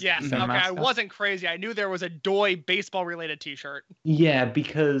 Yeah. Okay, I wasn't crazy. I knew there was a Doi baseball-related T-shirt. Yeah,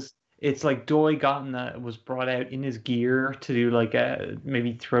 because it's like Doi was brought out in his gear to do like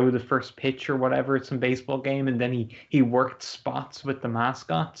maybe throw the first pitch or whatever at some baseball game, and then he worked spots with the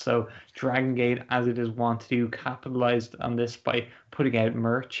mascot. So Dragon Gate, as it is wont to do, capitalized on this by putting out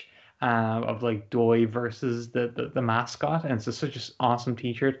merch of like Doi versus the mascot, and it's such an awesome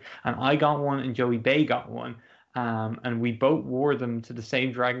T-shirt. And I got one, and Joey Bay got one, and we both wore them to the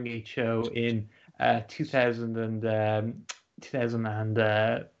same Dragon Gate show in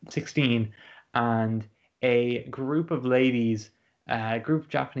 2016, and a group of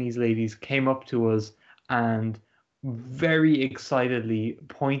Japanese ladies came up to us and very excitedly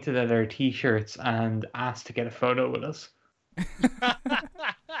pointed at our T-shirts and asked to get a photo with us.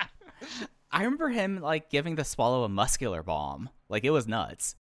 I remember him like giving the Swallow a muscular bomb. Like, it was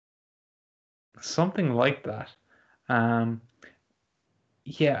nuts. Something like that.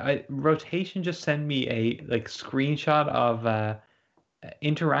 Rotation just sent me a screenshot of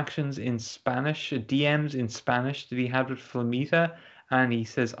interactions in Spanish, DMs in Spanish that he had with Flamita, and he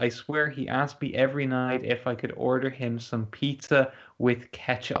says, I swear he asked me every night if I could order him some pizza with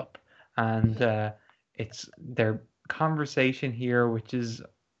ketchup. And it's their conversation here, which is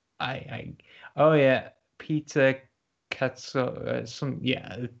pizza, ketchup,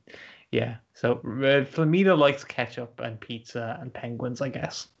 So Flamita likes ketchup and pizza and penguins, I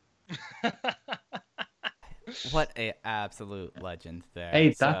guess. What a absolute legend there.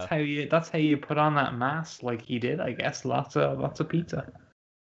 Hey, that's how you put on that mask like he did, I guess. Lots of pizza.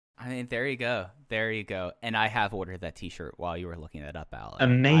 I mean, there you go. And I have ordered that T-shirt while you were looking that up, Alex.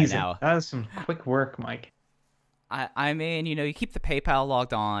 Amazing. That is some quick work, Mike. I mean, you keep the PayPal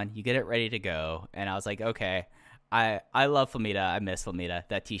logged on, you get it ready to go, and I was like, okay, I love Flamita, I miss Flamita,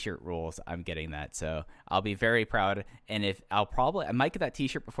 that T-shirt rules, I'm getting that, so I'll be very proud, and I might get that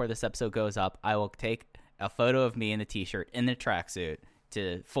T-shirt before this episode goes up. I will take a photo of me in the T-shirt, in the tracksuit,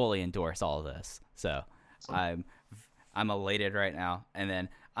 to fully endorse all of this, so I'm elated right now, and then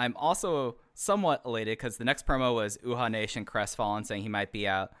I'm also somewhat elated because the next promo was Uhaa Nation crestfallen, saying he might be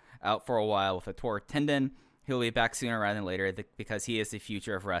out for a while with a torn tendon. He'll be back sooner rather than later because he is the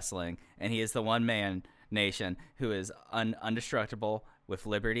future of wrestling, and he is the one-man nation who is indestructible with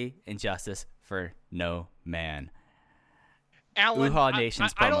liberty and justice for no man. Alan, Uhaa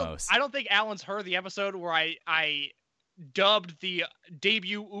Nation's promos. I don't think Alan's heard the episode where I dubbed the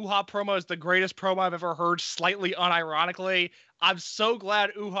debut Uhaa promo as the greatest promo I've ever heard, slightly unironically. I'm so glad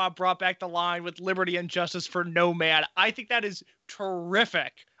Uhaa brought back the line with liberty and justice for no man. I think that is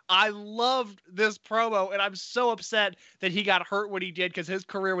terrific. I loved this promo, and I'm so upset that he got hurt when he did because his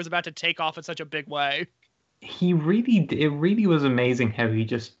career was about to take off in such a big way. It really was amazing how he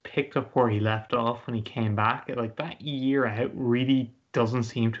just picked up where he left off when he came back. Like, that year out really doesn't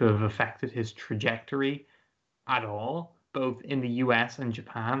seem to have affected his trajectory at all. both in the US and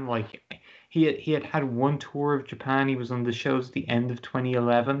Japan. Like he had one tour of Japan. He was on the shows at the end of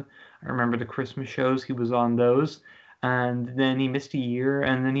 2011. I remember the Christmas shows. He was on those. And then he missed a year,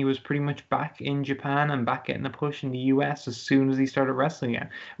 and then he was pretty much back in Japan and back getting a push in the US as soon as he started wrestling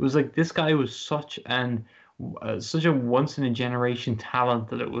again. It was like this guy was such a once in a generation talent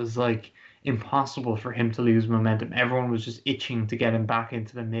that it was like impossible for him to lose momentum. Everyone was just itching to get him back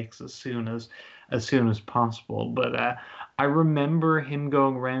into the mix as soon as possible. But I remember him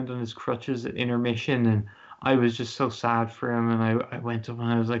going around on his crutches at intermission, and I was just so sad for him. And I went up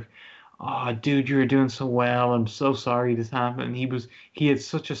and I was like, "Oh, dude, you were doing so well. I'm so sorry this happened." And he had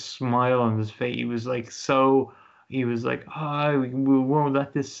such a smile on his face. He was like, "Oh, we won't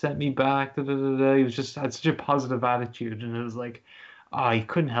let this set me back." Da, da, da, da. He was just had such a positive attitude, and it was like, oh, he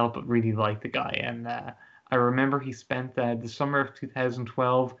couldn't help but really like the guy. And I remember he spent the summer of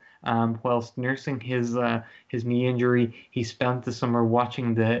 2012, whilst nursing his knee injury. He spent the summer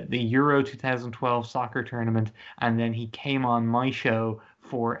watching the Euro 2012 soccer tournament, and then he came on my show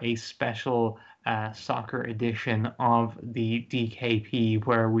for a special soccer edition of the DKP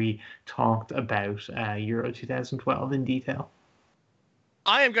where we talked about Euro 2012 in detail.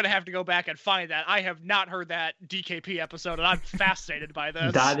 I am going to have to go back and find that. I have not heard that DKP episode, and I'm fascinated by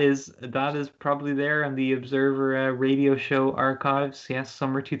this. That is probably there in the Observer radio show archives. Yes,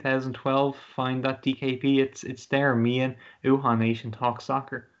 summer 2012. Find that DKP. It's there. Me and Uha Nation talk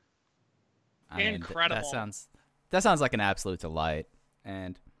soccer. Incredible. That sounds like an absolute delight.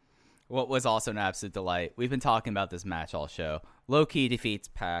 And what was also an absolute delight, we've been talking about this match all show. Low Ki defeats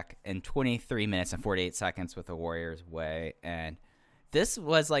Pac in 23 minutes and 48 seconds with the Warriors Way, and this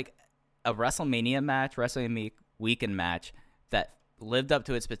was like a WrestleMania match, Wrestling Weekend match that lived up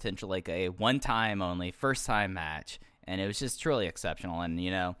to its potential, like a one-time only, first-time match, and it was just truly exceptional. And,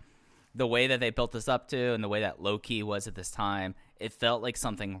 you know, the way that they built this up to and the way that Low Ki was at this time, it felt like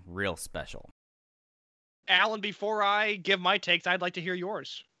something real special. Alan, before I give my takes, I'd like to hear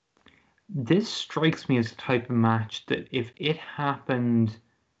yours. This strikes me as a type of match that if it happened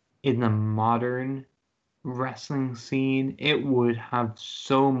in the modern wrestling scene, it would have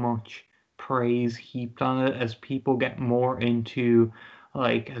so much praise heaped on it as people get more into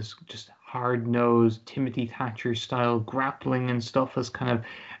like as just hard-nosed Timothy Thatcher style grappling and stuff has kind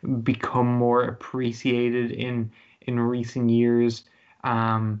of become more appreciated in recent years,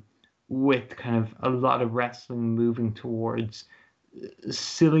 with kind of a lot of wrestling moving towards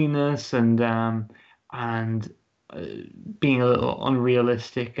silliness and being a little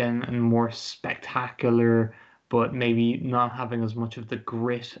unrealistic and more spectacular, but maybe not having as much of the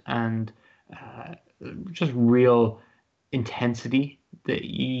grit and just real intensity that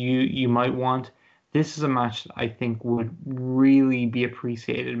you might want. This is a match that I think would really be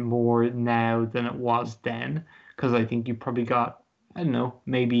appreciated more now than it was then, because I think you probably got, I don't know,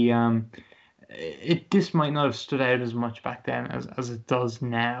 maybe this might not have stood out as much back then as it does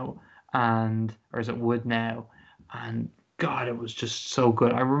now, or as it would now. And God, it was just so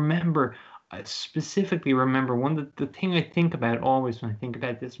good. I specifically remember the thing I think about always when I think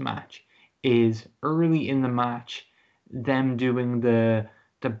about this match is early in the match, them doing the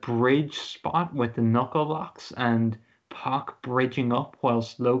bridge spot with the knuckle locks and Pac bridging up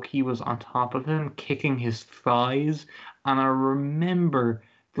whilst Low Ki was on top of him, kicking his thighs. And I remember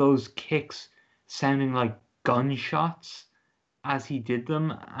those kicks sounding like gunshots as he did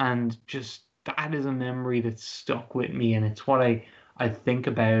them, and just that is a memory that's stuck with me, and it's what I think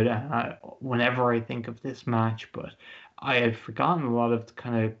about whenever I think of this match. But I had forgotten a lot of the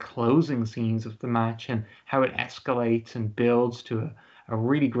kind of closing scenes of the match and how it escalates and builds to a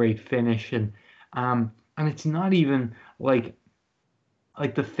really great finish. And it's not even like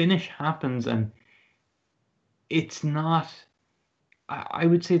the finish happens and it's not, I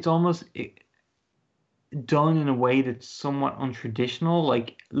would say it's almost done in a way that's somewhat untraditional.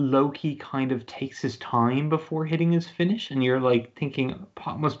 Like Low Ki kind of takes his time before hitting his finish, and you're like thinking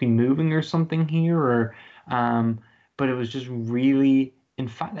Pac must be moving or something here, or but it was just really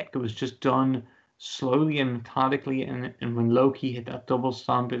emphatic. It was just done slowly and methodically, and when Low Ki hit that double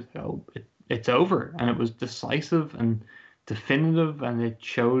stomp, it's over, and it was decisive and definitive, and it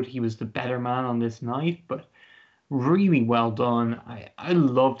showed he was the better man on this night. But really well done. I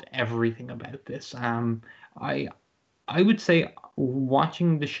loved everything about this. I would say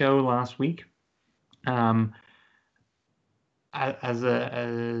watching the show last week, as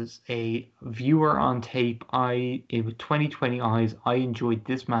a viewer on tape, with 2020 eyes, I enjoyed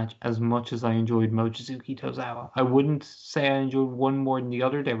this match as much as I enjoyed Mochizuki Tozawa. I wouldn't say I enjoyed one more than the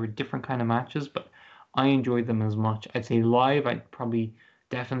other. They were different kind of matches, but I enjoyed them as much. I'd say live, I probably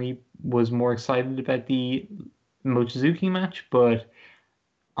definitely was more excited about the Mochizuki match, but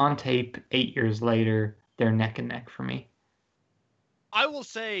on tape 8 years later, they're neck and neck for me. I will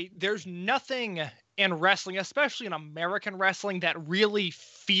say there's nothing in wrestling, especially in American wrestling, that really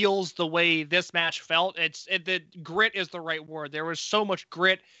feels the way this match felt. The grit is the right word. There was so much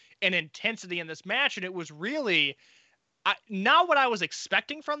grit and intensity in this match, and it was really not what I was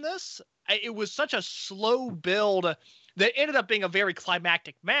expecting from this. It was such a slow build that ended up being a very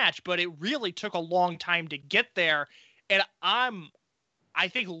climactic match, but it really took a long time to get there. And I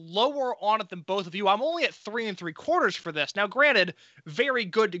think lower on it than both of you. I'm only at 3 3/4 for this. Now, granted, very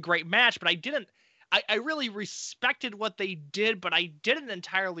good to great match, but I really respected what they did, but I didn't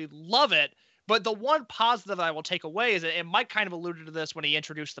entirely love it. But the one positive that I will take away is, and Mike kind of alluded to this when he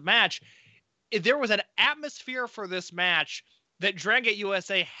introduced the match, there was an atmosphere for this match that Dragon Gate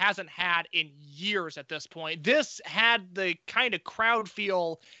USA hasn't had in years at this point. This had the kind of crowd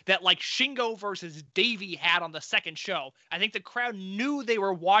feel that like Shingo versus Davey had on the second show. I think the crowd knew they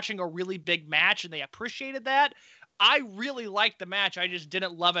were watching a really big match and they appreciated that. I really liked the match. I just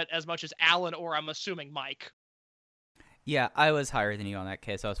didn't love it as much as Alan, or I'm assuming Mike. Yeah, I was higher than you on that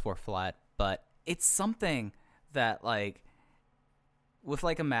case. I was 4 flat, but it's something that like with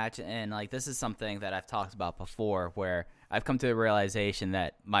like a match, and like this is something that I've talked about before, where I've come to the realization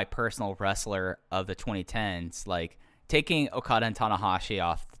that my personal wrestler of the 2010s, like taking Okada and Tanahashi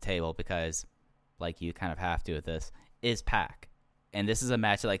off the table because like you kind of have to with this, is Pac. And this is a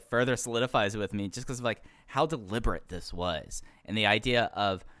match that like further solidifies it with me just because of like how deliberate this was. And the idea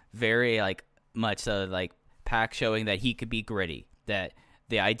of very like much so like Pac showing that he could be gritty, that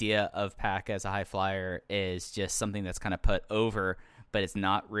the idea of Pac as a high flyer is just something that's kind of put over, but it's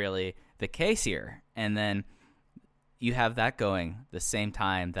not really the case here. And then you have that going the same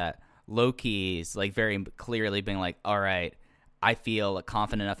time that Low-Ki is like very clearly being like, all right, I feel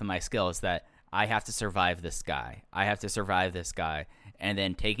confident enough in my skills that I have to survive this guy. I have to survive this guy. And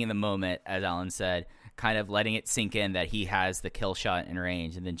then taking the moment, as Alan said, kind of letting it sink in that he has the kill shot in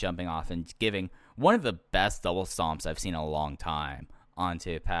range, and then jumping off and giving one of the best double stomps I've seen in a long time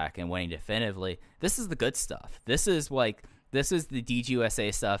onto Pac and winning definitively. This is the good stuff. This is the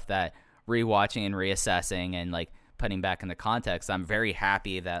DGUSA stuff that rewatching and reassessing and like putting back into context, I'm very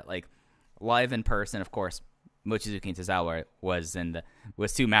happy that like live in person, of course, Mochizuki and Tozawa was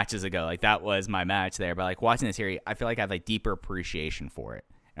 2 matches ago. Like that was my match there. But like watching this here, I feel like I have like deeper appreciation for it.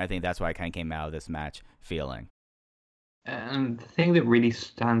 And I think that's why I kind of came out of this match feeling. And the thing that really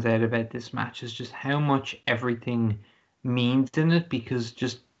stands out about this match is just how much everything means in it, because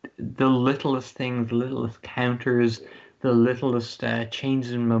just the littlest things, the littlest counters, the littlest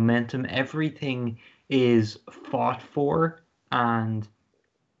changes in momentum, everything is fought for, and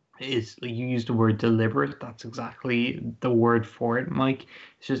is, you used the word deliberate. That's exactly the word for it, Mike.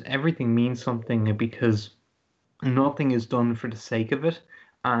 It's just everything means something because nothing is done for the sake of it.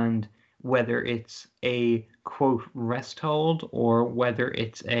 And whether it's a quote rest hold or whether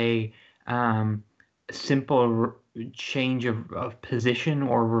it's a simple change of position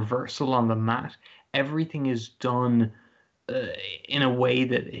or reversal on the mat, everything is done in a way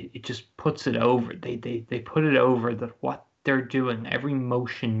that it just puts it over. They put it over that what they're doing, every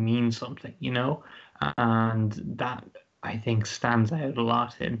motion means something, you know, and that I think stands out a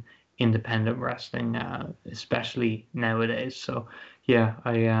lot in independent wrestling, especially nowadays. So yeah,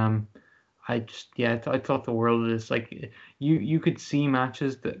 I thought the world of this. Like you could see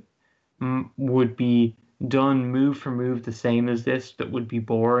matches that would be done move for move the same as this that would be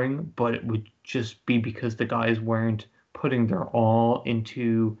boring, but it would just be because the guys weren't putting their all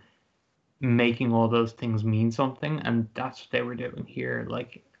into making all those things mean something, and that's what they were doing here.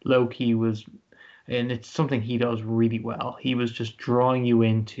 Like Low-Ki was, and it's something he does really well. He was just drawing you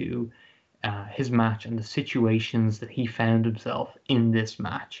into his match and the situations that he found himself in this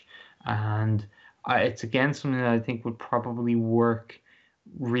match, and it's again something that I think would probably work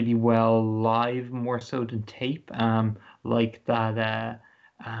really well live more so than tape. Like that.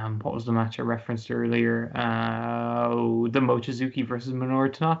 What was the match I referenced earlier? The Mochizuki versus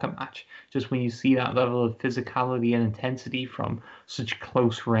Minoru Tanaka match. Just when you see that level of physicality and intensity from such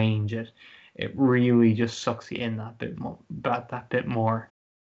close range, it really just sucks you in that bit more.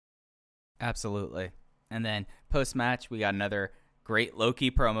 Absolutely. And then post-match, we got another great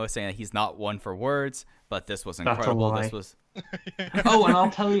Low-Ki promo saying that he's not one for words, but this was incredible. This was... Oh, and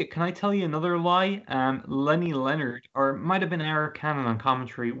I'll tell you, can I tell you another lie? Lenny Leonard, or it might have been Eric Cannon on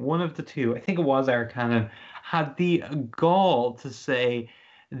commentary, one of the two, I think it was Eric Cannon, had the gall to say,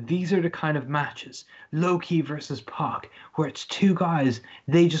 these are the kind of matches, Low-Ki versus Pac, where it's 2 guys,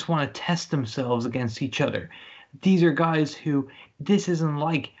 they just want to test themselves against each other. These are guys who, this isn't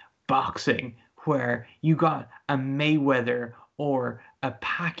like boxing, where you got a Mayweather or a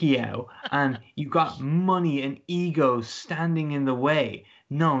Pacquiao and you got money and ego standing in the way.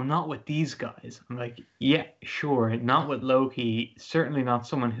 No, not with these guys. I'm like, yeah, sure, not with Loki. Certainly not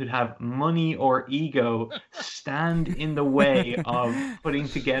someone who'd have money or ego stand in the way of putting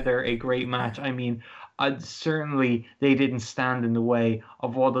together a great match. I mean, certainly they didn't stand in the way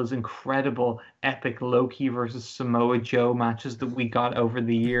of all those incredible epic Loki versus Samoa Joe matches that we got over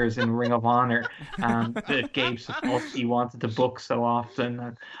the years in Ring of Honor that Gabe Sapolsky wanted to book so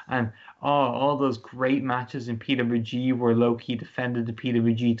often. And all those great matches in PWG where Loki defended the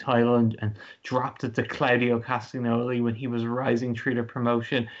PWG title and dropped it to Claudio Castagnoli when he was rising through the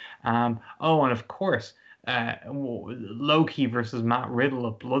promotion. And of course, Loki versus Matt Riddle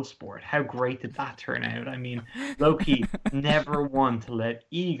of Bloodsport. How great did that turn out? I mean, Loki never one to let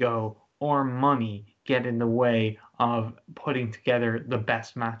ego or money get in the way of putting together the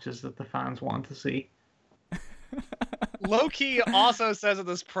best matches that the fans want to see. Loki also says in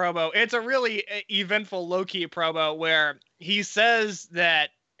this promo, it's a really eventful Loki promo where he says that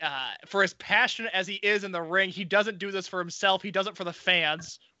for as passionate as he is in the ring, he doesn't do this for himself. He does it for the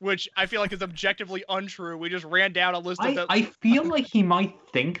fans, which I feel like is objectively untrue. We just ran down a list of I feel like he might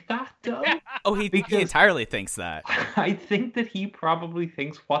think that, though. Oh, he entirely thinks that. I think that he probably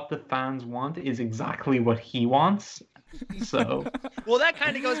thinks what the fans want is exactly what he wants. So, well, that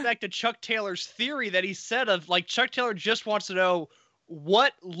kind of goes back to Chuck Taylor's theory that he said of like Chuck Taylor just wants to know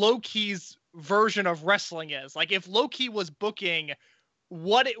what Loki's version of wrestling is. Like if Loki was booking,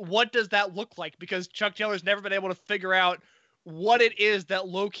 what does that look like? Because Chuck Taylor's never been able to figure out what it is that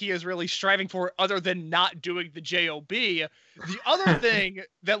Loki is really striving for other than not doing the JOB. The other thing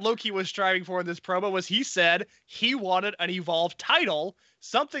that Loki was striving for in this promo was he said he wanted an Evolve title,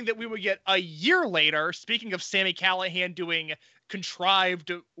 something that we would get a year later. Speaking of Sami Callihan doing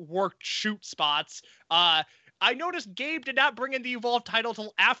contrived worked shoot spots, I noticed Gabe did not bring in the Evolve title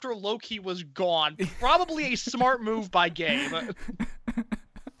till after Loki was gone. Probably a smart move by Gabe.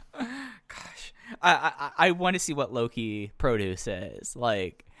 Gosh, I want to see what Loki produce is.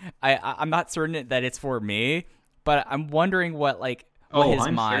 Like, I'm not certain that it's for me, but I'm wondering what his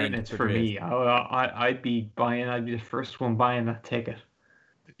I'm mind. Certain it's for me. I'd be the first one buying that ticket.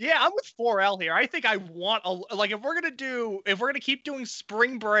 Yeah, I'm with 4L here. I think I want if we're gonna keep doing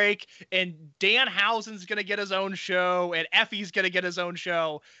Spring Break and Danhausen's gonna get his own show and Effie's gonna get his own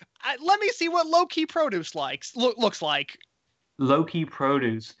show, let me see what Low-Key Produce looks like. Low-Key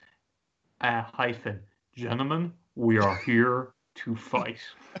Produce, gentlemen, we are here to fight.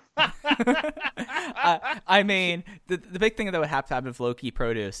 I mean, the big thing that would have to happen with Low-Key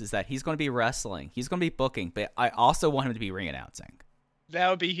Produce is that he's going to be wrestling, he's going to be booking, but I also want him to be ring announcing. That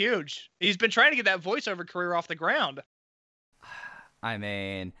would be huge. He's been trying to get that voiceover career off the ground. I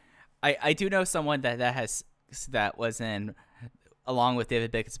mean, I do know someone that was in, along with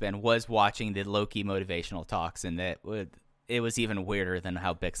David Bixenspan, was watching the Loki motivational talks, and it was even weirder than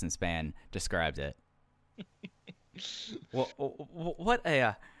how Bixenspan described it.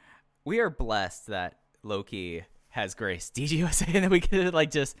 We are blessed that Loki has graced DGUSA, and then we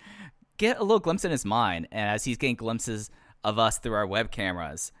could just get a little glimpse in his mind, and as he's getting glimpses of us through our web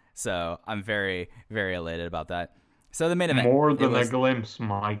cameras. So I'm very, very elated about that. So the main event. More than a glimpse,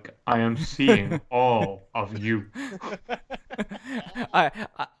 Mike. I am seeing all of you.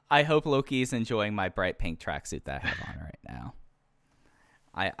 I hope Loki's enjoying my bright pink tracksuit that I have on right now.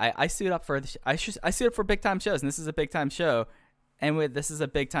 I suit up for I suit up for big time shows, and this is a big time show, and this is a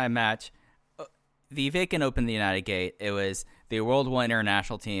big time match. The Vacant opened the United Gate. It was the World One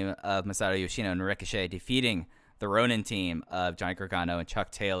International team of Masato Yoshino and Ricochet defeating the Ronin team of Johnny Gargano and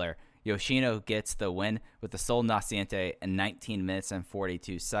Chuck Taylor. Yoshino gets the win with the Sol Naciente in 19 minutes and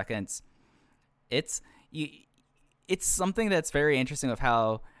 42 seconds. It's something that's very interesting of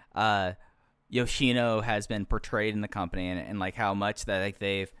how Yoshino has been portrayed in the company and like how much that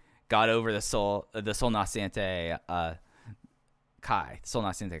they've got over the Sol Naciente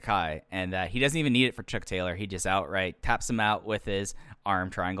Kai, and that he doesn't even need it for Chuck Taylor. He just outright taps him out with his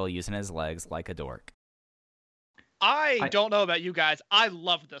arm triangle using his legs like a dork. I don't know about you guys. I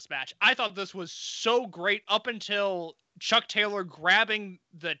loved this match. I thought this was so great up until Chuck Taylor grabbing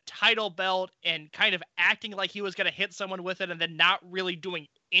the title belt and kind of acting like he was going to hit someone with it and then not really doing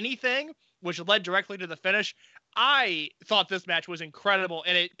anything, which led directly to the finish. I thought this match was incredible,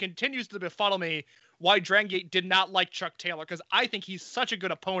 and it continues to befuddle me why Dragon Gate did not like Chuck Taylor, because I think he's such a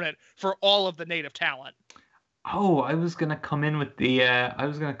good opponent for all of the native talent. Oh, I was gonna come in with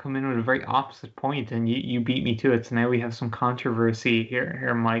a very opposite point, and you beat me to it. So now we have some controversy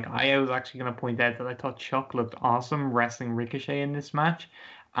here, Mike. I was actually gonna point out that I thought Chuck looked awesome wrestling Ricochet in this match,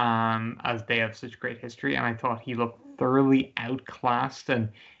 as they have such great history, and I thought he looked thoroughly outclassed and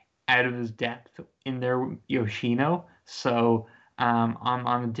out of his depth in their Yoshino. So I'm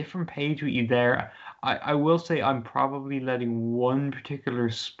on a different page with you there. I will say I'm probably letting one particular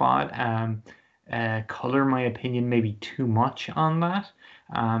spot color my opinion maybe too much on that.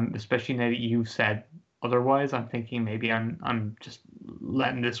 Especially now that you've said otherwise, I'm thinking maybe I'm just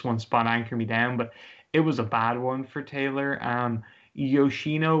letting this one spot anchor me down, but it was a bad one for Taylor.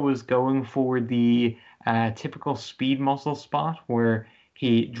 Yoshino was going for the typical speed muscle spot where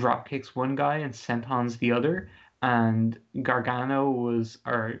he drop kicks one guy and sentons the other, and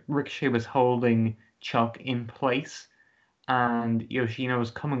Ricochet was holding Chuck in place, and Yoshino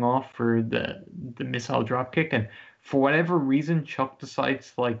was coming off for the missile drop kick, and for whatever reason, Chuck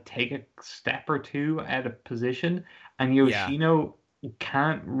decides to like take a step or two out of position, and Yoshino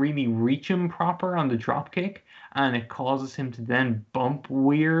can't really reach him proper on the drop kick, and it causes him to then bump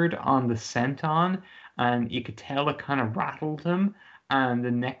weird on the senton, and you could tell it kind of rattled him. And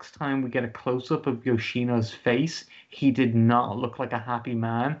the next time we get a close-up of Yoshino's face, he did not look like a happy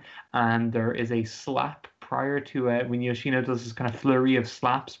man. And there is a slap prior to when Yoshino does this kind of flurry of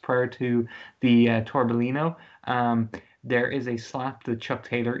slaps prior to the Torbellino. There is a slap that Chuck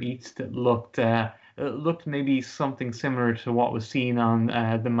Taylor eats that looked maybe something similar to what was seen on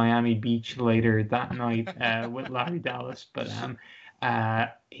the Miami Beach later that night with Larry Dallas. But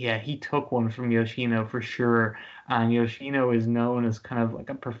he took one from Yoshino for sure. And Yoshino is known as kind of like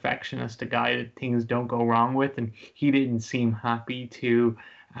a perfectionist, a guy that things don't go wrong with. And he didn't seem happy to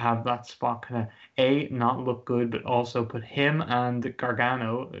have that spot kind of, not look good, but also put him and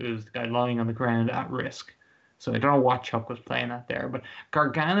Gargano, who's the guy lying on the ground, at risk. So I don't know what Chuck was playing at there. But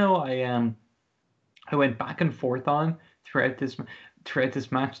Gargano, I went back and forth on throughout this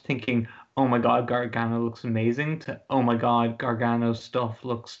match, thinking, oh my God, Gargano looks amazing, to, oh my God, Gargano's stuff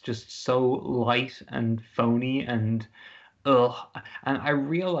looks just so light and phony and ugh. And I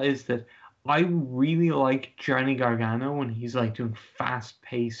realized that I really like Johnny Gargano when he's like doing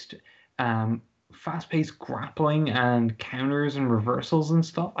fast-paced grappling and counters and reversals and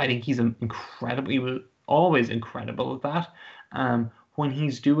stuff. I think he was always incredible at that. When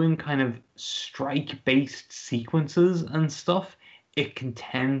he's doing kind of strike-based sequences and stuff, it can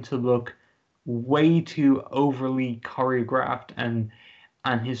tend to look way too overly choreographed, and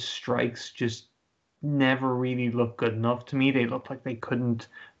his strikes just never really look good enough to me. They look like they couldn't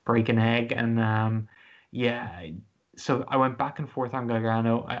break an egg, and so I went back and forth on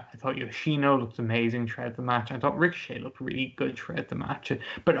Gargano. I thought Yoshino looked amazing throughout the match. I thought Ricochet looked really good throughout the match,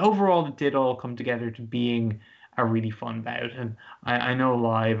 but overall it did all come together to being a really fun bout. And I know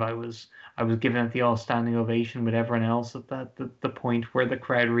live I was giving it the all standing ovation with everyone else at the point where the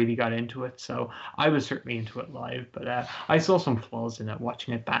crowd really got into it. So I was certainly into it live, but I saw some flaws in it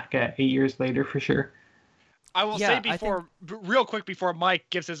watching it back 8 years later for sure. I will say real quick before Mike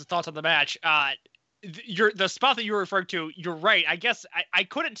gives his thoughts on the match, the spot that you were referring to, you're right. I guess I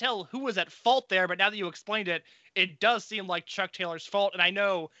couldn't tell who was at fault there, but now that you explained it, it does seem like Chuck Taylor's fault. And I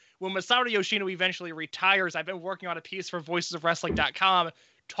know when Masato Yoshino eventually retires, I've been working on a piece for voicesofwrestling.com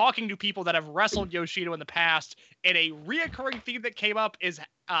talking to people that have wrestled Yoshino in the past, and a reoccurring theme that came up is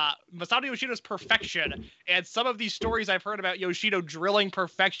Masato Yoshino's perfection. And some of these stories I've heard about Yoshino drilling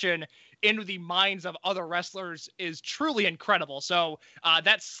perfection into the minds of other wrestlers is truly incredible. So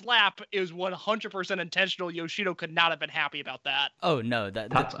that slap is 100% intentional. Yoshino could not have been happy about that. Oh no,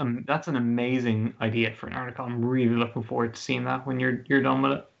 that's an amazing idea for an article. I'm really looking forward to seeing that when you're done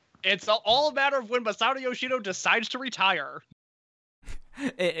with it. It's all a matter of when Masato Yoshino decides to retire.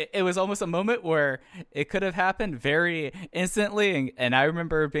 It was almost a moment where it could have happened very instantly, and I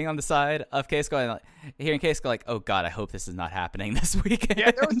remember being on the side of Keisuke and hearing Keisuke like, "Oh God, I hope this is not happening this weekend."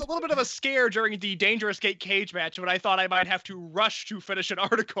 Yeah, there was a little bit of a scare during the Dangerous Gate cage match when I thought I might have to rush to finish an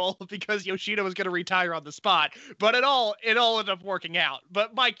article because Yoshino was going to retire on the spot, but it all ended up working out.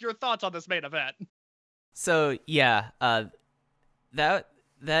 But Mike, your thoughts on this main event? So yeah,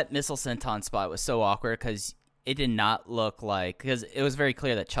 that missile senton spot was so awkward because it did not look like, because it was very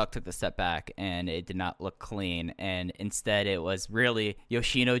clear that Chuck took the step back and it did not look clean, and instead it was really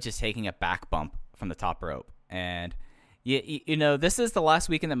Yoshino just taking a back bump from the top rope. And you know, this is the last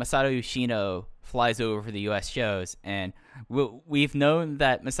weekend that Masato Yoshino flies over for the US shows, and we've known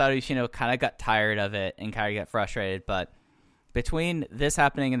that Masato Yoshino kind of got tired of it and kind of got frustrated, but between this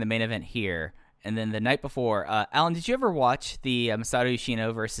happening in the main event here and then the night before, Alan, did you ever watch the Masato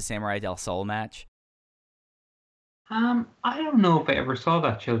Yoshino versus Samurai Del Sol match? I don't know if I ever saw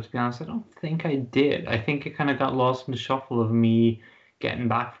that show, to be honest. I don't think I did. I think it kind of got lost in the shuffle of me getting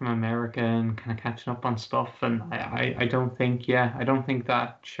back from America and kind of catching up on stuff. And I don't think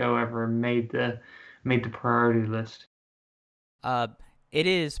that show ever made the priority list. It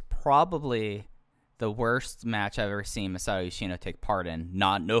is probably the worst match I've ever seen Masato Yoshino take part in.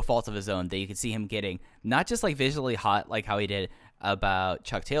 No fault of his own, that you could see him getting not just like visually hot like how he did about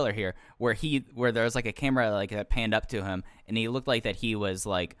Chuck Taylor here, where there was like a camera like that panned up to him and he looked like that he was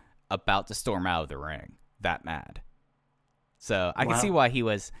like about to storm out of the ring, that mad. So I can see why he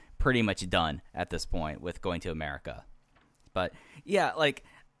was pretty much done at this point with going to America. But yeah, like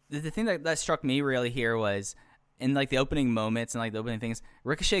the thing that struck me really here was in like the opening moments and like the opening things,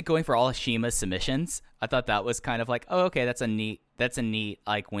 Ricochet going for all CIMA's submissions. I thought that was kind of like, oh, okay, that's a neat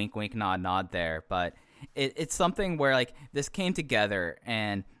like wink wink nod there. But it's something where like this came together,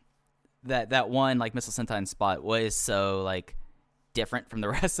 and that one like Missile Senton spot was so like different from the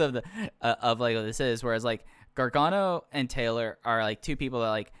rest of the of like what this is. Whereas like Gargano and Taylor are like two people that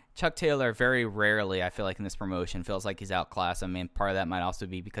like Chuck Taylor very rarely, I feel like in this promotion, feels like he's outclassed. I mean, part of that might also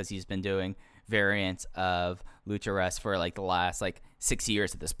be because he's been doing variants of Lucha Rest for like the last like 6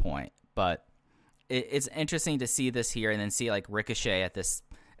 years at this point. But it's interesting to see this here, and then see like Ricochet at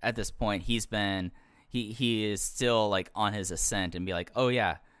this point. He is still like on his ascent, and be like, oh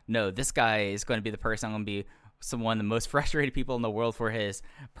yeah, no, this guy is going to be the person. I'm going to be one of the most frustrated people in the world for his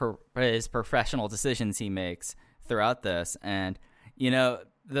professional decisions he makes throughout this. And you know,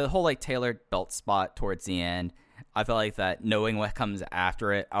 the whole like Taylor belt spot towards the end, I felt like that knowing what comes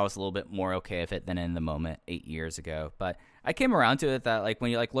after it, I was a little bit more okay with it than in the moment 8 years ago. But I came around to it that like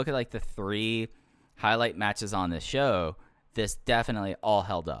when you like look at like the 3 highlight matches on this show, this definitely all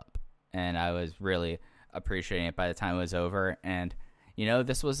held up, and I was really appreciating it by the time it was over. And you know,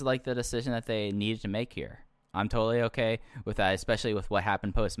 this was like the decision that they needed to make here. I'm totally okay with that, especially with what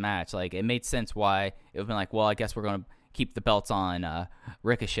happened post-match. Like, it made sense why it would have been like, well, I guess we're going to keep the belts on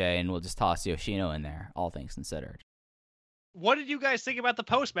Ricochet, and we'll just toss Yoshino in there, all things considered. What did you guys think about the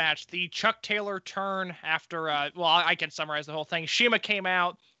post-match? The Chuck Taylor turn after, well, I can summarize the whole thing. CIMA came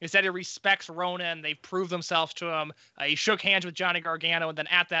out, he said he respects Ronan, they've proved themselves to him. He shook hands with Johnny Gargano, and then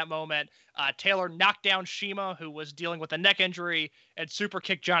at that moment, Taylor knocked down CIMA, who was dealing with a neck injury, and super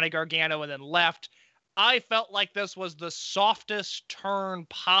kicked Johnny Gargano and then left. I felt like this was the softest turn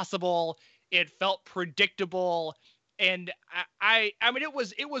possible. It felt predictable. And I mean,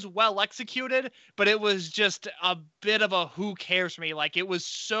 it was well executed, but it was just a bit of a who cares for me. Like, it was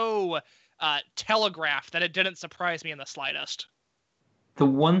so telegraphed that it didn't surprise me in the slightest. The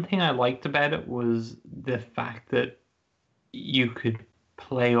one thing I liked about it was the fact that you could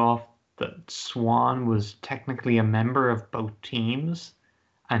play off that Swan was technically a member of both teams,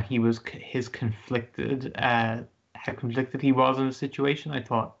 and his conflicted, how conflicted he was in the situation, I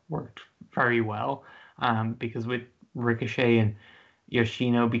thought worked very well, because with Ricochet and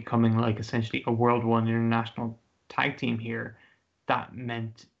Yoshino becoming like essentially a World One International tag team here, that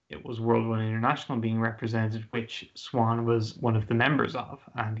meant it was World One International being represented, which Swan was one of the members of,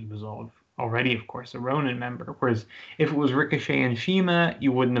 and he was already, of course, a Ronin member. Whereas if it was Ricochet and CIMA,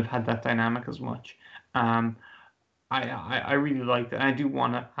 you wouldn't have had that dynamic as much. I really liked it. I do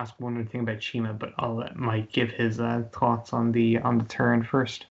want to ask one other thing about CIMA, but I'll let Mike give his thoughts on the turn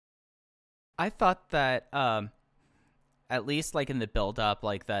first. I thought that at least like in the build up,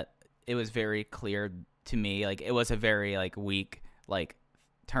 like that it was very clear to me, like it was a very like weak like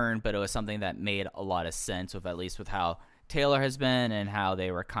turn, but it was something that made a lot of sense with at least with how Taylor has been and how they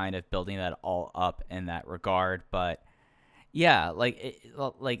were kind of building that all up in that regard. But yeah, like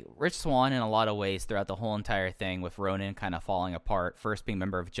Rich Swann in a lot of ways throughout the whole entire thing, with Ronan kind of falling apart, first being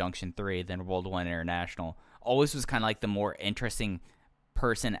member of Junction 3, then World 1 International, always was kind of like the more interesting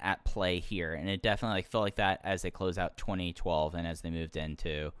person at play here. And it definitely like felt like that as they close out 2012 and as they moved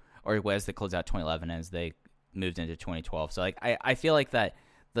into, or as they close out 2011 as they moved into 2012. So like I feel like that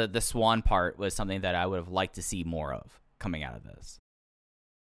the Swan part was something that I would have liked to see more of coming out of this.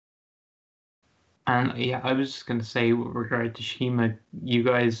 And yeah, I was just going to say with regard to CIMA, you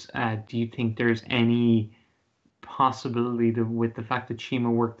guys, do you think there's any possibility that with the fact that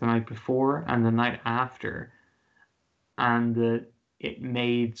CIMA worked the night before and the night after, and that it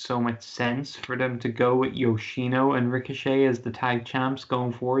made so much sense for them to go with Yoshino and Ricochet as the tag champs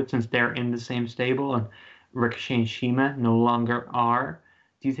going forward, since they're in the same stable and Ricochet and CIMA no longer are?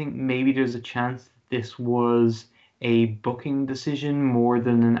 Do you think maybe there's a chance that this was a booking decision more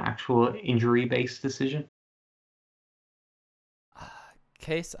than an actual injury-based decision?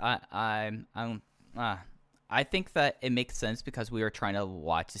 Case, I think that it makes sense because we were trying to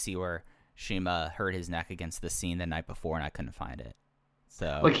watch to see where CIMA hurt his neck against the Scene the night before, and I couldn't find it.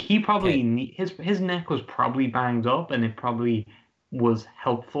 So like he probably his neck was probably banged up, and it probably was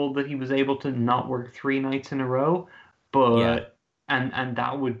helpful that he was able to not work 3 nights in a row, but and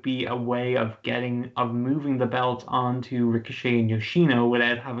that would be a way of moving the belt onto Ricochet and Yoshino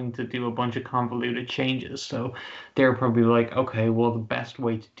without having to do a bunch of convoluted changes. So they're probably like, okay, well, the best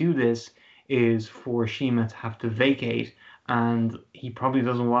way to do this is for CIMA to have to vacate, and he probably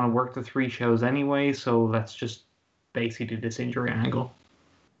doesn't want to work the 3 shows anyway, so let's just basically do this injury angle.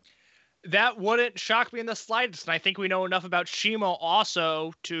 That wouldn't shock me in the slightest, and I think we know enough about CIMA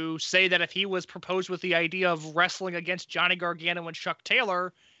also to say that if he was proposed with the idea of wrestling against Johnny Gargano and Chuck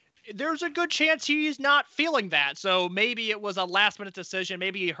Taylor, there's a good chance he's not feeling that. So maybe it was a last-minute decision.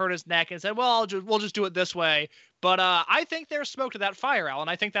 Maybe he hurt his neck and said, well, we'll just do it this way. But I think there's smoke to that fire, Alan.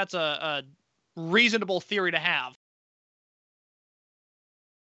 I think that's a reasonable theory to have.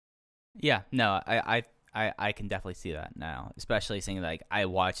 Yeah, no, I can definitely see that now, especially seeing like I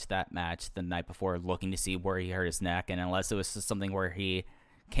watched that match the night before looking to see where he hurt his neck, and unless it was just something where he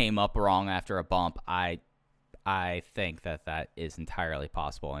came up wrong after a bump, I think that is entirely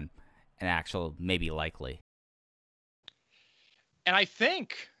possible and an actual maybe likely. And I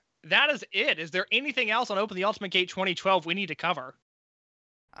think that is it. Is there anything else on Open the Ultimate Gate 2012 we need to cover?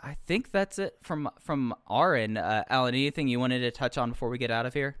 I think that's it from our end. Alan, anything you wanted to touch on before we get out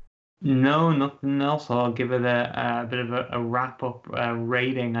of here? No, nothing else. I'll give it a bit of a wrap-up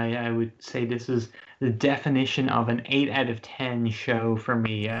rating. I would say this is the definition of an 8 out of 10 show for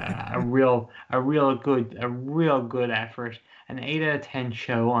me. A real good effort. An 8 out of 10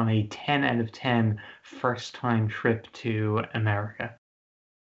 show on a 10 out of 10 first-time trip to America.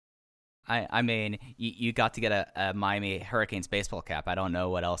 I mean, you got to get a Miami Hurricanes baseball cap. I don't know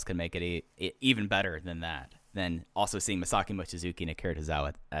what else could make it even better than that. Then also seeing Masaki Mochizuki and Akira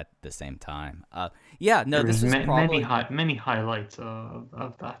Tozawa at the same time. This was probably many highlights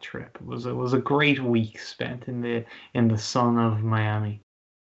of that trip. It was a great week spent in the sun of Miami.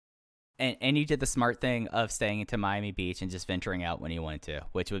 And you did the smart thing of staying into Miami Beach and just venturing out when you wanted to,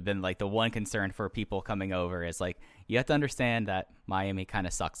 which would have been like the one concern for people coming over is like, you have to understand that Miami kind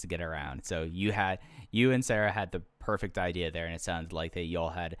of sucks to get around. So you and Sarah had the perfect idea there, and it sounded like that you all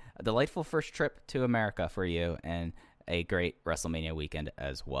had a delightful first trip to America for you and a great WrestleMania weekend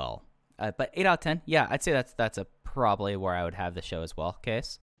as well. But 8 out of 10, yeah, I'd say that's probably where I would have the show as well.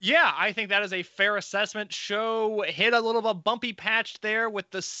 Case? Yeah, I think that is a fair assessment. Show hit a little bit bumpy patch there with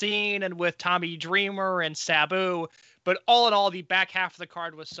the scene and with Tommy Dreamer and Sabu. But all in all, the back half of the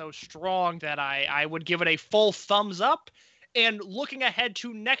card was so strong that I would give it a full thumbs up. And looking ahead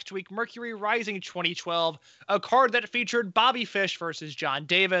to next week, Mercury Rising 2012, a card that featured Bobby Fish versus John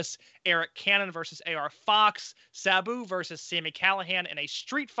Davis, Eric Cannon versus AR Fox, Sabu versus Sami Callihan in a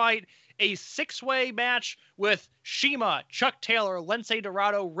street fight, a 6-way match with CIMA, Chuck Taylor, Lince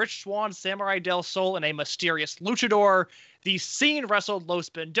Dorado, Rich Swann, Samurai Del Sol, and a mysterious luchador. The Scene wrestled Los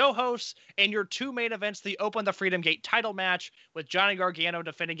Pendojos, and your 2 main events, the Open the Freedom Gate title match with Johnny Gargano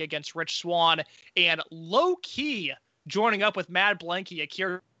defending against Rich Swann, and low-key joining up with Mad Blanky,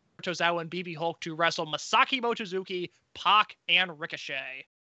 Akira Tozawa, and BB Hulk to wrestle Masaki Mochizuki, Pac, and Ricochet.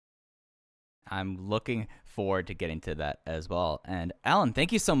 I'm looking forward to getting to that as well. And Alan,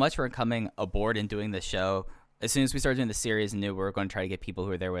 thank you so much for coming aboard and doing the show. As soon as we started doing the series and knew we were going to try to get people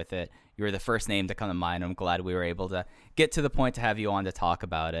who were there with it, you were the first name to come to mind. I'm glad we were able to get to the point to have you on to talk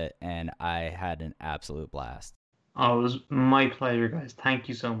about it, and I had an absolute blast. Oh, it was my pleasure, guys. Thank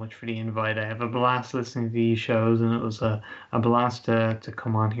you so much for the invite. I have a blast listening to these shows, and it was a blast to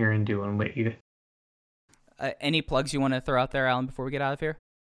come on here and do one with you. Any plugs you want to throw out there, Alan, before we get out of here?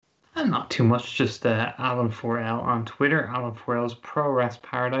 Not too much, just Alan4L on Twitter, Alan4L's Pro Wrest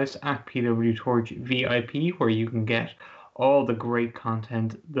Paradise at PW Torch VIP, where you can get all the great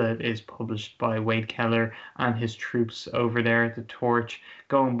content that is published by Wade Keller and his troops over there at the Torch,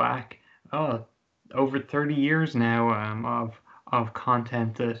 going back over 30 years now of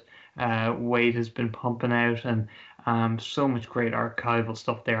content that Wade has been pumping out, and so much great archival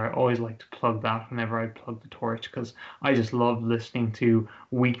stuff there. I always like to plug that whenever I plug the Torch, because I just love listening to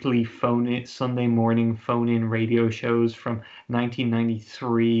weekly Sunday morning phone-in radio shows from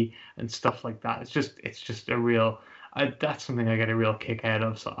 1993 and stuff like that. It's just a real... that's something I get a real kick out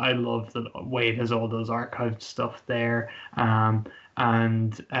of. So I love that Wade has all those archived stuff there.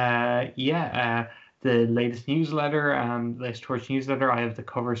 The latest newsletter, latest Torch newsletter, I have the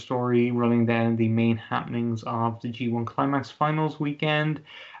cover story running down the main happenings of the G1 Climax Finals weekend.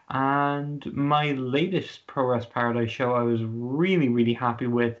 And my latest Pro Wrest Paradise show, I was really, really happy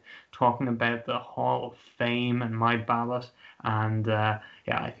with, talking about the Hall of Fame and my ballot. And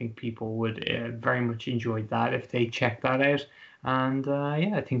I think people would very much enjoy that if they check that out. And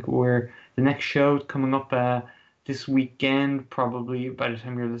I think the next show coming up this weekend, probably by the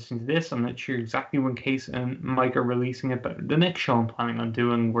time you're listening to this. I'm not sure exactly when Case and Mike are releasing it, but the next show I'm planning on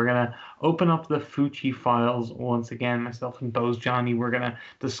doing, we're going to open up the Fuchi files once again. Myself and Bose Johnny, we're going to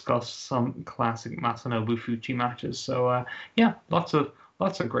discuss some classic Masanobu Fuchi matches. So, yeah, lots of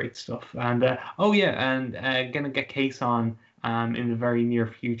great stuff. And, going to get Case on in the very near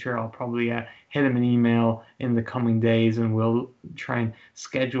future. I'll probably hit him an email in the coming days, and we'll try and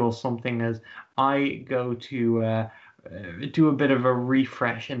schedule something as I go to do a bit of a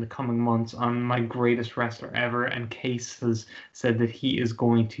refresh in the coming months on my greatest wrestler ever. And Case has said that he is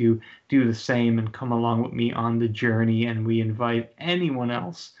going to do the same and come along with me on the journey. And we invite anyone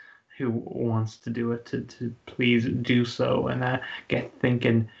else who wants to do it to please do so and get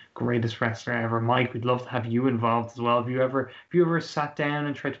thinking greatest wrestler ever. Mike, we'd love to have you involved as well. Have you ever sat down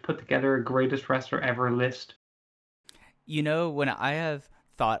and tried to put together a greatest wrestler ever list? You know, when I have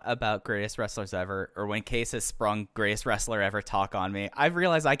thought about greatest wrestlers ever, or when Case has sprung greatest wrestler ever talk on me, I've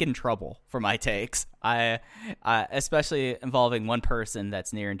realized I get in trouble for my takes. I especially involving one person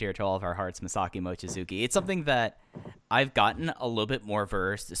that's near and dear to all of our hearts, Masaki Mochizuki. It's something that I've gotten a little bit more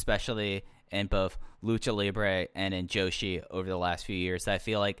versed, especially in both Lucha Libre and in Joshi over the last few years. I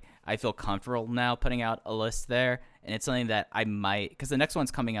feel comfortable now putting out a list there, and it's something that I might, because the next one's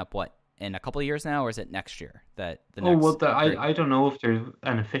coming up, in a couple of years now, or is it next year? I don't know if there's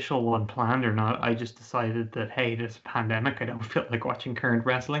an official one planned or not. I just decided that, hey, there's a pandemic. I don't feel like watching current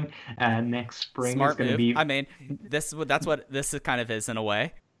wrestling. Next spring is going to be... I mean, that's what this kind of is in a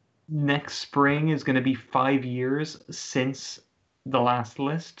way. Next spring is going to be 5 years since the last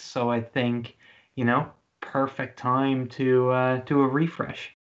list. So I think, perfect time to do a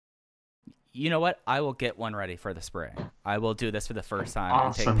refresh. You know what? I will get one ready for the spring. I will do this for the first time.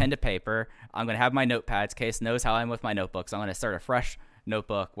 Awesome. I'm take pen to paper. I'm going to have my notepads. Case knows how I'm with my notebooks. I'm going to start a fresh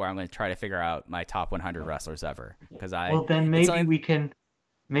notebook where I'm going to try to figure out my top 100 wrestlers ever.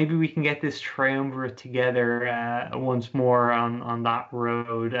 Maybe we can get this triumvirate together once more on that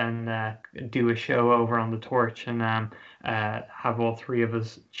road and do a show over on the Torch and have all three of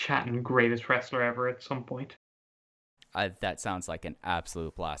us chatting greatest wrestler ever at some point. That sounds like an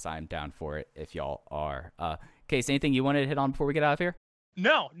absolute blast. I'm down for it if y'all are. Case, anything you wanted to hit on before we get out of here?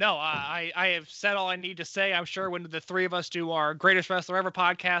 No. I have said all I need to say. I'm sure when the three of us do our Greatest Wrestler Ever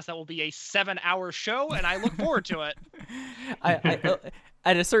podcast, that will be a 7-hour show, and I look forward to it.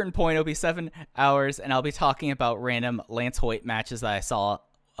 At a certain point, it'll be 7 hours, and I'll be talking about random Lance Hoyt matches that I saw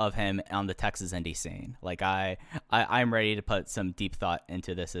of him on the Texas indie scene. I'm ready to put some deep thought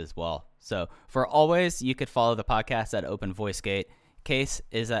into this as well. So for always, you could follow the podcast at Open VoiceGate. Case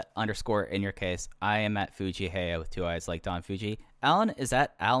is at _ in your case. I am at Fuji Heya with 2 eyes like Don Fuji. Alan is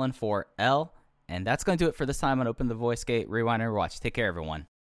at Alan4L. And that's going to do it for this time on Open the VoiceGate. Rewind and watch. Take care, everyone.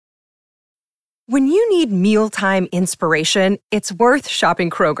 When you need mealtime inspiration, it's worth shopping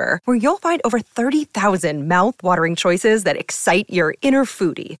Kroger, where you'll find over 30,000 mouth-watering choices that excite your inner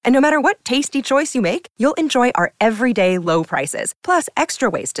foodie. And no matter what tasty choice you make, you'll enjoy our everyday low prices, plus extra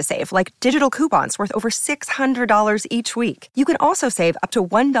ways to save, like digital coupons worth over $600 each week. You can also save up to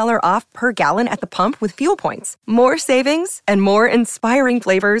 $1 off per gallon at the pump with fuel points. More savings and more inspiring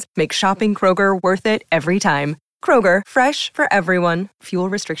flavors make shopping Kroger worth it every time. Kroger, fresh for everyone. Fuel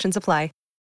restrictions apply.